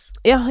ungs.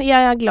 Ja,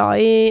 jeg er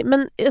glad i...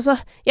 Men altså,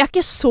 jeg er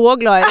ikke så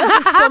glad i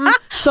det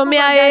som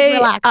jeg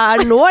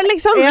er nå,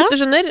 liksom, hvis du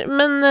skjønner.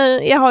 Men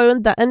jeg har jo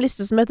en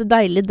liste som heter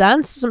Deilig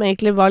Dance, som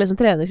egentlig var liksom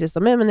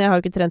treningslista mi, men jeg har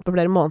jo ikke trent på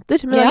flere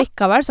måneder. Men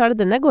allikevel så er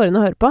det den jeg går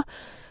inn og hører på.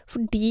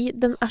 Fordi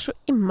den er så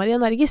innmari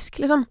energisk,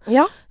 liksom.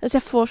 Ja. Så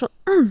jeg får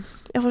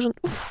sånn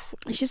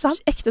ikke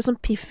sant? Ekte sånn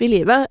piff i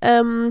livet.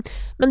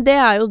 Men det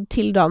er jo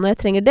til da når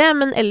jeg trenger det.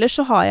 Men ellers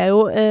så har jeg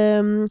jo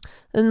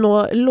nå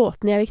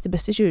låtene jeg likte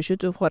best i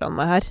 2022 foran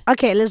meg her.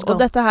 Okay, let's go.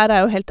 Og dette her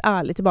er jo helt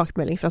ærlig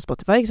tilbakemelding fra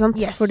Spotify, ikke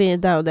sant? Yes. Fordi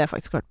det er jo det jeg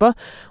faktisk har hørt på.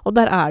 Og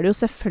der er det jo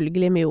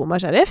selvfølgelig mye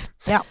Omar Sharif.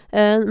 Ja.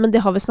 Men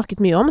det har vi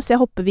snakket mye om, så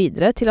jeg hopper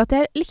videre til at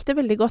jeg likte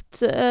veldig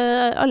godt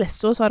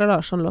Alesso og Sara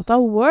Larsson-låta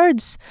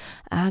Words.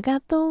 I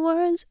got the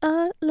words,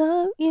 I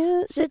love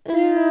you, sitting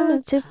on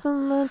the tip of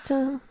my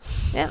tongue.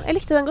 Ja, jeg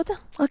likte den godt, ja.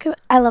 Okay,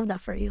 I love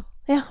that for you.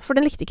 Ja, for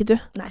den likte ikke du.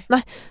 Nei.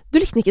 Du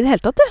likte den ikke i det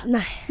hele tatt, du.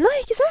 Nei,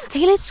 ikke sant?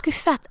 Jeg er litt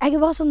skuffet. Jeg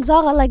er bare sånn,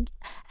 Zara, jeg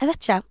vet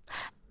ikke.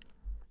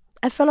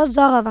 Jeg føler at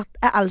Zara har vært,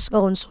 jeg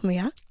elsker hun så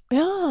mye.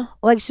 Ja.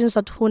 Og jeg synes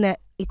at hun er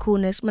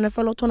ikonisk, men jeg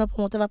føler at hun har på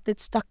en måte vært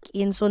litt stakk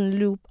i en sånn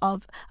loop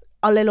av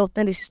alle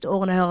låtene de siste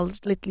årene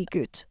høres litt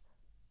like ut.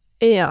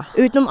 Ja.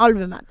 Utenom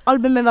albumet.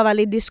 Albumet var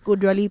veldig disco,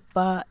 Dua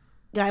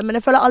Lipa-greier, men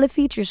jeg føler alle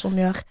features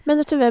hun gjør.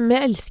 Men vet du hvem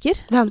jeg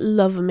elsker? Hvem?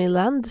 Love Me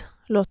Land,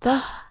 låta.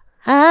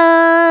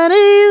 How do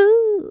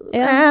you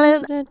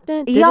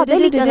Ja, det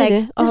liker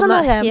jeg. Det sånn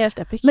helt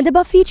epic. Men det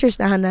bare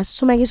featuresene hennes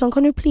som jeg sånn,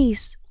 kan du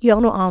please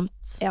gjøre noe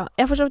annet? Ja,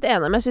 jeg er for så vidt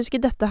enig, men jeg synes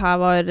ikke dette her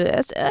var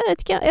jeg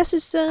vet ikke, jeg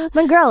synes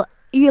Men girl,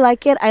 you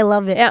like it, I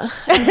love it. Ja,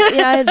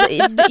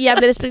 jeg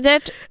ble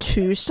respektert.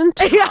 Tusen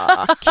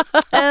takk.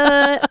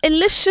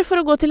 Ellers, for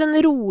å gå til en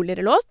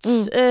roligere låt,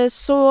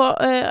 så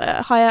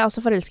har jeg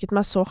altså forelsket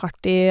meg så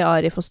hardt i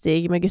Arif og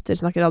Stig med Gutter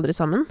snakker aldri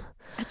sammen.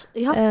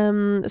 Ja.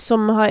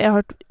 Som jeg har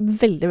hørt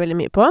veldig, veldig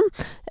mye på.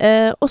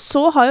 Og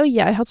så har jo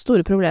jeg hatt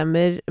store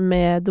problemer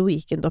med The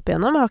Weeknd opp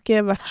igjennom. Jeg har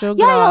ikke vært så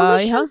glad jeg har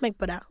aldri skjønt meg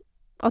på det.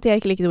 At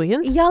jeg ikke liker The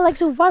Weeknd? Ja, like,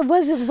 so what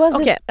was it?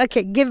 Okay,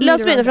 la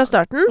oss begynne fra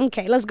starten.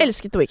 Okay, let's go.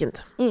 Elsket The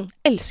Weeknd.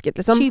 Elsket,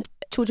 liksom. Typ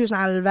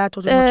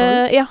 2011-2012?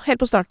 Ja,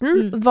 helt på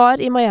starten.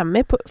 Var i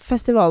Miami på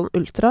festivalen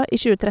Ultra i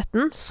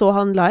 2013. Så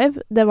han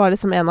live. Det var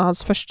liksom en av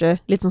hans første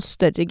litt sånn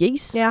større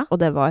gigs. Ja.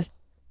 Og det var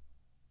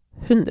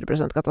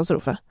 100%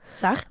 katastrofe.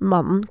 Serr?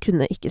 Mannen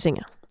kunne ikke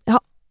synge. Jeg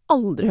har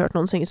aldri hørt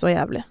noen synge så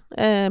jævlig.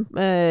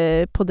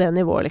 På det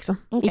nivået, liksom.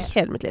 I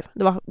hele mitt liv.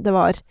 Det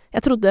var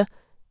jeg trodde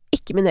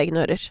ikke mine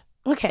egne ører.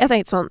 Jeg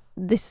tenkte sånn,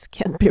 this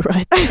can't be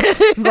right.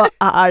 Hva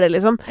er det,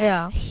 liksom?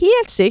 Ja.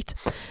 Helt sykt.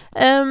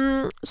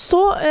 Så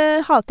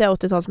hater jeg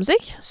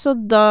 80-tallsmusikk, så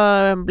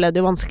da ble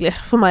det jo vanskelig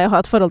for meg å ha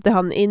et forhold til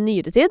han i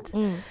nyere tid.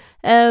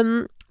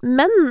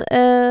 Men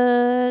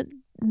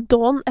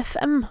Dawn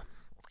FM,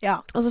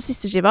 altså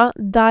siste skiva,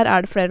 der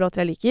er det flere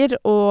låter jeg liker,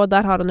 og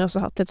der har han jo også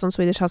hatt litt sånn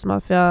Swedish House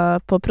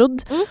Mafia på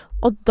prod,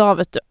 og da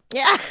vet du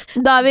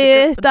da er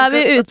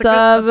vi ute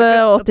av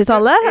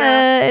 80-tallet,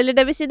 eller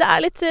det vil si det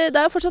er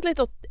jo fortsatt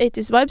litt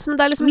 80s vibes, men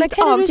det er liksom litt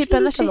annen type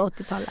energi.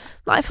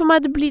 Nei, for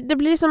meg det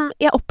blir liksom,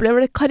 jeg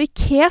opplever det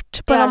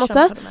karikert på en eller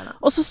annen måte,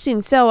 og så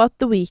synes jeg også at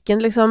The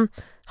Weeknd liksom,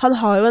 han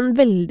har jo en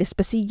veldig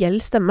spesiell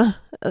stemme,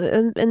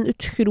 en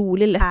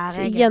utrolig lett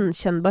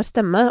gjenkjennbar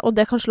stemme, og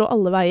det kan slå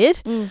alle veier.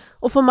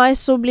 Og for meg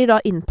så blir da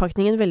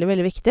innpakningen veldig,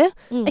 veldig viktig.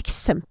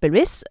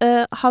 Eksempelvis,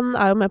 han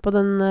er jo med på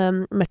den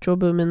Metro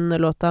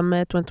Boomin-låta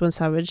med 21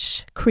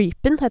 Savage,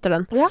 Creepin' heter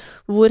den,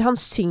 hvor han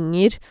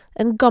synger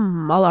en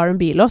gammel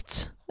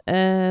R&B-låt,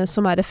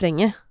 som er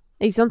refrenget,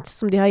 ikke sant?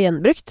 Som de har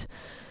gjenbrukt.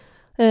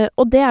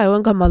 Og det er jo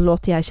en gammel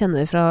låt jeg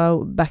kjenner fra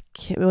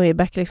way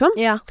back, liksom.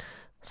 Ja.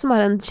 Som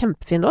er en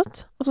kjempefin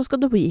låt. Og så skal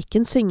The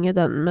Weeknd synge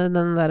den med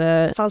den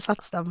der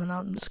falsettstemmen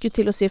hans. Skulle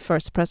til å si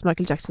First Press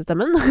Michael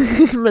Jackson-stemmen,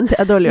 men det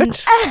er dårlig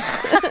gjort.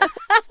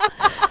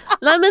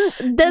 Nei,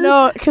 men den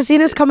No,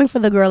 Christina's coming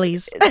for the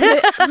girlies.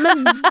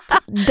 Men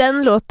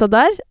den låta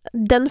der,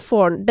 den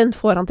får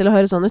han til å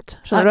høre sånn ut.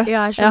 Skjønner du?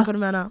 Ja, jeg skjønner hva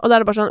du mener. Og da er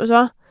det bare sånn, vet du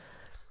hva?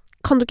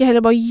 Kan du ikke heller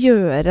bare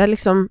gjøre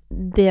liksom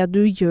det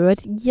du gjør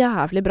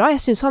jævlig bra?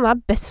 Jeg synes han er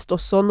best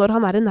også når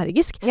han er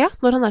energisk.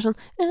 Når han er sånn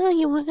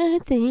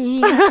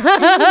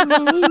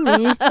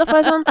da får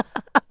jeg sånn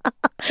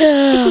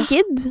ikke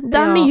gidd. Det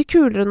er mye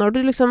kulere når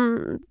du liksom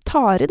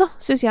tar i da,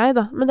 synes jeg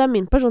da. Men det er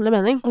min personlige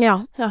mening.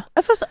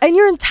 And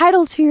you're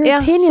entitled to your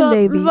opinion, så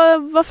baby.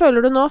 Hva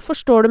føler du nå?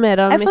 Forstår du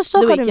mer av mitt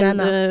The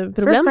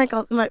Weeknd-problem?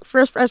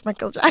 First Press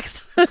Michael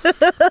Jackson.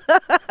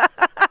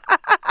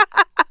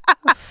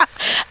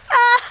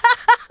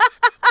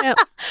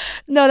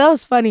 No, that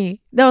was funny.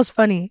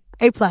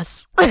 A+.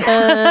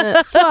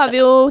 Så er vi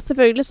jo,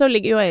 selvfølgelig så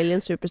ligger jo Alien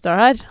Superstar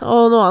her,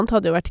 og noe annet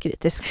hadde jo vært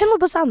kritisk.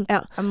 100%.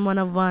 I'm one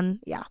of one,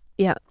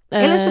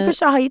 Alien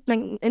Superstar har gitt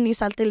meg en ny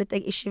selvtillit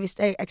jeg ikke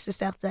visste jeg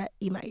eksisterte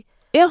i meg.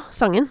 Ja,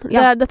 sangen.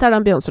 Dette er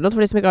den Beyoncé-låt,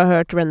 for de som ikke har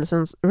hørt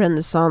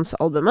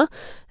Renaissance-albumet.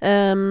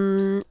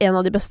 En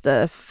av de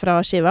beste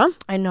fra skiva.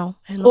 I know.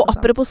 100%. Og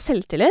apropos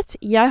selvtillit,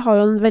 jeg har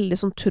jo en veldig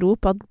sånn tro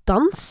på at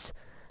dans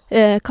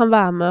kan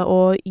være med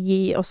å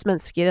gi oss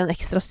mennesker en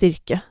ekstra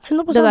styrke.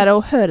 100%. Det der å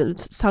høre en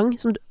sang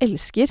som du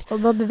elsker, og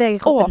bare bevege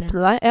kroppen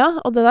åpne deg,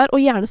 og det der, og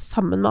gjerne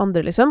sammen med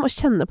andre liksom, og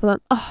kjenne på den,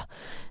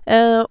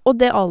 og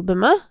det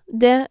albumet,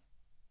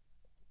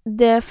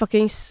 det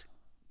fuckings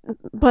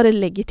bare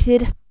legger til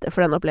rette for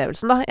den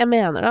opplevelsen da. Jeg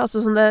mener det,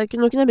 altså sånn nå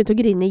kunne jeg begynt å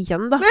grine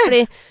igjen da, fordi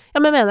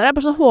men jeg mener det, jeg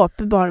bare sånn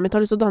håper barnet mitt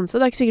har lyst til å danse,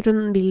 det er ikke sikkert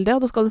hun vil det,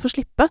 og da skal hun få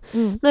slippe,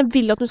 men jeg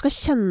vil at hun skal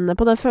kjenne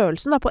på den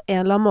følelsen da, på en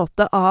eller annen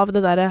måte av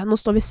det der, nå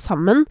står vi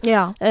sammen,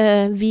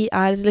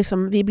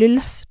 vi blir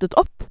løftet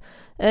opp,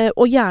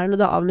 og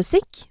gjerne da av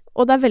musikk,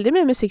 og det er veldig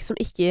mye musikk som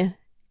ikke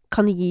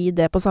kan gi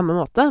det på samme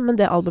måte,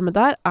 men det albumet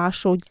der er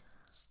så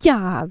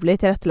jævlig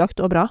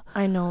tilrettelagt og bra.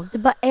 I know,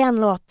 det er bare en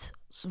låt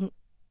som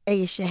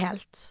jeg ikke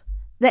helt.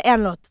 Det er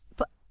en låt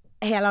på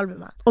hele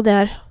albumet. Og det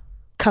er?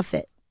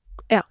 Kaffe.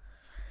 Ja.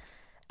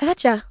 Jeg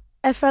vet ikke.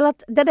 Jeg føler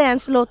at det er det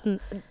eneste låten.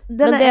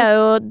 Men det er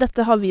jo,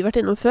 dette har vi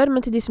vært innom før,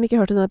 men til de som ikke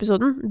hørte denne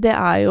episoden, det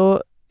er jo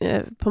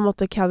på en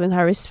måte Calvin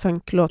Harris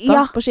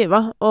funk-låta på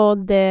skiva,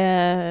 og det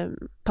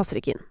passer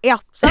ikke inn. Ja,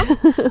 sant?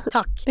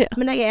 Takk.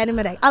 Men jeg er enig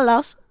med deg.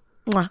 Ellers,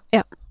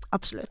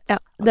 absolutt. Ja,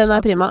 den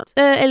er prima.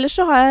 Ellers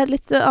så har jeg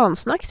litt annen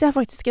snacks. Jeg har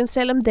faktisk en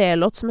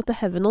CLMD-låt som heter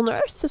Heaven on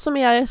Earth, som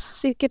jeg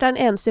sikkert er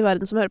den eneste i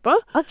verden som hører på.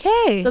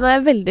 Den er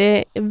jeg veldig,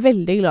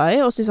 veldig glad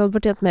i, og synes jeg hadde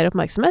fortjent mer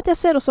oppmerksomhet. Jeg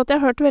ser også at jeg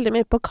har hørt veldig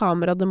mye på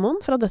Kamera Demon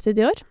fra Dødt i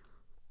Dior.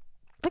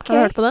 Okay. Har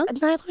du hørt på den?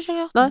 Nei, jeg tror ikke jeg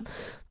har hørt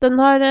den.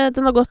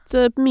 Den har gått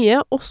mye,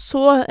 og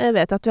så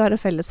vet jeg at vi har en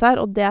felles her,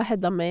 og det er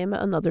Hedda May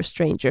med Another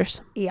Stranger.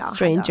 Ja.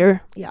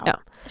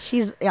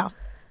 She's,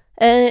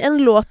 en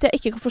låt jeg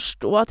ikke kan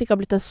forstå at det ikke har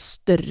blitt en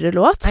større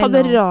låt.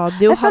 Hadde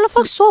radio Jeg føler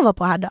folk sover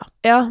på Hedda.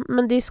 Ja,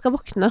 men de skal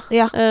våkne.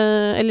 Ja.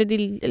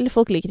 Eller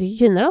folk liker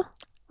ikke kvinner, da.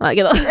 Nei,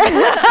 ikke da.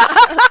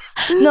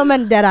 Nå,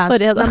 men det der.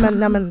 Sorry, Hedda.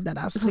 Nei, men det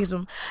der,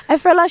 liksom. Jeg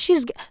føler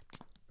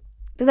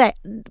det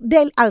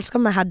jeg elsker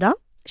med Hedda,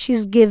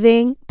 she's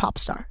giving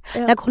popstar.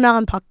 Ja. Hun har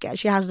en pakke.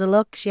 She has the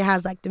look, she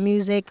has like the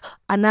music,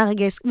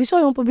 energisk. Vi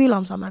så jo hun på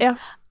Byland sammen. Ja.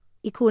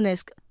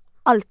 Ikonisk.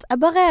 Alt.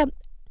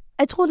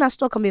 Jeg tror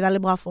neste år kan bli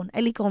veldig bra for hun.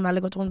 Jeg liker hun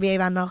veldig godt. Vi er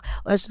venner,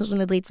 og jeg synes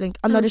hun er dritflink.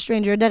 Another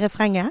Stranger, det er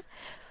refrenget.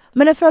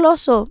 Men jeg føler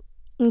også,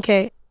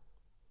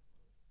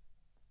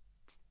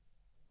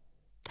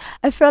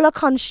 jeg føler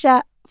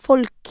kanskje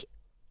folk,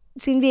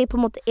 siden vi på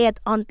en måte er et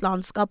annet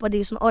landskap, og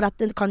de sånn,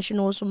 dette er kanskje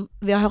noe som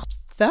vi har hørt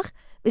før,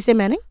 hvis det er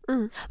mening.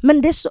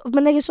 Men jeg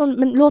er sånn,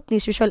 men låten i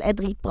seg selv er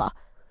dritbra.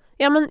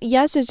 Ja, men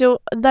jeg synes jo,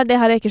 det er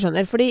det her jeg ikke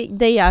skjønner, fordi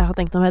det jeg har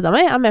tenkt om Hedda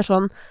May, er mer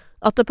sånn,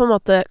 at det på en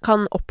måte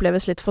kan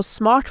oppleves litt for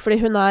smart, fordi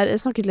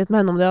jeg snakket litt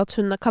med henne om det, at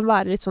hun kan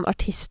være litt sånn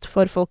artist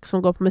for folk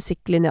som går på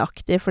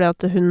musikklinjeaktig, fordi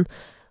at hun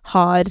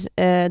har,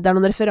 det er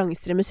noen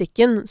referanser i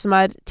musikken som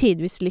er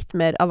tidvis litt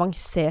mer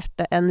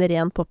avanserte enn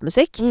ren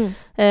popmusikk.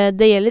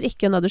 Det gjelder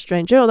ikke Another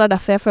Stranger, og det er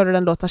derfor jeg føler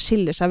den låta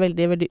skiller seg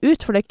veldig, veldig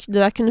ut, for det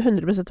der kunne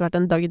 100% vært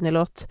en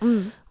Dagny-låt,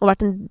 og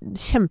vært en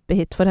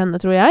kjempehit for henne,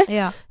 tror jeg.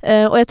 Ja.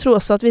 Og jeg tror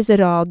også at hvis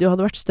radio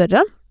hadde vært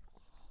større,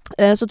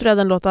 så tror jeg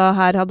den låta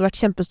her hadde vært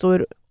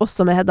kjempestor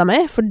også med Hedda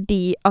May,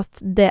 fordi at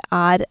det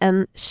er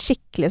en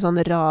skikkelig sånn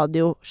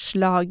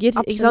radioslager,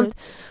 Absolutt. Ikke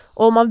sant?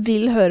 Og man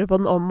vil høre på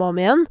den om og om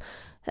igjen.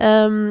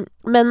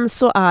 Men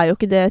så er jo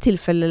ikke det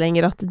tilfellet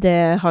lenger at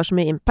det har så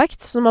mye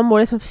impact, så man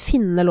må liksom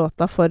finne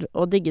låta for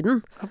å digge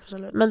den.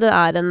 Absolutt. Men det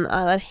er en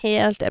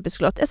helt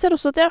episk låt. Jeg ser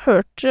også at jeg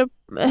har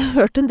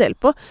hørt en del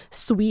på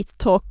Sweet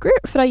Talker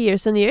fra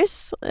Years and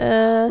Years.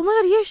 Oh my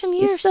God, Years and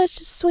Years. You're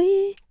such a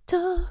sweet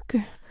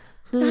talker.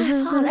 Nei,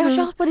 faen, jeg har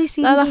ikke hørt på de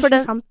siden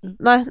 2015.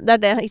 Nei, det er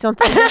det, ikke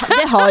sant?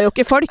 Det har jo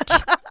ikke folk.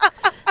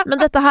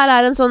 Men dette her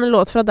er en sånn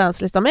låt fra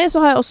danselista mi.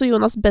 Så har jeg også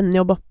Jonas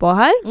Benjob oppå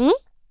her.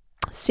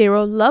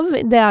 Zero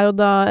Love, det er jo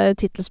da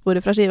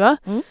titelsporet fra skiva.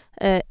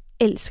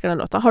 Elsker den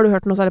låta. Har du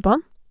hørt noe særlig på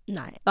han?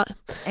 Nei,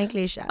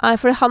 egentlig ikke. Nei,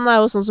 for han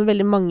er jo sånn som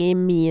veldig mange i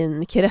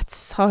min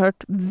krets har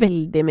hørt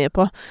veldig mye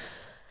på.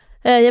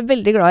 Jeg er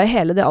veldig glad i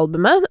hele det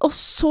albumet. Og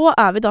så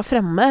er vi da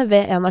fremme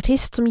ved en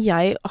artist som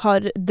jeg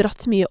har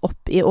dratt mye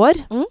opp i år,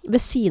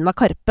 ved siden av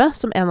Karpe,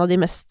 som en av de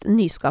mest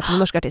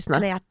nyskapende norske artistene.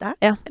 Kan jeg gjette?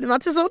 Ja. Er det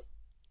Mattisson?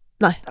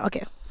 Nei. Ok.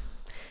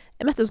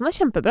 Mattisson er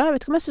kjempebra. Jeg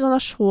vet ikke om jeg synes han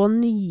er så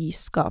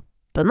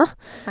nyskapende.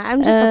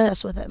 I'm just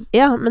obsessed with him.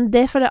 Ja, men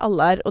det føler jeg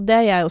alle er, og det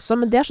er jeg også.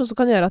 Men det er sånn som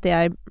kan gjøre at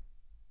jeg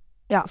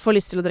får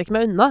lyst til å drikke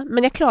meg unna.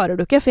 Men jeg klarer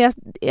det jo ikke, for jeg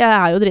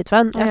er jo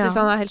dritfan. Jeg synes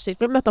han er helt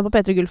sykt. Jeg møtte han på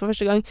P3 Gull for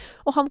første gang,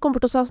 og han kom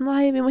bort og sa sånn,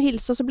 nei, vi må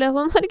hilse, og så ble jeg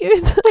sånn,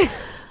 herregud.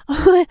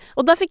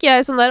 Og da fikk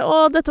jeg sånn der,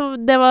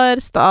 det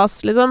var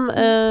stas, liksom.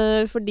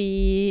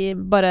 Fordi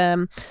bare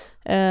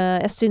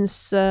jeg synes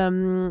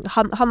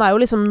han er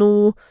jo liksom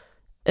noe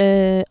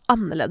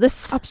annerledes.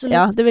 Absolutt.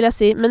 Ja, det vil jeg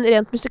si. Men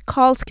rent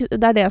musikalsk, det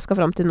er det jeg skal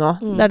fram til nå.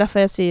 Det er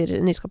derfor jeg sier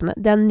nyskapende.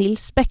 Det er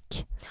Nils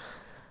Beck.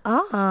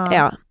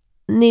 Ja.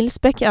 Nils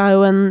Beck er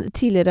jo en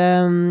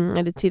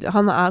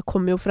han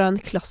kommer jo fra en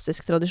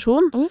klassisk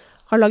tradisjon.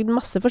 Har lagd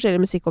masse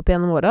forskjellig musikk opp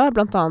gjennom året,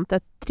 blant annet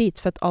et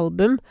dritfett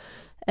album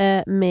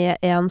med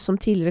en som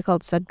tidligere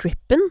kalte seg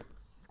Drippin.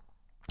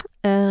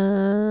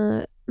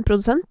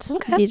 Produsent,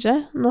 DJ.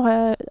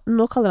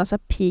 Nå kaller han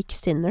seg Peak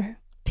Sinner.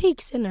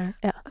 Peak Sinner?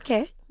 Ja. Ok.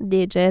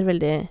 DJ er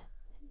veldig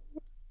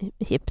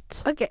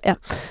hipt. Ok. Ja.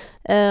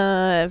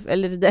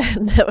 Eller det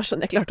var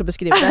sånn jeg klarte å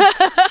beskrive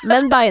det.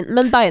 Men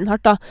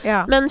beinhardt, da.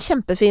 Ja. Men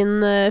kjempefin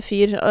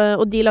fyr,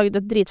 og de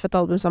lagde et dritfett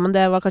album sammen.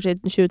 Det var kanskje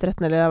i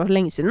 2013, eller det var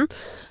lenge siden.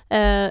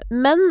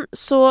 Men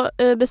så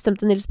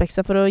bestemte Nils Beck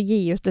seg for å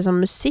gi ut liksom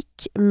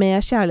musikk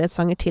med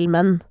kjærlighetssanger til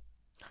menn.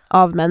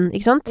 Av menn,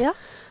 ikke sant? Ja.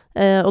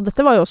 Og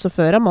dette var jo også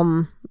før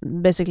man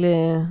basically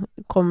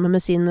kom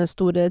med sine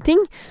store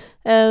ting.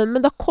 Men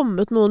det har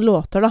kommet noen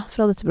låter da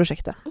fra dette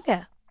prosjektet.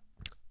 Okay.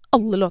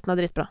 Alle låtene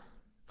er dritbra.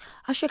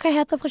 Hva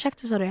heter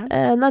prosjektet, sa du igjen?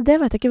 Nei, det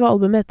vet jeg ikke hva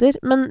albumet heter.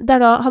 Men det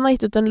er da, han har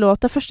gitt ut en låt.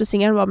 Den første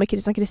singelen var med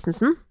Christian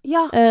Christensen.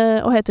 Ja.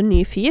 Og heter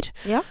Ny Fyr.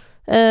 Ja.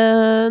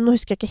 Nå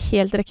husker jeg ikke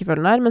helt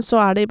rekkefølgen her, men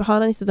så har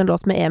han gitt ut en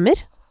låt med Emir.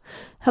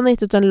 Han har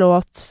gitt ut en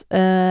låt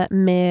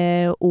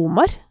med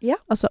Omar. Ja.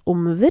 Altså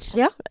Omver.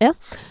 Ja.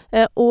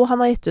 Og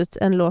han har gitt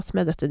ut en låt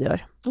med Døtti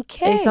Dior. Ok.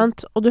 Ikke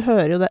sant? Og du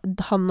hører jo det,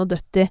 han og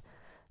Døtti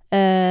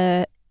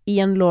i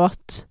en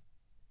låt,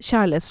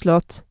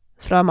 kjærlighetslåt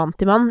fra mann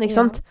til mann, ikke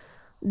sant?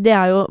 Det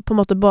er jo på en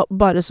måte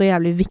bare så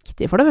jævlig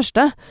viktig for det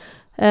første.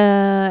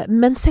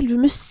 Men selve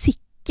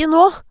musikken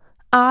nå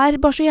er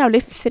bare så jævlig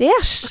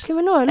fresh. Ok,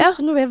 men nå er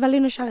jeg veldig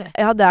nysgjerrig.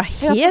 Ja, det er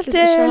helt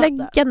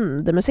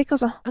legendemusikk,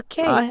 altså. Ok.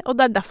 Nei, og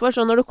det er derfor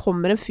sånn når det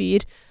kommer en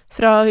fyr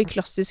fra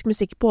klassisk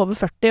musikk på over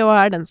 40,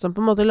 og den som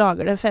på en måte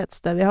lager det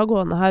feteste vi har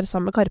gående her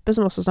sammen med Karpe,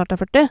 som også snart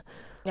 40,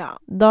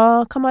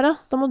 da, Kamara,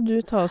 da må du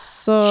ta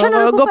oss og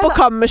gå på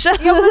kammerset.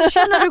 Ja, men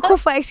skjønner du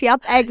hvorfor jeg sier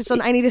at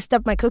I need to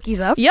step my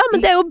cookies up? Ja, men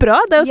det jo bra.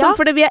 Det jo sånn,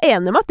 fordi vi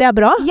enige om at det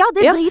bra. Ja,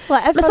 det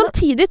dritbra. Men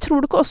samtidig tror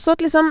du ikke også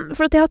at liksom,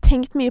 for at jeg har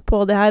tenkt mye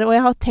på det her, og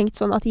jeg har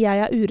tenkt sånn at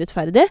jeg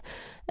urettferdig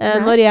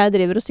når jeg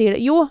driver og sier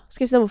det. Jo,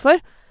 skal jeg si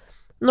hvorfor?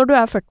 Når du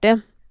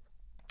 40,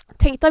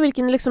 tenk deg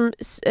hvilken liksom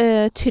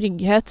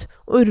trygghet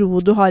og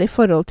ro du har i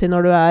forhold til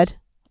når du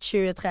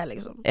 23,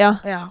 liksom.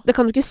 Ja. Det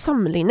kan jo ikke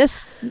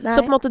sammenlignes. Nei.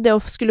 Så på en måte det å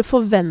skulle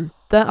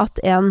forvente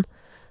at en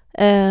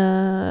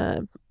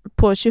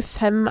på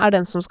 25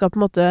 den som skal på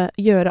en måte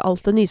gjøre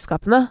alt det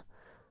nyskapende,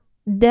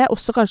 det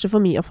også kanskje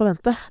for mye å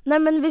forvente. Nei,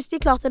 men hvis de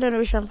klarte det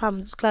når du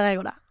 25, så klarer jeg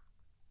jo det.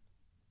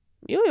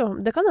 Jo,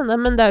 det kan hende,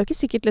 men det jo ikke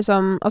sikkert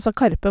liksom, altså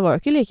Karpe var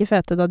jo ikke like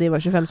fete da de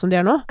var 25 som de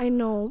nå. I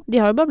know.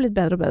 De har jo bare blitt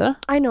bedre og bedre.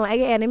 I know,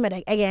 jeg enig med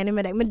deg,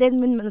 men det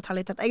min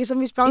mentalitet. Jeg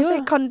som hvis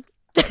jeg kan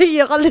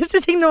gjøre alle disse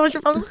tingene når jeg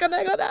 25, så kan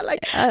jeg ha det.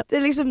 Like, det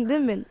liksom, det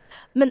min.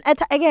 Men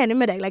jeg enig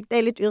med deg, like,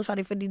 det litt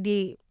urettferdig fordi de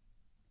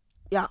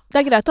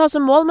Det greit å ha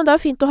som mål, men det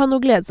jo fint å ha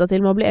noe å glede seg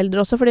til med å bli eldre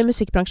også, fordi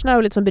musikkbransjen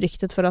jo litt sånn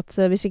beryktet for at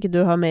hvis ikke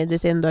du har made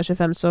it innen du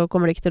 25, så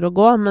kommer det ikke til å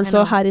gå. Men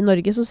så her i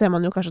Norge så ser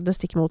man jo kanskje det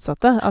stikk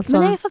motsatte.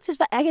 Altså, men jeg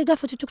glad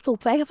for at du tok det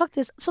opp, for jeg har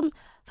faktisk sånn,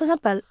 for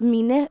eksempel,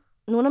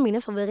 noen av mine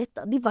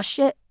favoritter, de var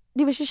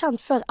ikke kjent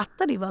før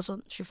etter de var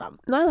sånn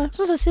 25. Nei.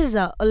 Sånn som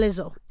SZA og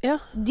Lizzo.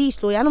 Ja. De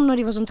slo gjennom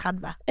når de var sånn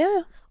 30.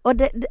 Ja. Og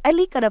jeg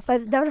liker det, for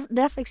det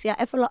derfor jeg sier,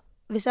 jeg føler,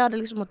 hvis jeg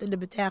hadde liksom måttet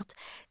debutert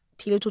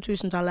tidlig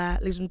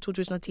 2000-tallet, liksom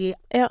 2010,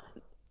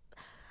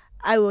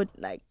 I would,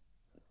 like,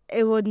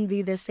 it wouldn't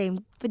be the same.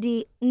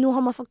 Fordi nå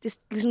har man faktisk,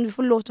 liksom, du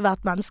får lov til å være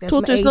et menneske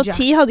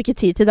 2010 hadde ikke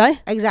tid til deg.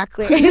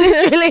 Exactly.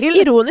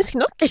 Ironisk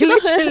nok.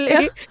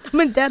 Literally.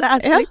 Men det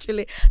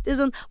literally. Det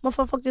sånn, man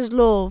får faktisk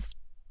lov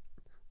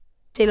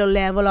til å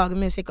leve og lage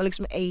musikk og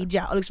liksom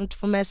age, og liksom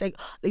få med seg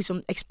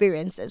liksom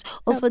experiences.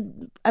 Og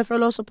jeg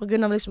føler også på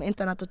grunn av liksom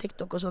internett og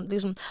TikTok og sånt,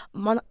 liksom,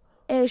 man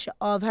ikke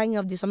avhengig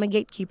av de samme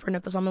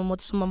gatekeeperne på samme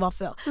måte som man var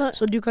før. Nei.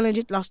 Så du kan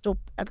legit laste opp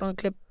et eller annet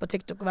klipp på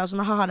TikTok og være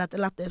sånn, haha, dette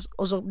lettis,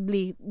 og så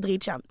bli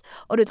dritkjent.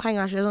 Og du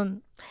trenger ikke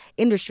sånn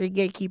industry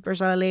gatekeepers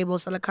eller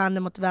labels eller hva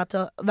det måtte være til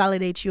å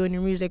validate you in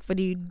your music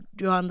fordi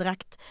du har en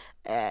direkt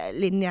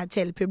linje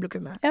til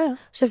publikummet. Ja.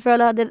 Så jeg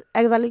føler at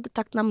jeg veldig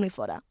takknemlig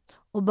for det.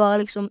 Og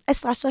bare liksom, jeg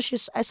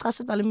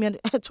stresset veldig mye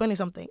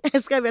 20-something.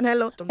 Jeg skrev en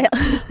hel låt om det.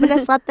 Men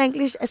jeg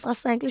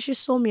stresser egentlig ikke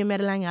så mye med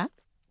det lenger.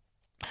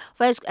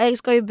 For jeg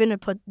skal jo begynne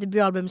på et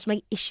debutalbum som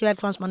jeg ikke vet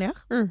hvordan man gjør.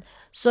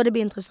 Så det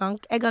blir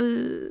interessant. Jeg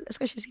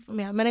skal ikke si for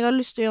mye, men jeg har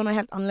lyst til å gjøre noe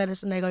helt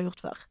annerledes enn det jeg har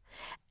gjort før.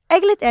 Jeg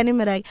litt enig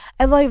med deg.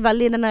 Jeg var jo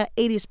veldig i denne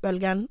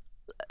 80s-bølgen,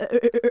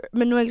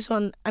 men nå jeg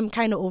sånn, I'm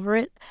kind of over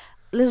it.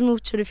 Let's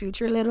move to the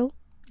future a little.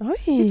 Oi,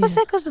 vi får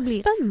se hva det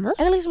blir. Spennende.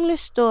 Jeg har liksom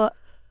lyst til å,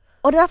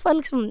 og det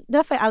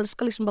derfor jeg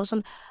elsker liksom bare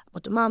sånn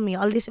Motomami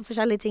og alle disse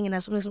forskjellige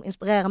tingene som liksom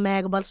inspirerer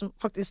meg og bare liksom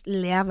faktisk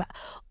leve.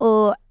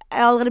 Og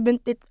jeg har allerede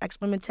begynt litt å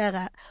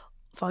eksperimentere,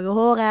 farge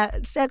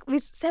håret, se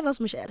hva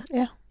som skjer.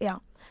 Ja.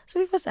 Så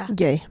vi får se.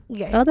 Gøy.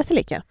 Ja, dette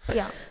liker jeg.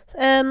 Ja.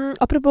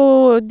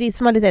 Apropos de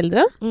som litt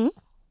eldre,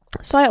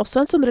 så har jeg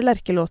også en Sondre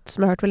Lerche-låt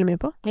som jeg har hørt veldig mye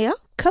på. Ja.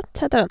 Cut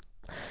heter den.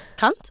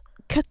 Kant?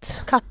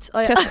 Cut.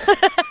 Oh, ja.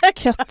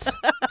 Cut.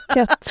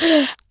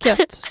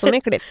 Som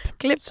i klipp.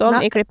 I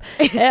klipp.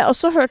 Jeg har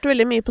også hørt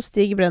veldig mye på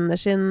Stig Brenner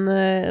sin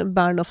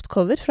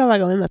Bernhoft-cover fra Hver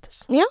gang vi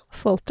møtes. Ja.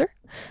 Falter.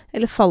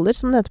 Eller Faller,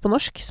 som det heter på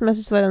norsk, som jeg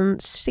synes var en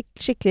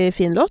skikkelig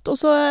fin låt. Og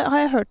så har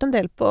jeg hørt en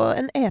del på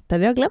en EP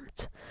vi har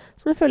glemt,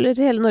 som jeg føler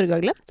hele Norge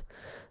har glemt.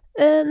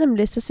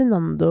 Nemlig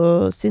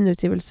Cezinando sin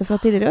utgivelse fra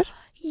tidligere år.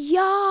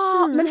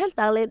 Ja, men helt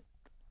ærlig,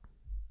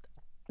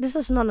 det er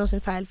Cezinando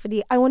sin feil,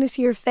 fordi I wanna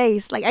see your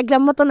face. Like, jeg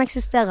glemmer at den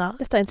eksisterer.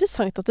 Dette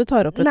interessant at du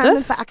tar opp dette. Nei,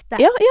 men for ekte.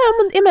 Ja,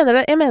 men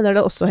jeg mener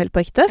det også helt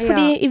på ekte.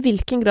 Fordi i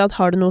hvilken grad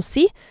har det noe å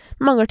si?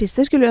 Mange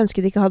artister skulle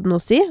ønske de ikke hadde noe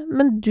å si,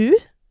 men du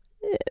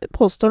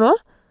påstår nå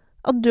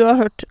at du har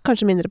hørt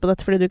kanskje mindre på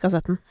dette fordi du ikke har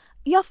sett den.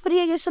 Ja,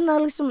 fordi jeg sånn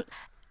der liksom,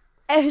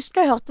 jeg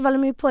husker jeg hørte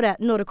veldig mye på det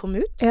når det kom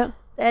ut. Ja.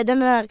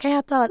 Den der, hva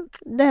heter det?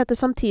 Det heter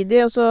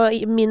Samtidig, og så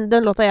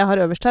den låta jeg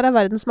har øverst her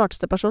Verdens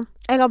smarteste person.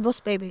 Jeg har Boss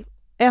Baby.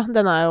 Ja,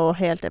 den jo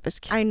helt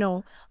episk. I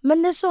know.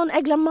 Men det sånn,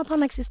 jeg glemmer at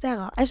han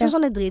eksisterer. Jeg synes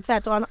han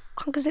dritfett, og han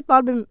kan slippe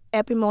album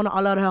EP i morgen og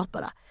alle hadde hørt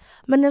på det.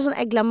 Men det sånn,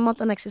 jeg glemmer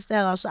at han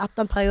eksisterer, så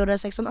etter en periode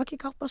så jeg sånn, ok,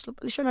 Karpe,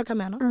 skjønner du hva jeg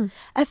mener?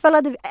 Jeg føler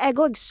at jeg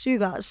også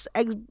suger.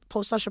 Jeg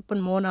poster ikke på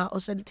en måned,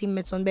 og så det teamet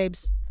mitt sånn,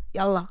 babes,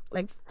 jalla,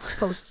 like,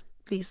 post,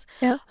 please.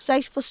 Så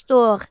jeg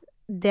forstår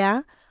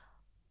det,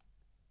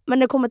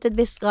 men det kommer til et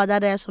visst grad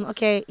der det sånn,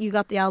 ok, you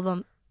got the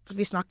album,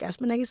 vi snakkes,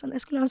 men jeg sånn,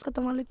 jeg skulle ønske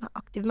at han var litt mer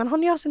aktiv, men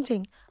han gjør sin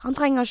ting. Han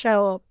trenger ikke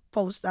å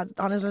poste,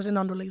 han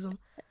Cezinando liksom.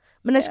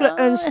 Men jeg skulle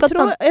ønske at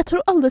han... Jeg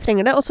tror alle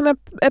trenger det, og som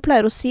jeg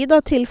pleier å si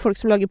da, til folk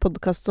som lager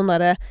podcast sånn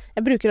der,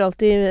 jeg bruker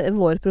alltid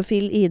vår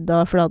profil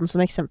Ida Fladen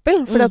som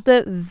eksempel, for at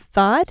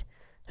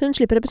hun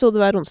slipper episode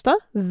hver onsdag,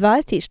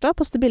 hver tirsdag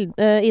poster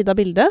Ida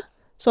bilde,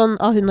 sånn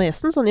av hun og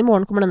gjesten, sånn i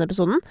morgen kommer denne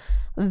episoden.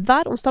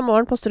 Hver onsdag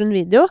morgen poster hun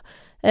video.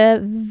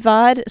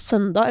 Hver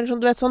søndag, eller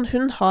sånn, du vet sånn,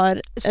 hun har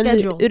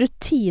en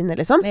rutine,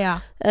 liksom. Ja.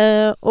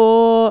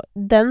 Og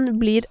den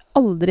blir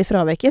aldri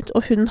fraveket,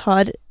 og hun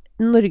har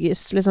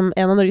Norges, liksom,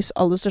 en av Norges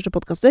aller største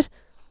podcaster.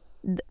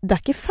 Det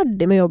ikke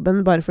ferdig med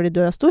jobben bare fordi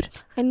du stor.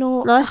 I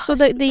know. Nei, så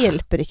det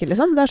hjelper ikke,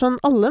 liksom. Det sånn,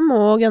 alle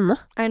må gønne.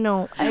 I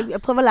know. Jeg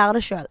prøver å lære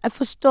det selv. Jeg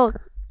forstår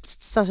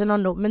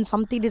Cezinando, men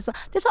samtidig så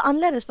det så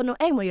annerledes, for når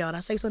jeg må gjøre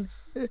det, så jeg sånn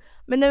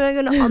men når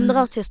jeg er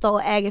andre artister,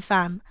 og jeg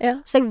fan,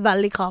 så jeg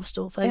veldig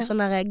kravstor, for jeg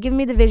sånn der, give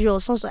me the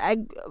visuals, sånn så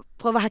jeg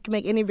prøver å hacke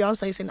meg inn i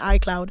Beyoncé sin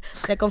iCloud,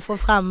 så jeg kan få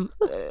frem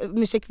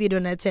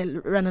musikkvideoene til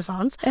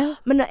Renaissance.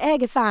 Men når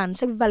jeg fan,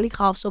 så jeg veldig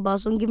kravstor, bare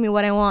sånn, give me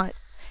what I want.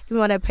 Give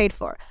me what I paid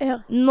for.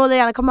 Når det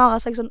gjelder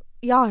Kamara, så jeg sånn,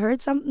 I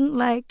heard something,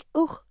 like,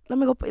 la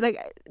meg gå på,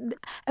 like,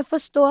 jeg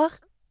forstår,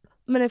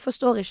 men jeg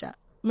forstår ikke.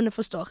 Men jeg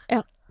forstår.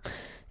 Ja.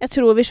 Jeg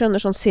tror vi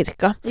skjønner sånn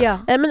cirka.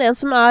 Men en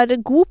som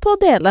god på å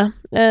dele,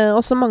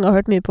 og som mange har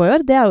hørt mye på i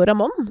år, det jo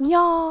Ramón.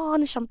 Ja,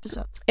 han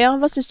kjempesøt. Ja,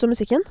 hva synes du om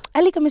musikken?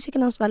 Jeg liker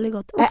musikken hans veldig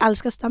godt. Jeg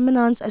elsker stemmen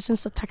hans, jeg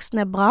synes at teksten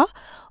bra,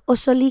 og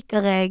så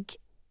liker jeg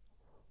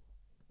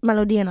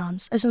melodien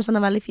hans. Jeg synes han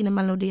har veldig fine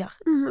melodier.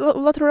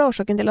 Hva tror du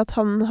årsaken til at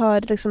han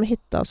har liksom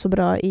hittet så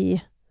bra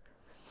i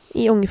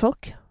unge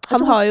folk?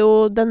 Han har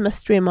jo den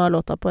mest streamet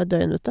låta på et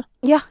døgn ute.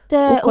 Ja,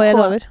 det OK, jeg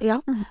lover.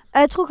 Ja.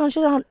 Jeg tror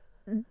kanskje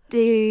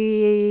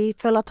de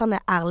føler at han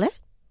ærlig.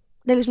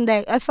 Det liksom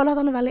det. Jeg føler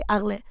at han veldig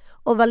ærlig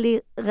og veldig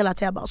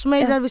relaterbar. Som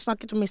det vi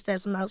snakket om i sted,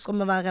 som skal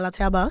man være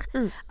relaterbar?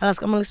 Eller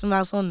skal man liksom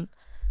være sånn,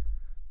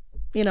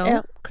 you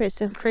know,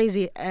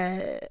 crazy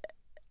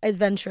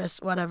adventurous,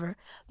 whatever.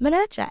 Men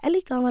jeg vet ikke, jeg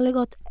liker han veldig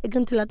godt.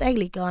 Grunnen til at jeg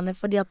liker han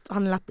fordi at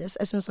han lettis.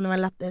 Jeg synes han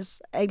veldig lettis.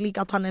 Jeg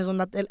liker at han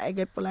sånn at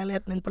jeg på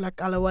leiligheten min på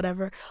Løkka eller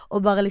whatever,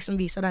 og bare liksom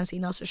viser den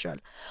siden av seg selv.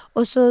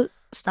 Og så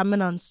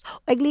stemmen hans.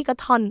 Og jeg liker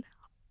at han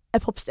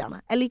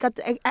popstjerne. Jeg liker at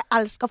jeg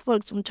elsker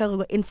folk som tør å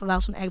gå inn for å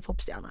være sånn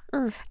popstjerne.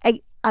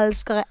 Jeg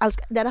elsker,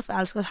 det derfor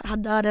jeg elsker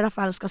Hedda, det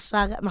derfor jeg elsker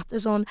Sverre, Mette,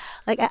 sånn.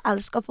 Like, jeg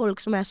elsker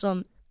folk som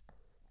sånn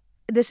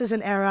this is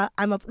an era,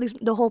 I'm up,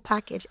 liksom, the whole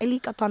package. Jeg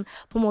liker at han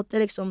på en måte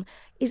liksom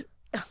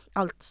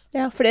alt.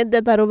 Ja, for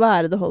det der å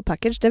være the whole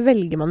package, det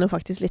velger man jo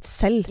faktisk litt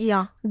selv.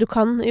 Ja. Du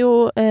kan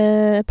jo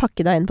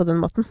pakke deg inn på den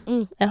måten.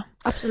 Ja.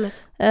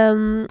 Absolutt.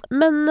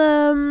 Men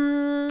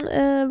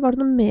var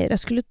det noe mer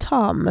jeg skulle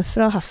ta med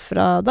fra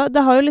herfra?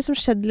 Det har jo liksom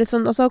skjedd litt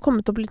sånn, altså det har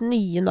kommet opp litt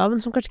nye navn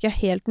som kanskje ikke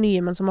helt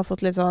nye, men som har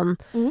fått litt sånn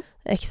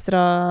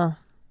ekstra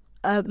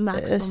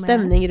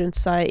stemning rundt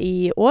seg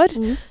i år.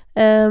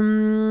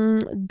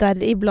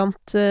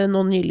 Deriblant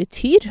nå nylig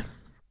Tyr.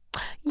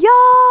 Ja!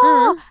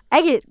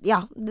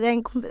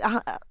 Det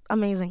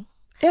amazing.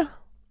 Ja.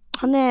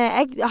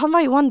 Han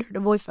var jo Wonder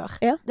the Boy før.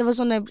 Ja. Det var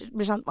sånn jeg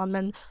ble kjent med han,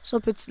 men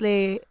så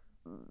plutselig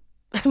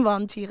var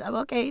han Tyr. Jeg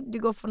var ok, du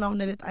går for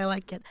navnet ditt, I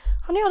like it.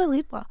 Han gjør det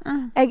dritbra.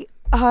 Jeg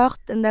har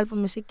hørt en del på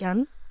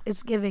musikken.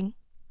 It's giving.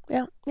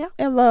 Ja,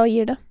 hva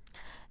gir det?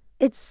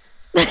 It's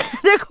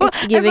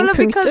giving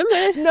punktum,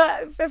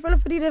 jeg føler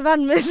fordi det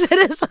venn min, så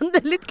det sånn,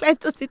 det litt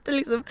kleint å sitte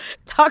liksom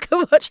talk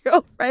about your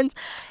old friends.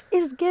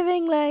 It's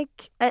giving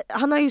like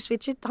han har jo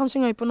switchet, han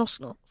synger jo på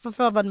norsk nå, for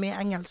før var det mye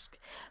engelsk,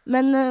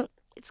 men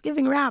it's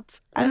giving rap,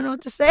 I don't know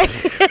what to say.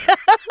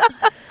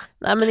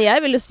 Nei, men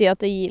jeg vil jo si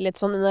at det gir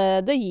litt sånn,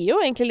 det gir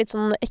jo egentlig litt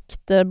sånn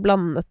ekte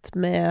blandet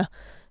med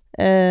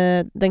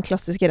den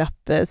klassiske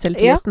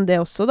rap-selvtilliten, det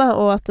også da,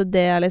 og at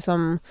det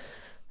liksom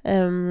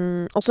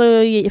og så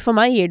for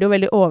meg gir det jo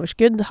veldig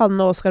overskudd.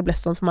 Han og Oscar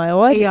Bleston for meg i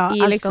år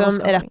i liksom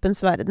rappens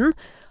verden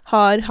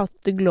har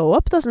hatt glow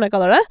up da, som jeg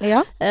kaller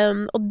det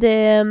og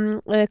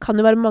det kan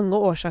jo være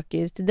mange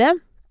årsaker til det,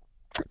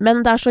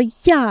 men det så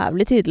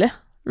jævlig tydelig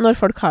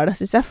når folk har det,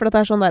 synes jeg, for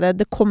det sånn der,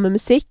 det kommer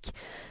musikk,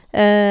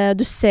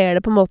 du ser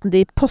det på måten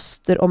de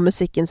poster om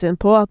musikken sin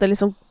på, at det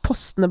liksom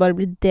postene bare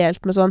blir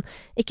delt med sånn,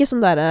 ikke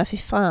sånn der fy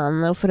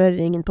faen, hvorfor hører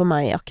ingen på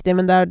meg-aktig,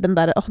 men det den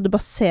der, du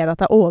bare ser at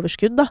det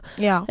overskudd da,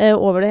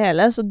 over det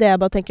hele, så det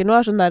jeg bare tenker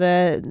nå sånn der,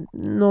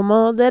 nå må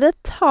dere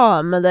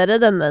ta med dere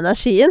denne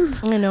energien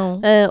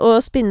og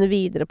spinne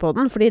videre på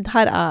den, fordi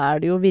her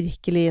det jo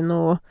virkelig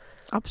noe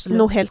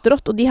helt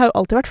rått, og de har jo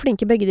alltid vært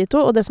flinke begge de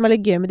to, og det som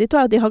litt gøy med de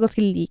to at de har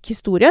ganske lik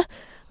historie,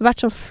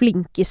 vært sånn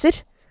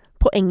flinkiser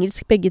på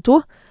engelsk begge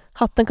to,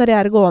 hatt en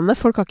karriere gående,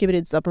 folk har ikke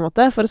brydd seg på en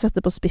måte, for å sette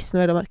på spissen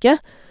vel å merke.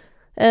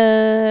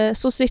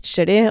 Så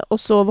switcher de, og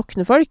så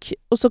våkner folk,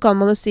 og så kan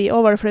man jo si,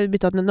 var det fordi vi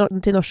byttet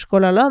til norsk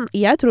og lala?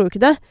 Jeg tror jo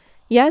ikke det.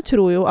 Jeg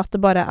tror jo at det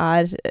bare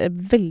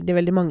veldig,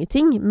 veldig mange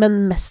ting,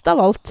 men mest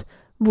av alt,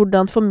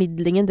 hvordan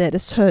formidlingen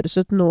deres høres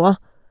ut nå,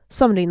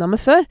 sammenlignet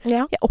med før.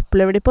 Jeg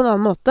opplever de på en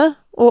annen måte,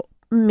 og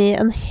med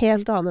en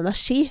helt annen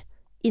energi,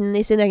 inn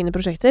i sine egne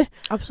prosjekter.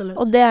 Absolutt.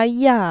 Og det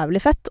jævlig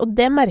fett, og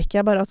det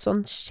merker jeg bare at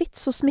sånn, shit,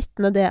 så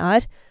smittende det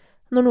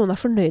når noen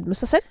fornøyd med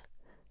seg selv.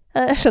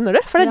 Skjønner du?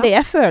 For det det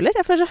jeg føler.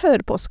 Jeg føler at jeg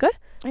hører på Oscar.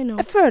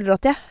 Jeg føler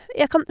at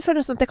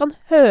jeg kan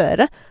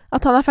høre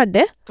at han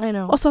ferdig,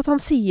 og så at han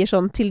sier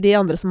sånn til de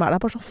andre som der,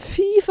 bare sånn,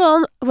 fy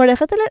faen, var det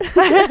fett, eller?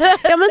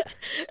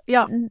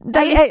 Ja, men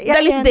det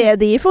litt det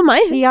de gir for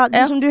meg. Ja,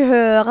 det som du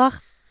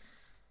hører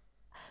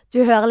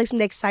du hører liksom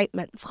the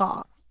excitement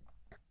fra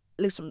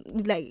liksom,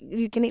 like,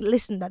 you can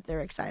listen that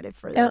they're excited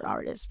for their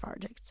artist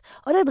projects.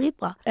 Og det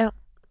dritbra. Ja,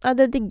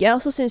 det digger jeg.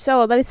 Og så synes jeg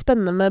også det litt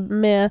spennende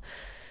med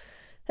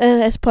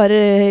et par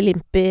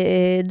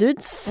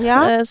Limpi-dudes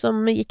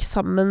som gikk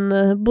sammen,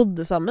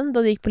 bodde sammen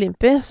da de gikk på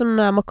Limpi, som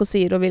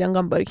Makosir og William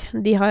Gamborg.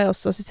 De har jeg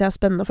også, synes jeg er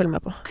spennende å følge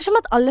med på. Kanskje med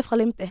at alle fra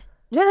Limpi.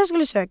 Du vet, jeg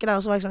skulle søke der,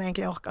 og så var jeg sånn,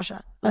 egentlig orker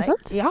ikke. Er det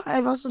sant? Ja,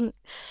 jeg var sånn,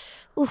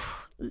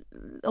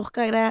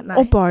 orker jeg det? Nei.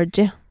 Og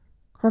Bargy,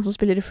 han som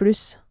spiller i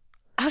Flus.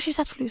 Jeg har ikke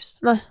sett Flus.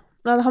 Nei,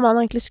 han er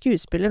egentlig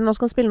skuespiller. Nå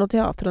skal han spille noe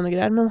teater og noe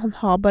greier, men han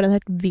har bare en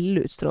helt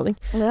vill utstråling.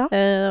 Ja.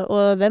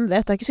 Og hvem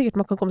vet, det er ikke sikkert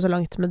man kan komme så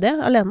langt med det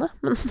alene.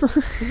 Men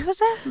vi får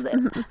se.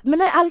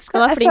 Men jeg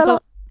elsker,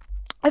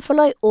 jeg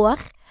føler i år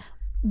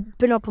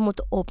begynner på en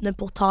måte å åpne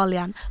portal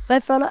igjen. For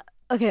jeg føler,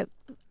 ok,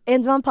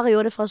 det var en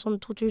periode fra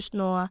sånn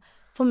 2011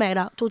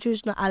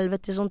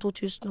 til sånn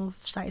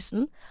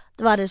 2016,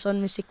 da var det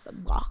sånn musikk var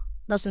bra.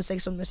 Da synes jeg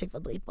sånn musikk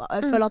var dritbra. Og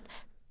jeg føler at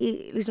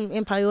liksom, i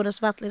en periode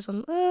så har det vært litt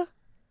sånn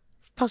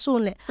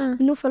personlig.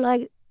 Men nå føler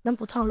jeg den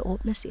portalen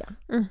åpnes igjen.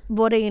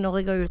 Både i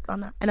Norge og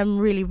utlandet. And I'm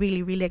really,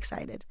 really, really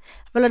excited.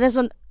 Jeg føler det er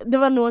sånn, det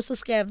var noen som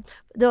skrev,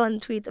 det var en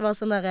tweet, det var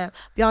sånn der,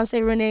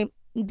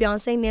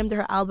 Beyoncé named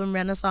her album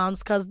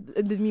Renaissance because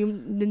the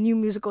new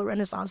musical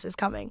Renaissance is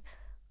coming.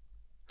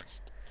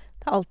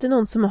 Det er alltid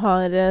noen som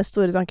har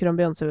store tanker om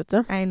Beyoncé, vet du.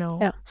 I know.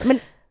 Ja. Men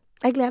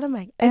jeg gleder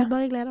meg. Jeg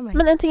bare gleder meg.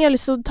 Men en ting jeg har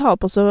lyst til å ta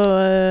opp også,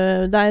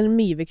 det er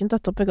mye vi kunne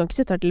tatt opp, vi kan ikke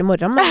sitte her til i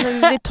morgen,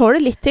 men vi tåler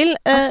litt til.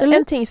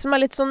 En ting som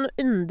er litt sånn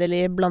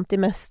underlig blant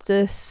de mest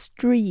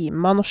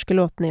streama norske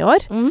låtene i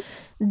år,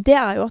 det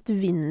er jo at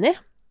Vinny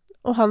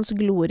og Hans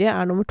Glorie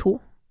er nummer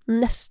 2.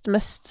 Nest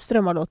mest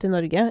strømma låt i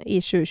Norge i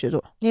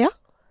 2022. Ja.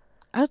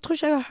 Jeg tror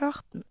ikke jeg har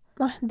hørt den.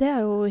 Nei, det er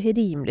jo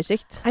rimelig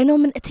sykt. I know,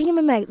 men tingen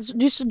med meg,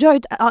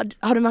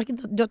 har du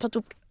merket at du har tatt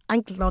opp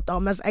enkeltlåter,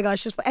 mens jeg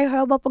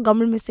hører bare på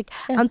gammel musikk.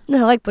 Enten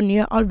hører jeg på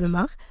nye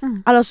albumer,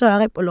 eller så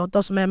hører jeg på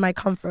låter som er my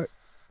comfort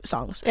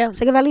songs. Så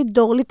jeg er veldig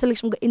dårlig til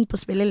liksom gå inn på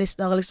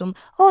spillelister og liksom,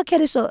 hva er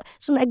det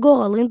sånn, jeg går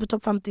aldri inn på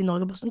topp 50 i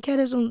Norge, bare sånn, hva er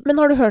det sånn. Men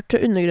har du hørt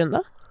Undergrunn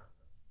da?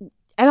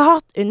 Jeg har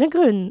hørt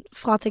Undergrunn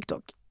fra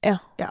TikTok. Ja,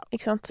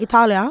 ikke sant?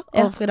 Italia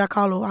og Frida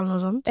Kahlo eller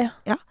noe sånt. Ja.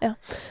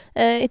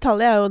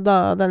 Italia er jo da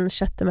den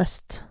 6.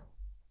 mest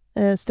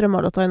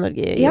strømmalåta i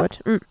Norge i år.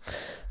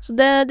 Så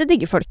det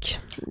digger folk.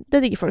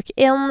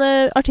 En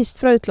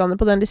artist fra utlandet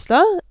på den lista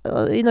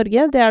i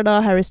Norge, det er da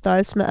Harry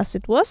Styles med As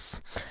It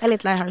Was. Jeg er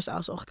litt lei Harry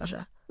Styles, orker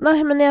ikke.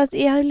 Nei, men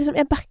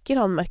jeg backer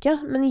han, merker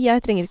jeg. Men jeg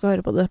trenger ikke å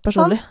høre på det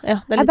personlig.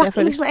 Ja, det er litt jeg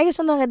føler. Liksom, jeg er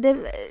sånn der,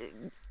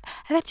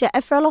 jeg vet ikke,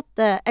 jeg føler at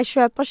jeg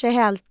kjøper ikke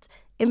helt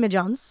image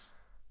hans.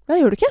 Nei,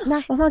 gjør du ikke?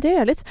 Nei. Nei, det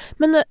gjør jeg litt.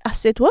 Men As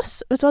It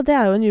Was, vet du hva, det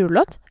er jo en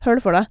julelåt. Hør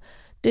det for deg.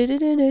 Og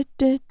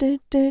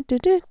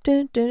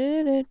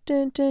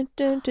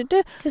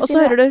så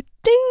hører du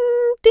ding,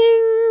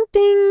 ding,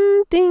 ding,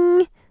 ding.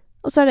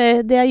 Og så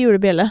er det er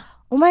julebjelle.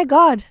 Oh my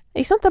god.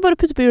 Ikke sant? Det er bare å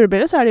putte på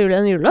julebjelle, så er det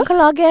en julelåt.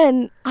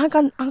 Han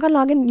kan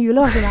lage en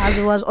julelåt,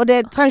 og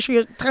det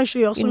trenger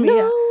ikke gjøre så mye.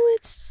 No,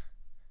 it's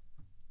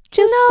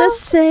just the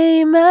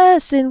same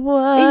as it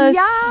was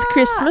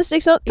Christmas,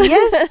 ikke sant?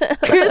 Yes,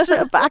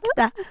 Christmas, på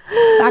ekte.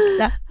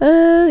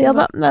 Ja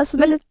da.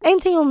 Men en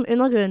ting om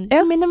Undergrunn,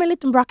 det minner meg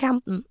litt om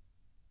Brockhampton.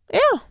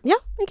 Ja,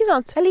 ikke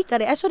sant? Jeg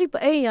liker det. Jeg så de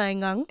på Øya en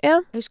gang.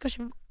 Jeg husker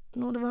ikke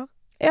når det var.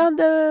 Ja,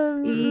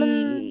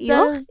 I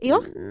år?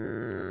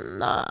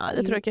 Nei,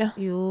 det tror jeg ikke.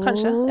 Jo.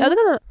 Kanskje. Ja, det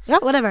kan det. Ja,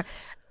 whatever.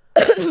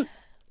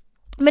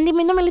 Men de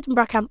minner meg litt om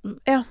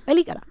Brockhampton. Ja. Jeg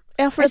liker det.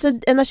 Ja, for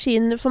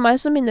for meg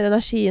så minner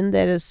energien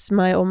deres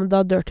meg om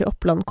da Dirty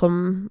Oppland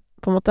kom,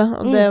 på en måte.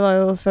 Og det var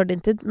jo før din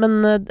tid.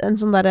 Men en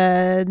sånn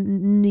derre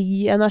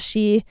ny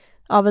energi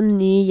av en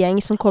ny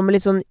gjeng som kommer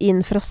litt sånn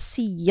inn fra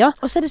sida.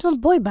 Og så er det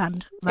sånn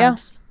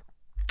boyband-vibes.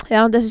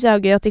 Ja, det synes jeg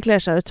er gøy at de kler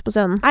seg ut på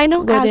scenen. I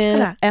know, jeg elsker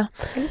det. Ja.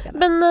 Jeg liker det.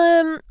 Men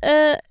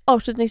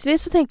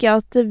avslutningsvis så tenker jeg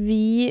at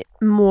vi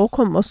må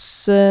komme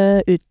oss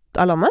ut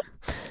av landet.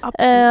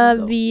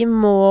 Absolutt. Vi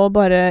må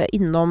bare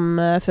innom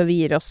før vi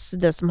gir oss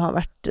det som har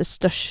vært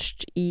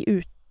størst i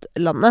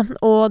utlandet.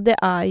 Og det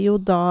er jo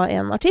da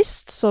en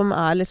artist som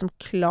er liksom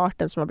klart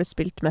den som har blitt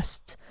spilt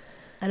mest.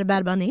 Er det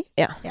Bad Bunny?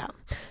 Ja.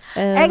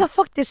 Jeg har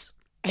faktisk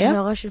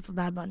hører ikke på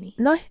Bad Bunny.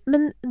 Nei,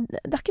 men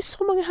det er ikke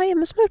så mange her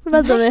hjemme som hører på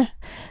Bad Bunny.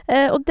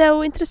 Og det er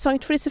jo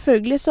interessant, fordi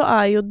selvfølgelig så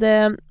er jo det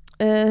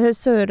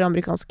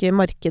søramerikanske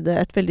markedet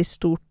et veldig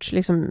stort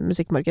liksom,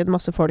 musikkmarked,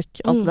 masse folk,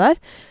 alt det der.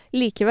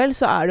 Likevel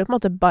så er det jo på en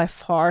måte by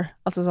far,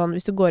 altså sånn,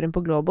 hvis du går inn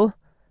på Global,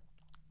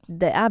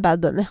 det er Bad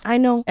Bunny. I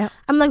know. Yeah.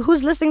 I'm like,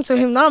 who's listening to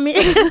him? Not me.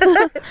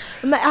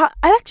 Men jeg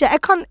vet ikke,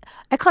 jeg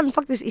kan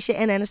faktisk ikke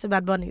en eneste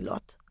Bad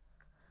Bunny-låt.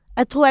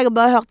 Jeg tror jeg har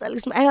bare hørt det,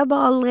 liksom, jeg har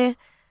bare aldri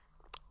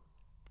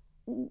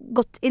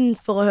gått inn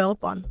for å høre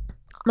på han.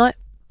 Nei,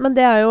 men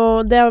det er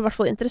jo i hvert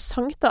fall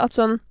interessant da, at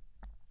sånn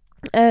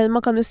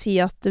Man kan jo si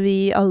at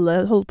vi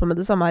alle holder på med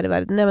det samme her i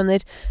verden. Jeg mener,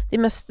 de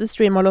mest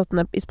streama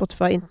låtene i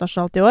Spotify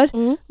internasjonalt i år,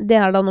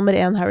 det da nummer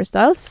 1 Harry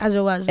Styles.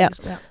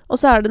 Og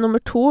så det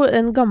nummer 2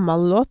 en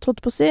gammel låt,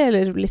 holdt på å si,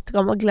 eller litt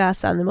gammel,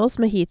 Glass Animals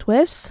med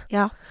Heatwaves.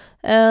 Ja.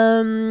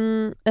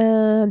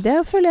 Det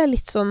føler jeg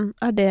litt sånn,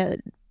 det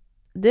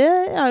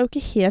jo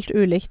ikke helt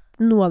ulikt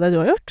noe av det du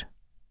har gjort.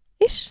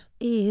 Ish.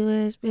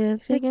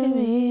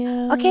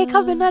 Ok,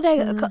 hva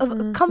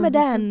med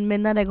den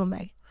minner deg om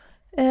meg?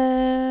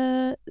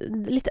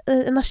 Litt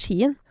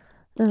energien.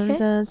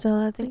 So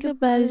I think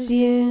about is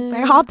you.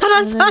 Jeg hater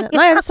den sangen.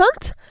 Nei, det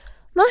sant?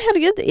 Nei,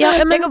 herregud. Ja,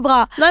 men, det går bra.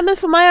 Nei, men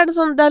for meg det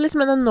sånn, det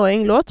liksom en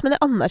annoying låt, men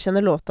jeg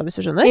anerkjenner låta, hvis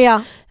du skjønner. Ja.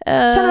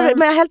 Skjønner du?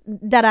 Men jeg helt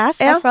deadass.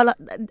 Jeg føler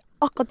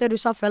akkurat det du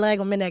sa, føler jeg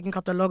om min egen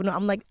katalog nå.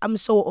 I'm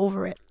so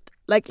over it.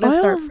 Like, let's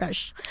start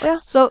fresh.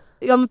 Så,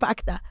 men på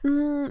ekte.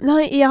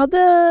 Nei, jeg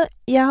hadde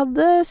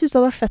syntes det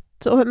hadde vært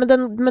fett,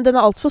 men den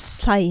alt for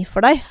seig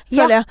for deg,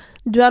 føler jeg.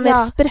 Du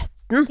mer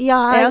spretten.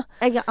 Ja.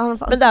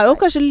 Men det jo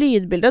kanskje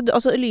lydbildet.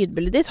 Altså,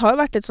 lydbildet ditt har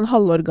jo vært litt sånn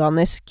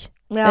halvorganisk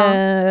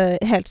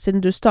helt siden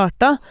du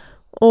starta.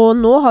 Og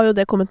nå har jo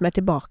det kommet mer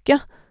tilbake.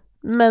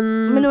 Men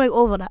nå jeg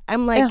over det.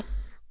 I'm like,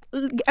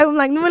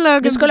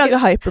 du skal lage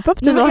hyperpop.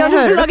 Du nå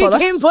hører det på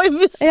deg.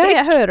 Ja,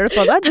 jeg hører det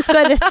på deg. Du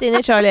skal rett inn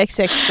i Charlie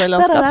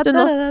XX-landskap du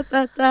nå.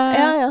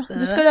 Ja.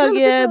 Du skal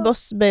lage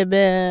Boss Baby.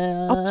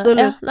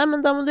 Absolutt. Nei,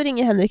 men da må du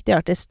ringe Henrik the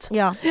Artist.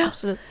 Ja,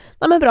 absolutt.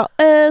 Nei, men bra.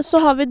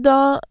 Så har vi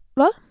da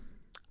hva?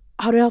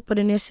 Har du hørt på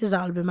det nye siste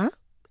albumet?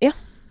 Ja.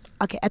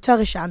 Ok, jeg tør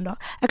ikke enda.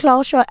 Jeg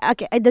klarer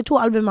ikke det 2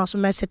 albumer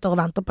som jeg sitter og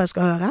venter på jeg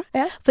skal høre.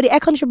 Ja. Fordi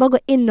jeg kan ikke bare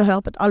gå inn og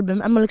høre på et album.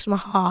 Jeg må liksom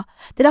ha.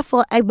 Det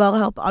derfor jeg bare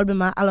hører på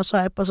albumet, eller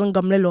så jeg på sånne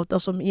gamle låter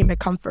som gir meg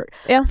comfort.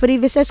 Ja. Fordi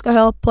hvis jeg skal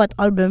høre på et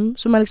album,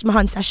 så må jeg liksom ha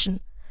en session.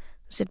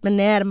 Sitte meg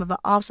ned, det må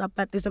være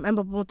avslappet, liksom. Jeg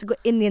må på en måte gå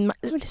inn i en...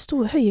 Det veldig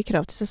store, høye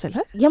krav til seg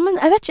selv her. Ja, men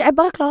jeg vet ikke, jeg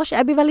bare klarer ikke.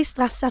 Jeg blir veldig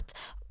stresset.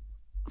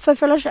 For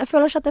jeg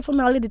føler ikke at jeg får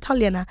med alle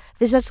detaljene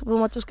hvis jeg på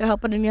en måte skal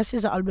høre på det nye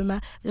siste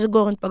albumet, hvis jeg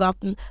går rundt på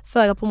gaten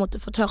før jeg har på en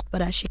måte fått hørt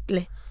på det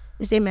skikkelig,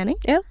 hvis det gir mening.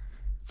 Ja.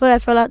 For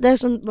jeg føler det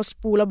sånn, bare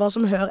spoler bare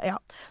som hører,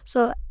 så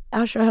jeg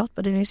har ikke hørt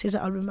på det nye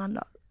siste albumet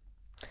enda.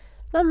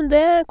 Nei, men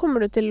det kommer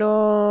du til å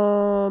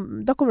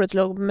da kommer du til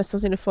å mest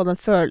sannsynlig få den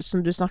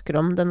følelsen du snakker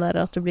om, den der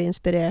at du blir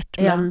inspirert,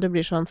 men du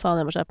blir sånn, faen,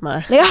 jeg må skjerpe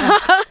meg. Ja.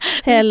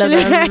 Hele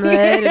den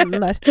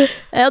runden der.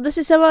 Ja, det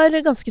synes jeg var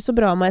ganske så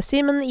bra, må jeg si,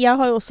 men jeg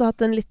har jo også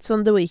hatt en litt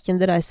sånn The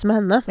Weeknd-reise med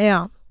henne.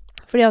 Ja.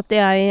 Fordi at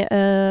jeg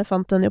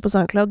fant henne jo på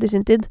SoundCloud i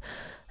sin tid.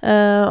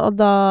 Og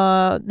da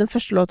den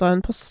første låta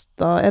hun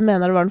posta, jeg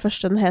mener det var den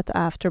første, den het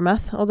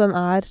Aftermath, og den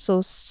så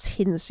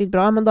sinnssykt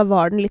bra, men da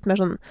var den litt mer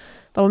sånn,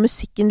 da var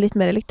musikken litt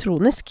mer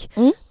elektronisk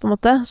på en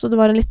måte, så det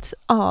var en litt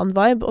annen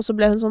vibe, og så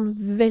ble hun sånn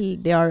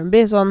veldig R&B,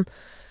 sånn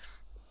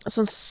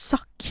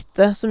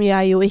sakte, som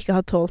jeg jo ikke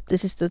har tålt de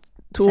siste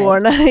 2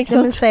 årene, ikke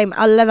sant? Same.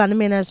 Alle vennene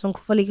mine sånn,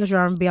 hvorfor liker ikke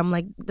R&B? I'm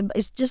like,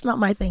 it's just not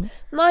my thing.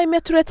 Nei, men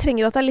jeg tror jeg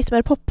trenger at det litt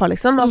mer poppa,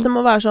 liksom. At det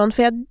må være sånn,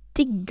 for jeg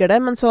digger det,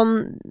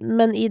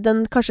 men i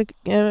den kanskje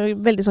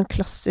veldig sånn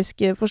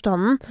klassiske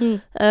forstanden,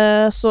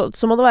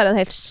 så må det være en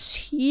helt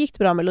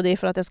sykt bra melodi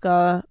for at jeg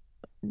skal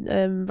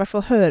i hvert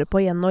fall høre på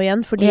igjen og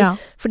igjen,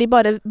 fordi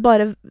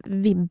bare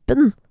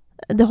vibben,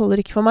 det holder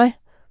ikke for meg.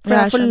 For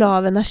jeg har for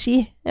lav energi.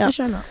 Ja. Jeg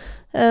skjønner.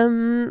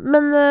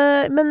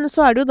 Men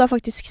så det jo da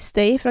faktisk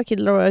Stay fra Kid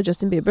Laroi og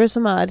Justin Bieber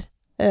som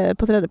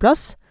på 3.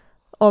 plass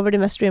over de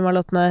mest streama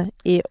låtene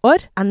i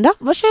år. Enda?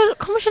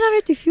 Kommer ikke den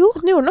ut i fjor?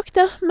 Den gjorde nok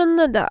det, men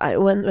det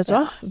jo en, vet du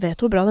hva? Vet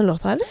du hvor bra den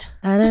låta eller?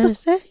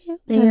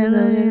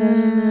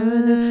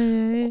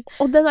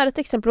 Og den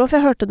et eksempel på, for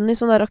jeg hørte den i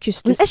sånn der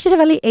akustisk. Men ikke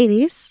det veldig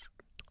 80s?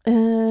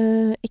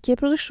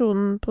 Ikke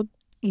produksjonen på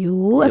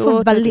Jo, jeg får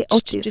veldig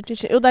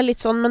 80s. Jo, det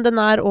litt sånn, men den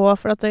også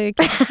for at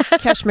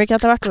Cashmere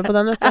Cat har vært med på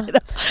den, vet du.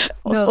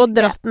 Og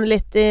dratt den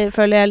litt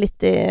føler jeg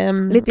litt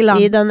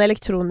i den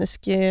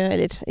elektroniske,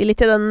 eller litt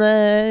i den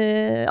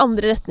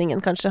andre retningen,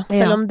 kanskje.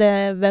 Selv om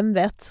det, hvem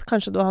vet,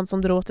 kanskje det var han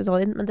som dro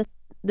 80-tallet inn, men det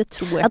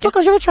tror jeg ikke. Jeg tror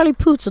kanskje det var Charlie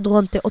Puth som dro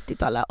han til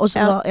 80-tallet, og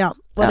så var,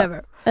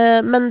 whatever.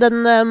 Men det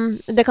kan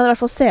jeg i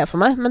hvert fall se for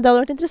meg, men det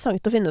hadde vært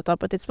interessant å finne ut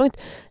av på et tidspunkt.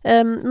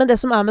 Men det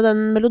som med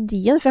den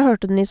melodien, for jeg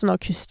hørte den i sånn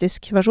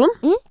akustisk versjon,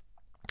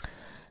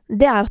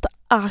 det at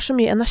det så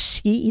mye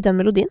energi i den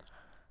melodien.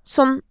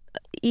 Sånn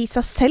i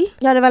seg selv.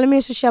 Ja, det veldig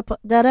mye som skjer på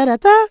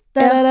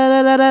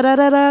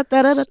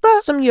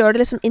som gjør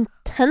det liksom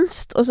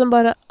intenst, og som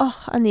bare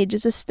I need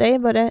you to stay.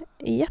 Bare,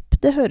 jepp,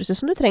 det høres ut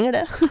som du trenger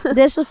det.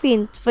 Det så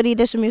fint, fordi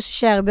det så mye som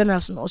skjer i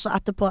begynnelsen, og så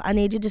etterpå I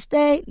need you to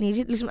stay,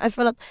 liksom, jeg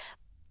føler at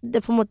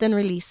det på en måte en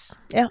release.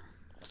 Ja.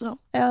 Så.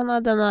 Ja, nei,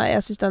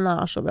 jeg synes den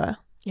så bra,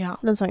 ja.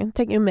 Den sangen.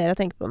 Jo mer jeg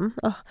tenker på den.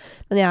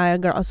 Men jeg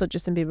glad, altså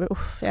Justin Bieber,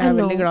 jeg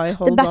veldig glad i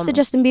Hold On. Det beste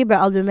Justin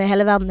Bieber-albumet i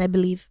hele verden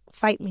Believe.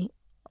 Fight Me.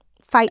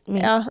 Fight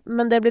Me. Ja,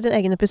 men det blir en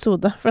egen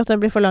episode, for at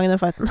den blir for lang i den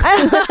fighten.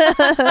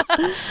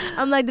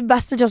 I'm like, det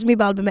beste Justin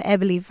Bieber-albumet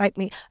Believe. Fight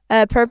Me.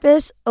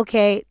 Purpose,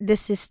 ok, det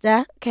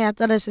siste. Hva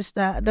heter det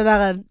siste? Det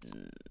der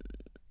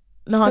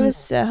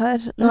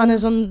Når han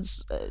sånn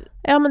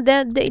ja, men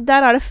der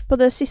det på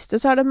det siste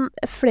så det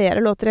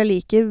flere låter jeg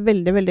liker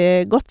veldig, veldig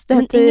godt. Det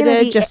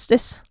heter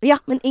Justice. Ja,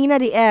 men ingen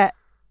av de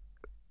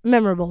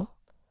memorable.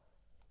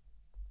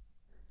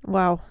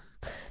 Wow.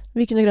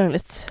 Vi kunne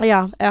kranglet.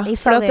 Ja,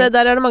 for at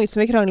der det mange som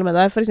vil krangle med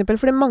deg, for eksempel.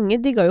 Fordi mange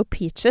digger jo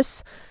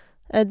Peaches.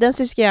 Den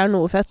synes ikke jeg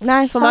noe fett.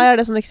 Nei, for meg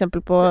det sånn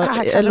eksempel på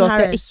en låt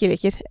jeg ikke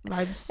liker.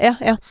 Vibes.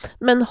 Ja.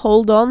 Men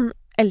Hold On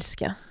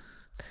elsker jeg.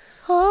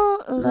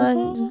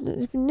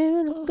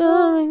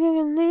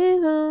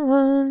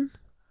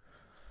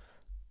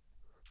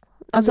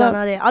 Altså,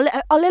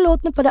 alle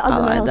låtene på det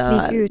albumet høres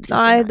like ut.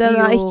 Nei, den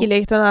ikke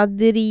lik. Den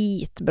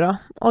dritbra.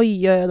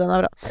 Oi, den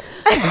bra.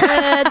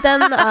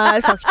 Den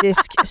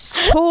faktisk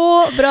så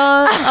bra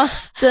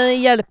at det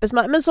hjelpes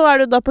meg. Men så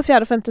det da på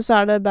 4. og 5.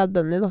 så det Bad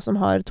Bunny da,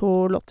 som har 2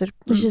 låter.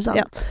 Ikke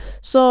sant? Ja.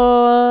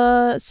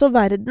 Så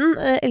verden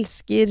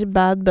elsker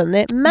Bad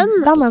Bunny. Men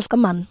hvem elsker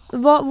menn?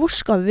 Hvor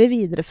skal vi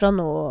videre fra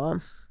nå,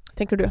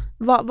 tenker du?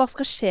 Hva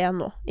skal skje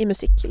nå i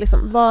musikk,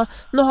 liksom?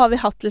 Nå har vi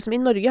hatt, liksom, i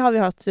Norge har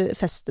vi hatt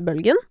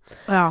festbølgen.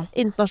 Ja.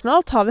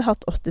 Internasjonalt har vi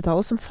hatt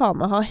 80-tallet som faen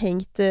meg har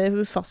hengt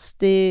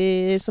fast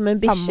som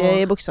en bikkje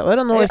i buksa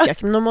vår, og nå orker jeg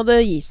ikke, men nå må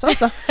det gi seg,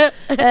 altså.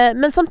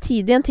 Men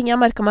samtidig, en ting jeg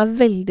har merket meg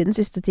veldig den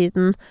siste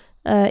tiden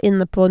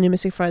inne på New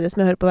Music Friday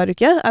som jeg hører på hver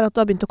uke, at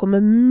det har begynt å komme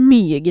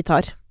mye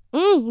gitar.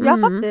 Ja,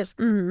 faktisk.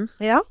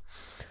 Ja,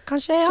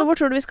 kanskje, ja. Så hvor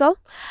tror du vi skal?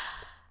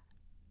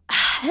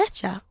 Jeg vet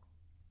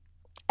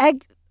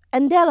ikke.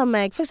 En del av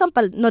meg, for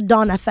eksempel når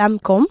Dan FM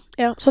kom,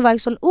 så var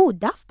jeg sånn,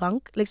 Daft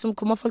Punk, liksom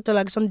kommer folk til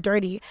å lage sånn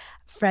dirty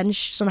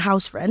French, sånn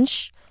house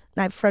French.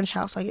 Nei, French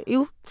house,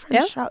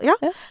 French house, ja.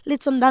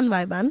 Litt sånn den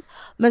viben.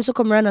 Men så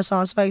kom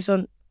Renaissance, var jeg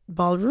sånn,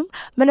 ballroom.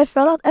 Men jeg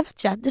føler at, jeg vet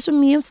ikke, det så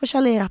mye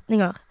forskjellige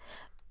retninger.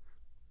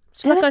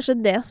 Så det kanskje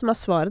det som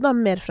svaret da,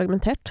 mer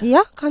fragmentert?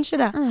 Ja, kanskje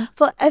det.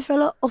 For jeg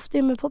føler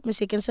ofte med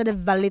popmusikken så det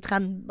veldig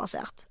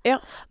trendbasert.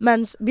 Ja.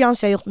 Mens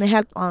Beyoncé har gjort noe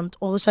helt annet,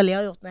 og Rosalie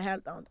har gjort noe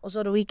helt annet, og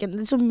så The Weeknd.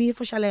 Det så mye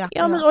forskjellige retninger.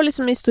 Ja, men og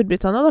liksom i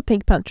Storbritannia da,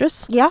 Pink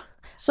Panthers. Ja,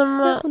 som,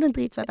 hun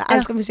dritsøt. Jeg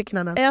elsker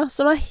musikken hennes. Ja,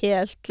 som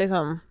helt,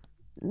 liksom,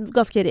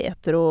 ganske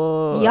retro,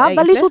 ja,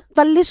 egentlig. Ja,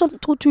 veldig sånn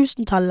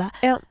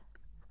 2000-tallet. Ja.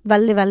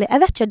 Veldig, veldig.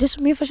 Jeg vet ikke, det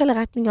så mye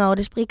forskjellige retninger,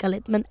 og det spriker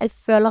litt, men jeg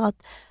føler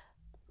at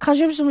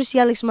kanskje som du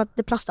sier, liksom at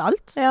det plass til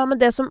alt. Ja, men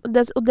det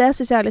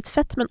synes jeg litt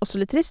fett, men også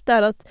litt trist,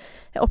 det at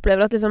jeg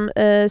opplever at liksom,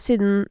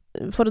 siden,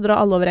 for å dra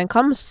alle over en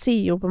kam, så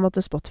sier jo på en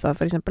måte Spotify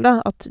for eksempel da,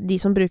 at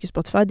de som bruker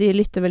Spotify, de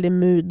lytter veldig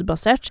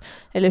mood-basert,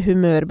 eller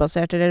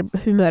humør-basert, eller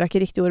humør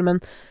ikke riktig ord, men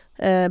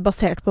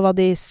basert på hva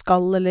de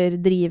skal eller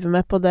driver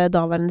med på det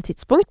daværende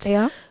tidspunkt.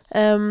 Ja.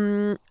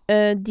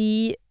 De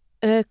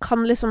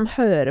kan liksom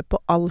høre på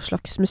all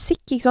slags musikk,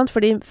 ikke sant?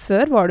 Fordi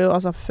før var det jo,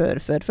 altså før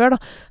da,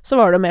 så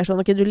var det jo mer sånn,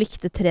 ok, du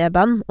likte 3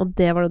 band, og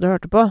det var det du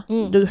hørte på.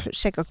 Du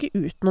sjekket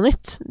ikke ut noe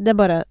nytt. Det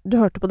bare, du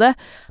hørte på det.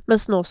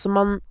 Mens nå som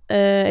man,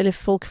 eller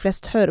folk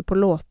flest hører på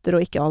låter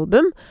og ikke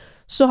album,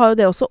 så har jo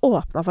det også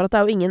åpnet for at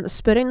det jo ingen,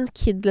 spør en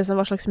kid liksom,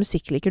 hva slags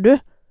musikk liker du?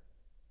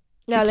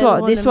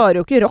 De svarer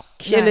jo ikke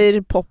rock,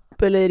 eller pop,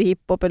 eller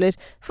hiphop, eller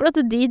for at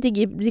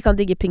de kan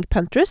digge Pink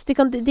Panthers, de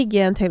kan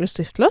digge en Taylor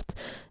Swift-låt,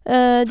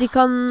 de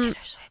kan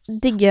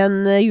digge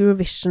en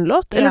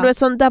Eurovision-låt, eller du vet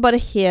sånn, det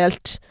bare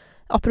helt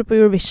apropos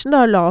Eurovision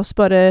da, la oss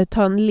bare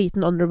ta en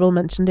liten honorable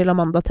mention til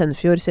Amanda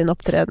Tenfjord sin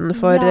opptreden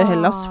for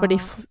Hellas,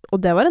 og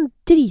det var en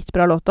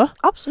dritbra låt da.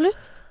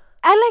 Absolutt.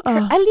 Jeg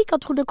liker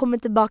at hun er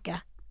kommet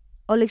tilbake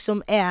og liksom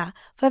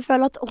for jeg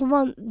føler at det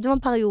var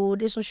en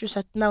periode i sånn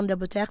 2017 da hun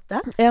debuterte.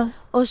 Ja.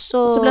 Og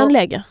så ble hun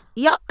lege.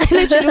 Ja,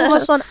 hun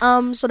var sånn,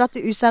 så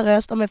dette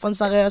useriøst, da må jeg få en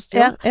seriøst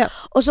jobb. Ja.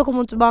 Og så kom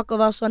hun tilbake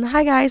og var sånn,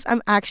 hi guys,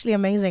 I'm actually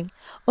amazing.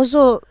 Og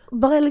så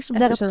bare liksom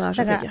dere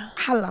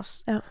Hellas.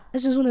 Ja.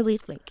 Jeg synes hun er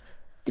dritflink.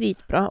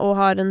 Dritbra, og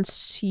har en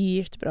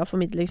sykt bra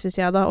formidling, synes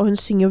jeg da. Og hun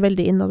synger jo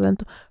veldig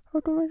innadvendt.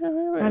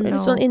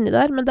 Litt sånn inni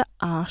der, men det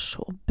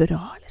så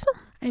bra,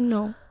 liksom. I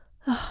know.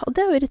 Og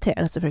det jo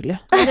irriterende selvfølgelig.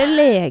 Hun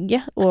lege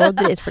og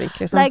dritflink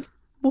liksom. Like,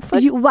 hvorfor?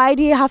 Why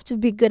do you have to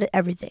be good at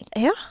everything?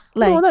 Ja.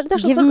 Like,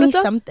 det sånn, give me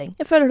something.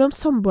 Jeg føler det om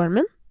samboeren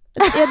min.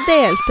 Jeg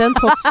delte en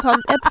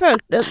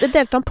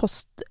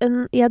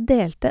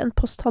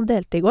post han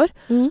delte i går,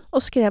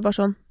 og skrev bare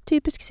sånn,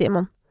 typisk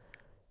Simon.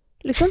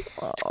 Liksom,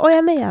 og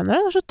jeg mener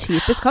det, så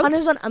typisk han.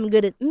 Han sånn, I'm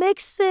good at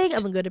mixing,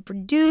 I'm good at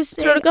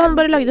producing. Tror du ikke han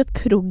bare lagde et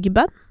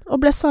prog-band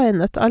og ble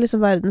signet av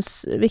liksom verdens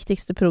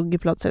viktigste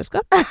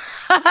prog-plateselskap? Ja,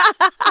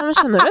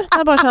 skjønner du?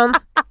 Det bare sånn.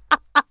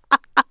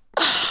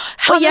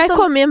 Og jeg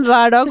kom hjem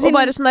hver dag og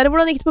bare sånn der,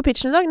 hvordan gikk det på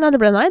pitchen i dag? Nei,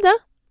 det ble nei, det.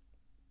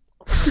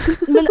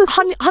 Men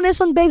han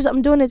sånn, babes,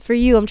 I'm doing it for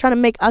you, I'm trying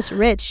to make us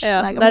rich.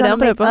 Ja, like, I'm trying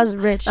to make us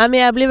rich. Nei,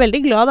 men jeg blir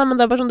veldig glad da, men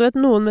det bare sånn, du vet,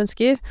 noen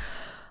mennesker.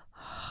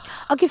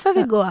 Ok, før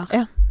vi går,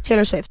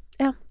 Taylor Swift.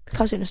 Ja.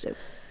 Hva synes du?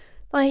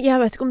 Nei, jeg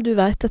vet ikke om du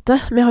vet dette,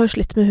 men jeg har jo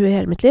slitt med henne i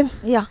hele mitt liv.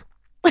 Ja.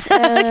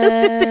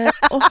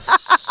 Og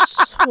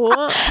så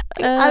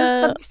jeg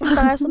elsker hvis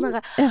det sånn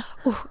der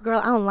girl,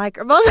 I don't like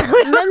her.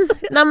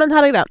 men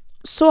her greia.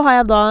 Så har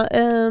jeg da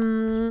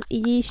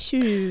i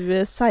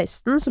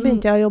 2016 så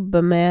begynte jeg å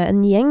jobbe med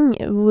en gjeng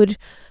hvor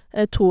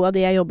To av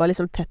de jeg jobbet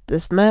liksom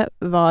tettest med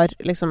var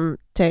liksom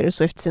Taylor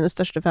Swift sine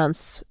største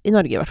fans i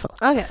Norge i hvert fall.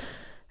 Ok.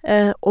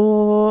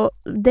 Og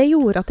det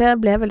gjorde at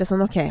jeg ble veldig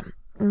sånn, ok,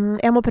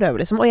 jeg må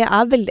prøve liksom, og jeg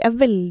er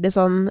veldig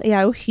sånn, jeg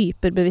er jo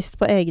hyperbevisst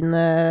på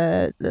egne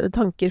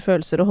tanker,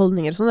 følelser og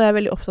holdninger og sånn, og jeg er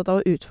veldig opptatt av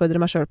å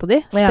utfordre meg selv på de,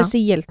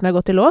 spesielt når jeg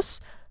går til lås,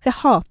 for jeg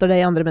hater det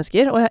i andre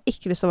mennesker, og jeg har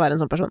ikke lyst til å være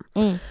en sånn person.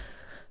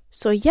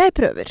 Så jeg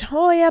prøver,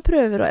 og jeg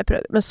prøver,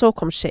 men så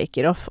kom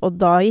Shake It Off, og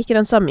da gikk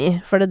grensa mi,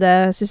 for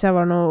det synes jeg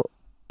var noe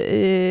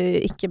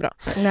ikke bra.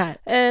 Nei.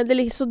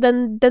 Så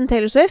den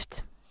Taylor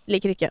Swift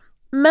liker ikke.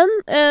 Men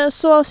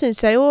så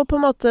synes jeg jo på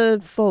en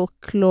måte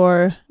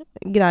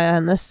folklore-greia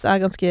hennes er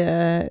ganske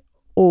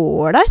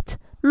ålreit,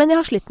 men jeg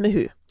har slitt med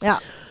hun. Ja.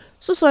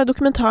 Så jeg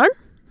dokumentaren.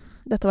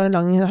 Dette var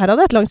her hadde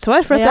jeg et langt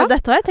svar, for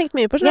dette har jeg tenkt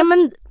mye på. Ja,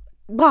 men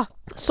bra.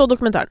 Så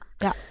dokumentaren.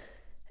 Ja.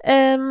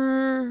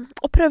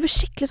 Og prøver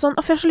skikkelig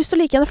sånn, for jeg har så lyst til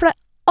å like henne, for det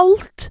er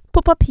alt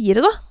på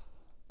papiret da.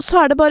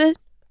 Så er det bare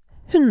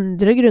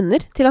 100 grunner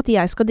til at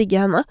jeg skal digge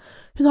henne.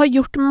 Hun har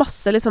gjort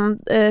masse liksom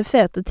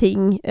fete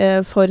ting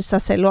for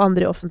seg selv og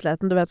andre i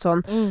offentligheten, du vet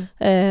sånn.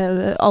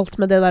 Alt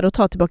med det der å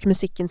ta tilbake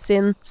musikken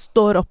sin,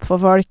 står opp for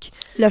folk.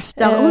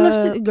 Løfter, hun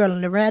løfter Girl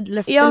in the Red.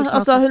 Løfter, ja,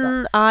 liksom altså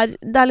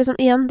det er liksom,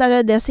 igjen, det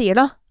er det jeg sier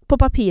da. På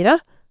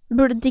papiret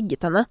burde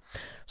digget henne.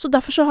 Så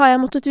derfor så har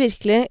jeg måttet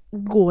virkelig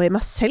gå i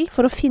meg selv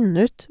for å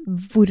finne ut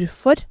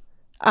hvorfor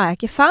er jeg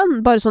ikke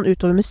fan, bare sånn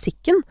utover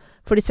musikken.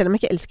 Fordi selv om jeg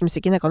ikke elsker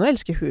musikken, jeg kan jo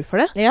elske hun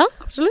for det. Ja,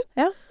 absolutt.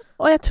 Ja.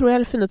 Og jeg tror jeg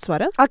har funnet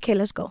svaret. Ok,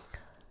 let's go.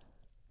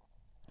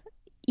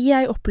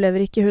 Jeg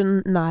opplever ikke hun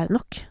nær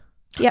nok.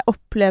 Jeg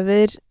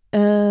opplever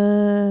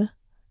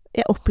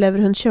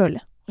hun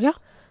kjølig. Ja.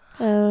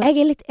 Jeg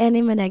er litt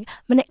enig med deg,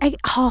 men jeg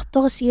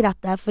hater å si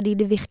dette, fordi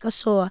det virker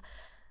så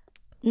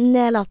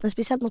nedlatende,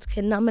 spesielt mot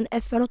kvinner, men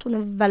jeg føler at hun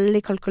er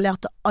veldig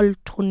kalkulert til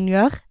alt hun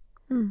gjør.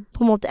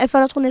 På en måte. Jeg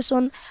føler at hun er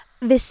sånn,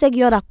 hvis jeg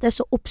gjør dette,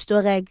 så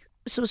oppstår jeg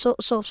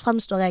så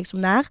fremstår jeg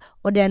som nær,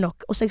 og det er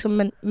nok. Og så liksom,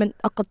 men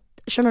akkurat,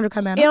 skjønner du hva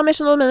jeg mener? Ja, men jeg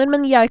skjønner hva du mener,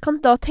 men jeg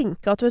kan da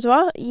tenke at, vet du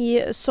hva,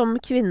 som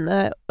kvinne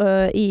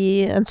i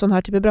en sånn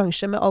her type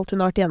bransje med alt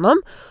hun har vært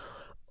igjennom,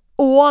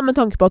 og med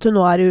tanke på at hun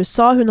nå er i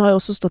USA, hun har jo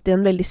også stått i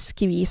en veldig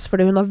skvis,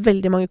 fordi hun har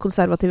veldig mange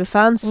konservative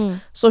fans,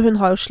 så hun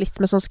har jo slitt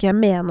med sånn, skal jeg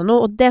mene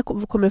noe? Og det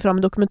kommer jo fram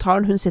i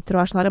dokumentaren, hun sitter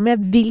og er sånn her, men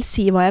jeg vil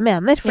si hva jeg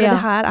mener, for det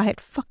her er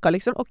helt fucka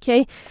liksom. Ok,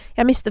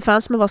 jeg mister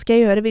fans, men hva skal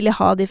jeg gjøre? Vil jeg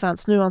ha de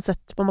fansene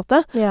uansett, på en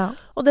måte? Ja.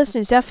 Og det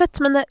synes jeg er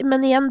fett,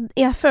 men igjen,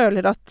 jeg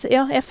føler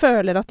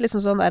at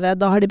liksom sånn der,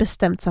 da har de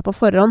bestemt seg på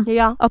forhånd,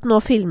 at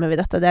nå filmer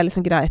vi dette, det er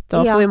liksom greit,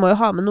 for vi må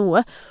jo ha med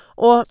noe.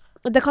 Og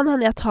det kan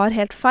hende jeg tar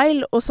helt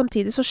feil, og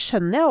samtidig så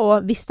skjønner jeg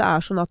også, hvis det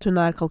er sånn at hun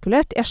er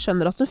kalkulert, jeg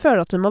skjønner at hun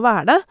føler at hun må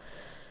være det,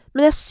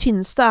 men jeg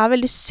synes det er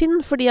veldig synd,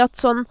 fordi at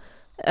sånn,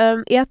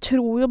 jeg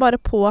tror jo bare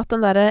på at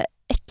den der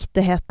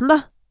ekteheten da,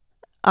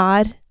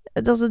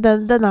 altså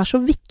den er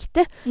så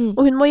viktig, og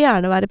hun må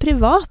gjerne være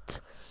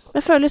privat, men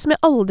jeg føler liksom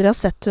jeg aldri har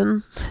sett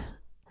hun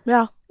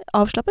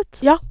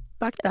avslappet. Ja,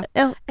 bak det.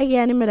 Ja. Jeg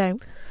er enig med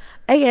deg.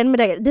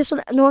 Det er sånn,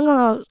 noen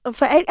ganger,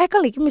 for jeg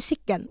kan like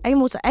musikken.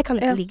 Jeg kan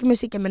like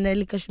musikken, men jeg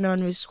liker ikke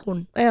nødvendigvis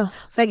hun. Ja.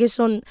 For jeg er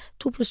sånn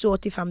 2 + 2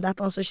 = 85, det er et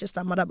eller annet som ikke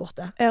stemmer der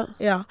borte. Ja.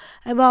 Ja.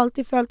 Jeg har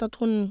alltid følt at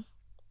hun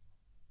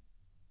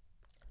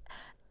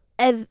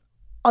er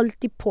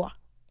alltid på.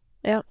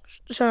 Ja.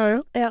 Skjønner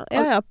du?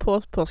 Ja,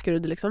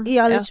 påskrudd liksom.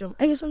 Ja, liksom.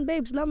 Jeg er sånn,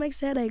 babes, la meg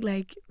se deg,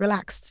 like,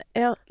 relaxed.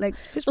 Ja. Like,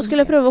 nå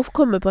skulle jeg prøve å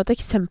komme på et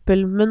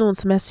eksempel med noen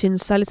som jeg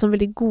synes er liksom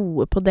veldig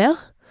gode på det.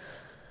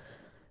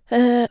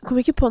 Kom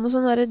ikke på noe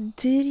sånn der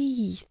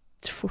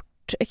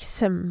dritfort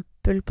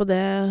eksempel på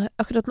det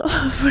akkurat nå,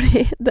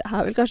 fordi det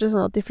er vel kanskje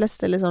sånn at de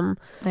fleste liksom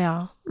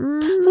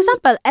For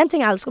eksempel, en ting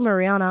jeg elsker med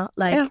Rihanna,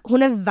 like,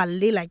 hun er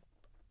veldig like,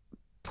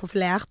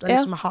 profilert og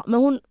liksom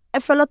men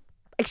jeg føler at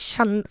jeg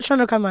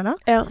skjønner du hva jeg mener?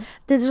 Ja.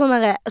 Det er sånn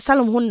der,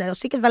 selv om hun er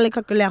sikkert veldig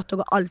kalkulert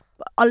og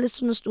alle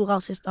sånne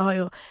store artister har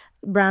jo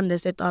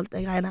brandet sitt og alt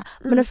det greiene,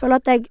 men jeg føler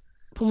at jeg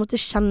på en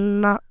måte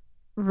kjenner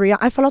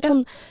Rihanna, jeg føler at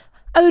hun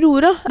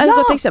Aurora er et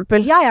godt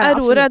eksempel.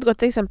 Aurora er et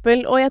godt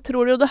eksempel, og jeg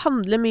tror jo det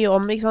handler mye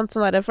om, ikke sant,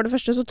 sånn der, for det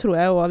første så tror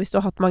jeg jo, hvis du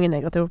har hatt mange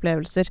negative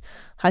opplevelser,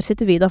 her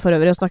sitter vi da for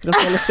øvrig og snakker om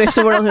Taylor Swift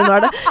og hvordan hun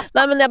har det.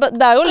 Nei, men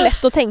det er jo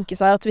lett å tenke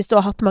seg at hvis du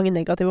har hatt mange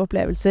negative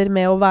opplevelser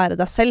med å være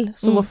deg selv,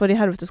 så hvorfor i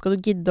helvete skal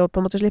du gidde å på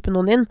en måte slippe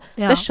noen inn?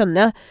 Det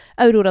skjønner jeg.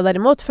 Aurora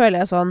derimot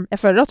føler jeg sånn,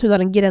 jeg føler at hun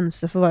har en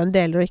grense for hva hun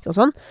deler og ikke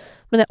og sånn,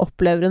 men jeg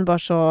opplever hun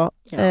bare så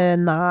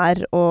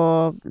nær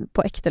og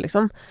på ekte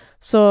liksom.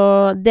 Så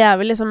det er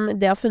vel liksom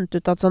det jeg har funnet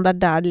ut at sånn, det er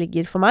der det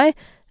ligger for meg.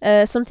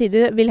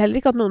 Samtidig vil heller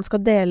ikke at noen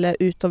skal dele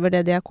utover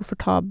det de er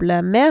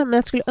komfortable med, men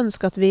jeg skulle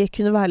ønske at vi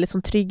kunne være litt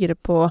sånn tryggere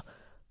på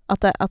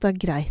at det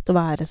er greit å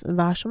være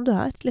som du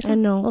er,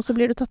 liksom. Og så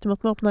blir du tatt imot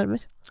med åpne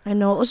armer. I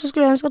know. Og så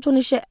skulle jeg ønske at hun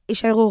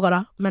ikke Aurora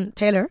da, men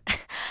Taylor.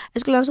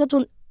 Jeg skulle ønske at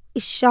hun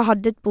ikke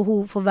hadde et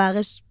behov for å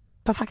være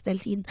perfekt hele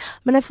tiden.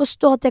 Men jeg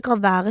forstår at det kan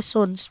være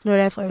sånn når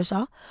det er fra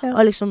USA, og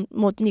liksom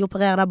måten de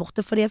opererer der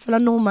borte, fordi jeg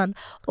føler nordmenn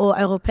og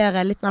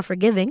europeere er litt mer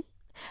forgiving,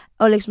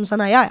 og liksom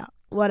sånn,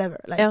 whatever,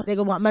 like, det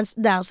går bra. Mens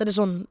der så er det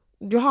sånn,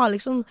 du har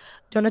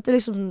nødt til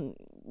liksom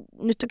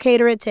nødt til å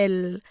catere til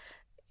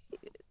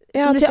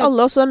til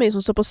alle også. Det mye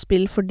som står på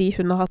spill fordi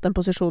hun har hatt den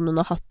posisjonen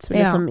hun har hatt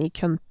liksom i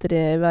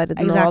countryverden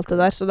og alt det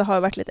der, så det har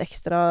jo vært litt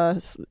ekstra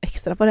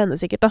for henne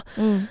sikkert da.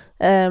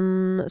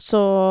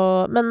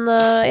 Men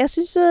jeg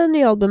synes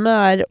nye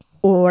albumet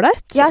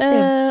ålreit,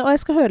 og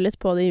jeg skal høre litt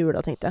på det i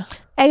jula, tenkte jeg.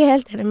 Jeg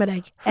helt enig med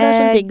deg. Det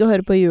sånn digg å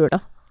høre på jula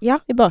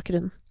i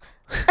bakgrunnen.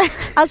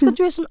 Jeg elsker at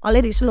du sånn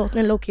alle disse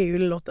låtene low-key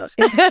julelåter.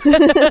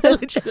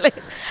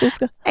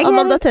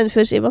 Amanda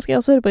Tenfjord-skiva skal jeg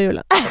også høre på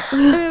jula. Du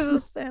er så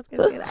søt, skal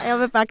jeg si det. Jeg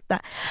vil fakte.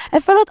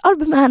 Jeg føler at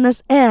albumet hennes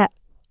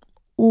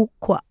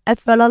ok. Jeg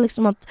føler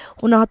liksom at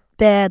hun har hatt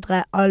bedre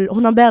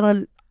hun har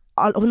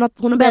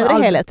bedre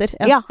helheter.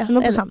 Ja,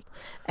 100%.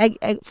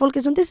 Folk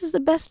sånn, this is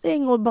the best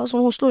thing, og bare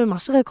sånn, hun slår jo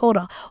masse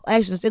rekorder, og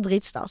jeg synes det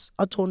dritstas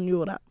at hun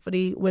gjorde det,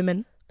 fordi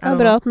women det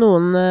bra at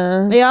noen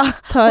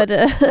tar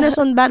det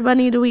sånn Bad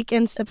Bunny, The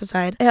Weeknd, step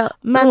aside.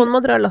 Men noen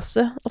må dra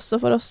lasset, også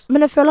for oss.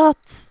 Men jeg føler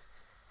at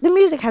the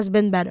music has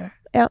been better.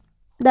 Ja,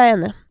 det jeg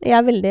enig.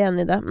 Jeg veldig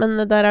enig i det, men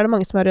der det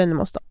mange som uenige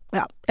med oss da.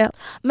 Ja.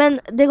 Men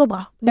det går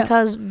bra,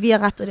 because vi har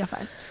rett og de har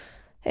feil.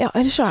 Ja,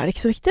 ellers så det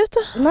ikke så viktig, vet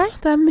du. Nei.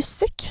 Det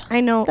musikk. I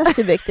know. Det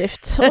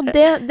subjektivt. Og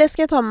det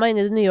skal jeg ta med meg inn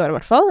i det nye året, i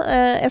hvert fall.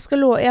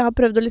 Jeg har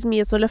prøvd å liksom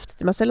gi et sånt løfte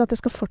til meg selv, at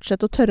jeg skal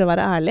fortsette å tørre å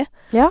være ærlig.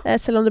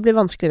 Selv om det blir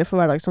vanskeligere for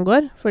hver dag som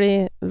går, fordi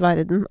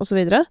verden, og så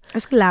videre.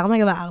 Jeg skal lære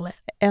meg å være ærlig.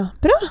 Ja,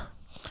 bra.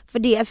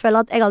 Fordi jeg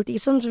føler at jeg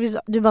alltid, sånn,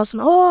 du bare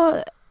sånn,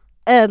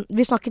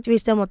 vi snakket jo i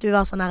sted om at du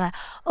var sånn der,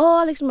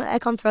 liksom, jeg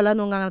kan føle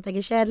noen ganger at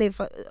jeg kjedelig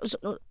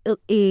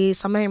i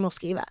sammenheng med å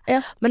skrive.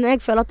 Men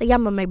jeg føler at jeg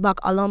gjemmer meg bak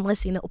alle andre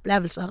sine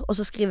opplevelser, og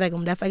så skriver jeg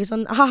om det, for jeg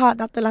sånn, haha,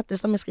 dette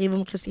lettest å skrive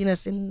om Kristine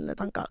sine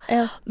tanker.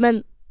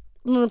 Men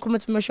når det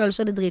kommer til meg selv,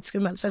 så det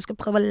dritskummelt, så jeg skal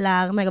prøve å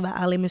lære meg å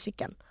være ærlig i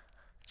musikken.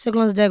 Se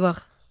hvordan det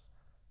går.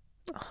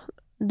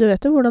 Du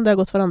vet jo hvordan det har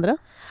gått for andre?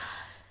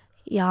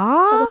 Ja.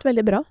 Det har gått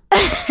veldig bra.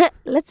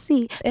 Let's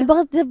see. Det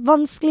er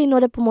vanskelig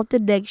når det på en måte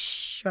deg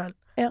selv.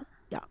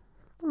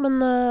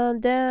 Men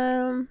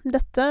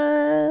dette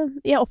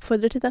jeg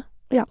oppfordrer til det.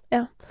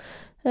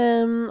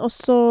 Og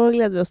så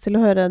gleder vi oss til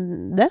å høre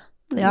det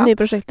nye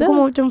prosjektet. Det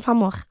kommer ut om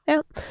 5 år. Nei,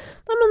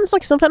 men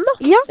snakkes om 5 da.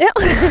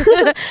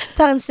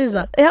 Tar en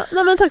scissor. Nei,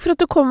 men takk for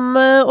at du kom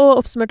og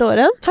oppsummerte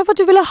året. Takk for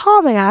at du ville ha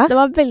meg her. Det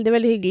var veldig,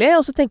 veldig hyggelig.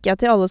 Og så tenker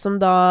jeg til alle som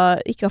da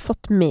ikke har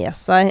fått med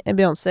seg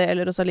Beyoncé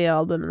eller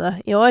Rosalia-albumene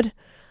i år,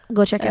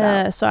 gå og sjekke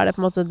det. Så det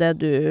på en måte det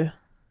du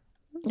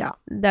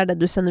det det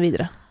du sender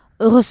videre.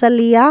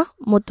 Rosalia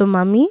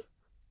Motomami.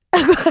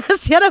 Jeg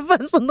sier det på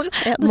en sånn du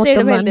sier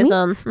det veldig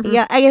sånn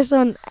jeg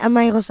sånn,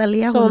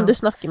 Rosalia som om du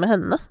snakker med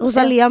henne.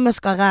 Rosalia med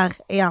skarrer,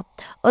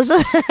 og så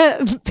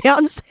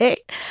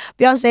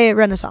Beyoncé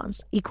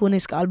Renaissance,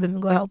 ikoniske album.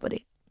 Gå og hør på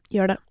de.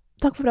 Gjør det.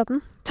 Takk for praten.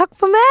 Takk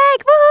for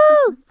meg.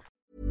 Woo!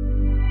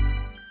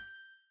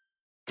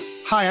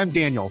 Hi, I'm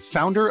Daniel,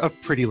 founder of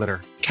Pretty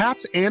Litter.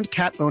 Cats and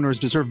cat owners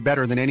deserve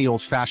better than any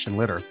old-fashioned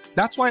litter.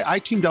 That's why I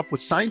teamed up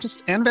with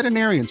scientists and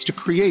veterinarians to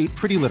create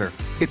Pretty Litter.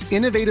 Its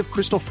innovative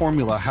crystal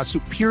formula has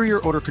superior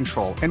odor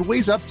control and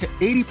weighs up to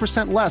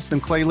 80% less than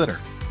clay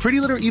litter.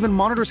 Pretty Litter even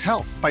monitors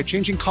health by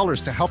changing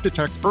colors to help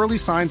detect early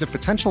signs of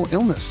potential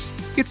illness.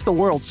 It's the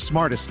world's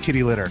smartest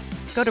kitty litter.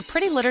 Go to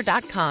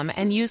prettylitter.com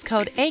and use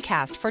code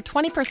ACAST for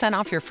 20%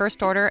 off your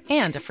first order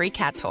and a free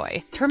cat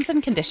toy. Terms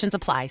and conditions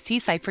apply. See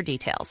site for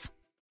details.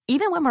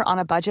 Even when we're on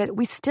a budget,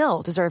 we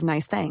still deserve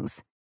nice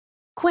things.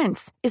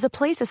 Quince is a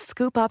place to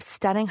scoop up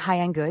stunning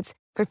high-end goods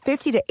for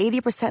 50 to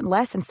 80%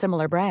 less than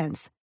similar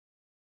brands.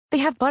 They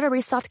have buttery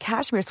soft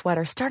cashmere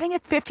sweaters starting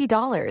at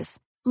 $50,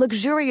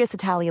 luxurious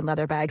Italian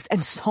leather bags,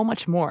 and so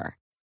much more.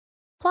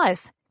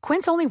 Plus,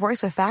 Quince only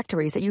works with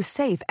factories that use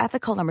safe,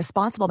 ethical, and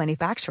responsible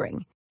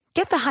manufacturing.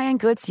 Get the high-end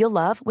goods you'll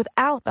love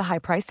without the high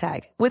price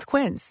tag with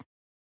Quince.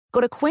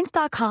 Go to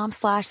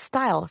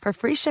quince.com/style for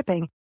free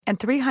shipping and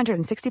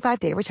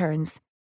 365-day returns.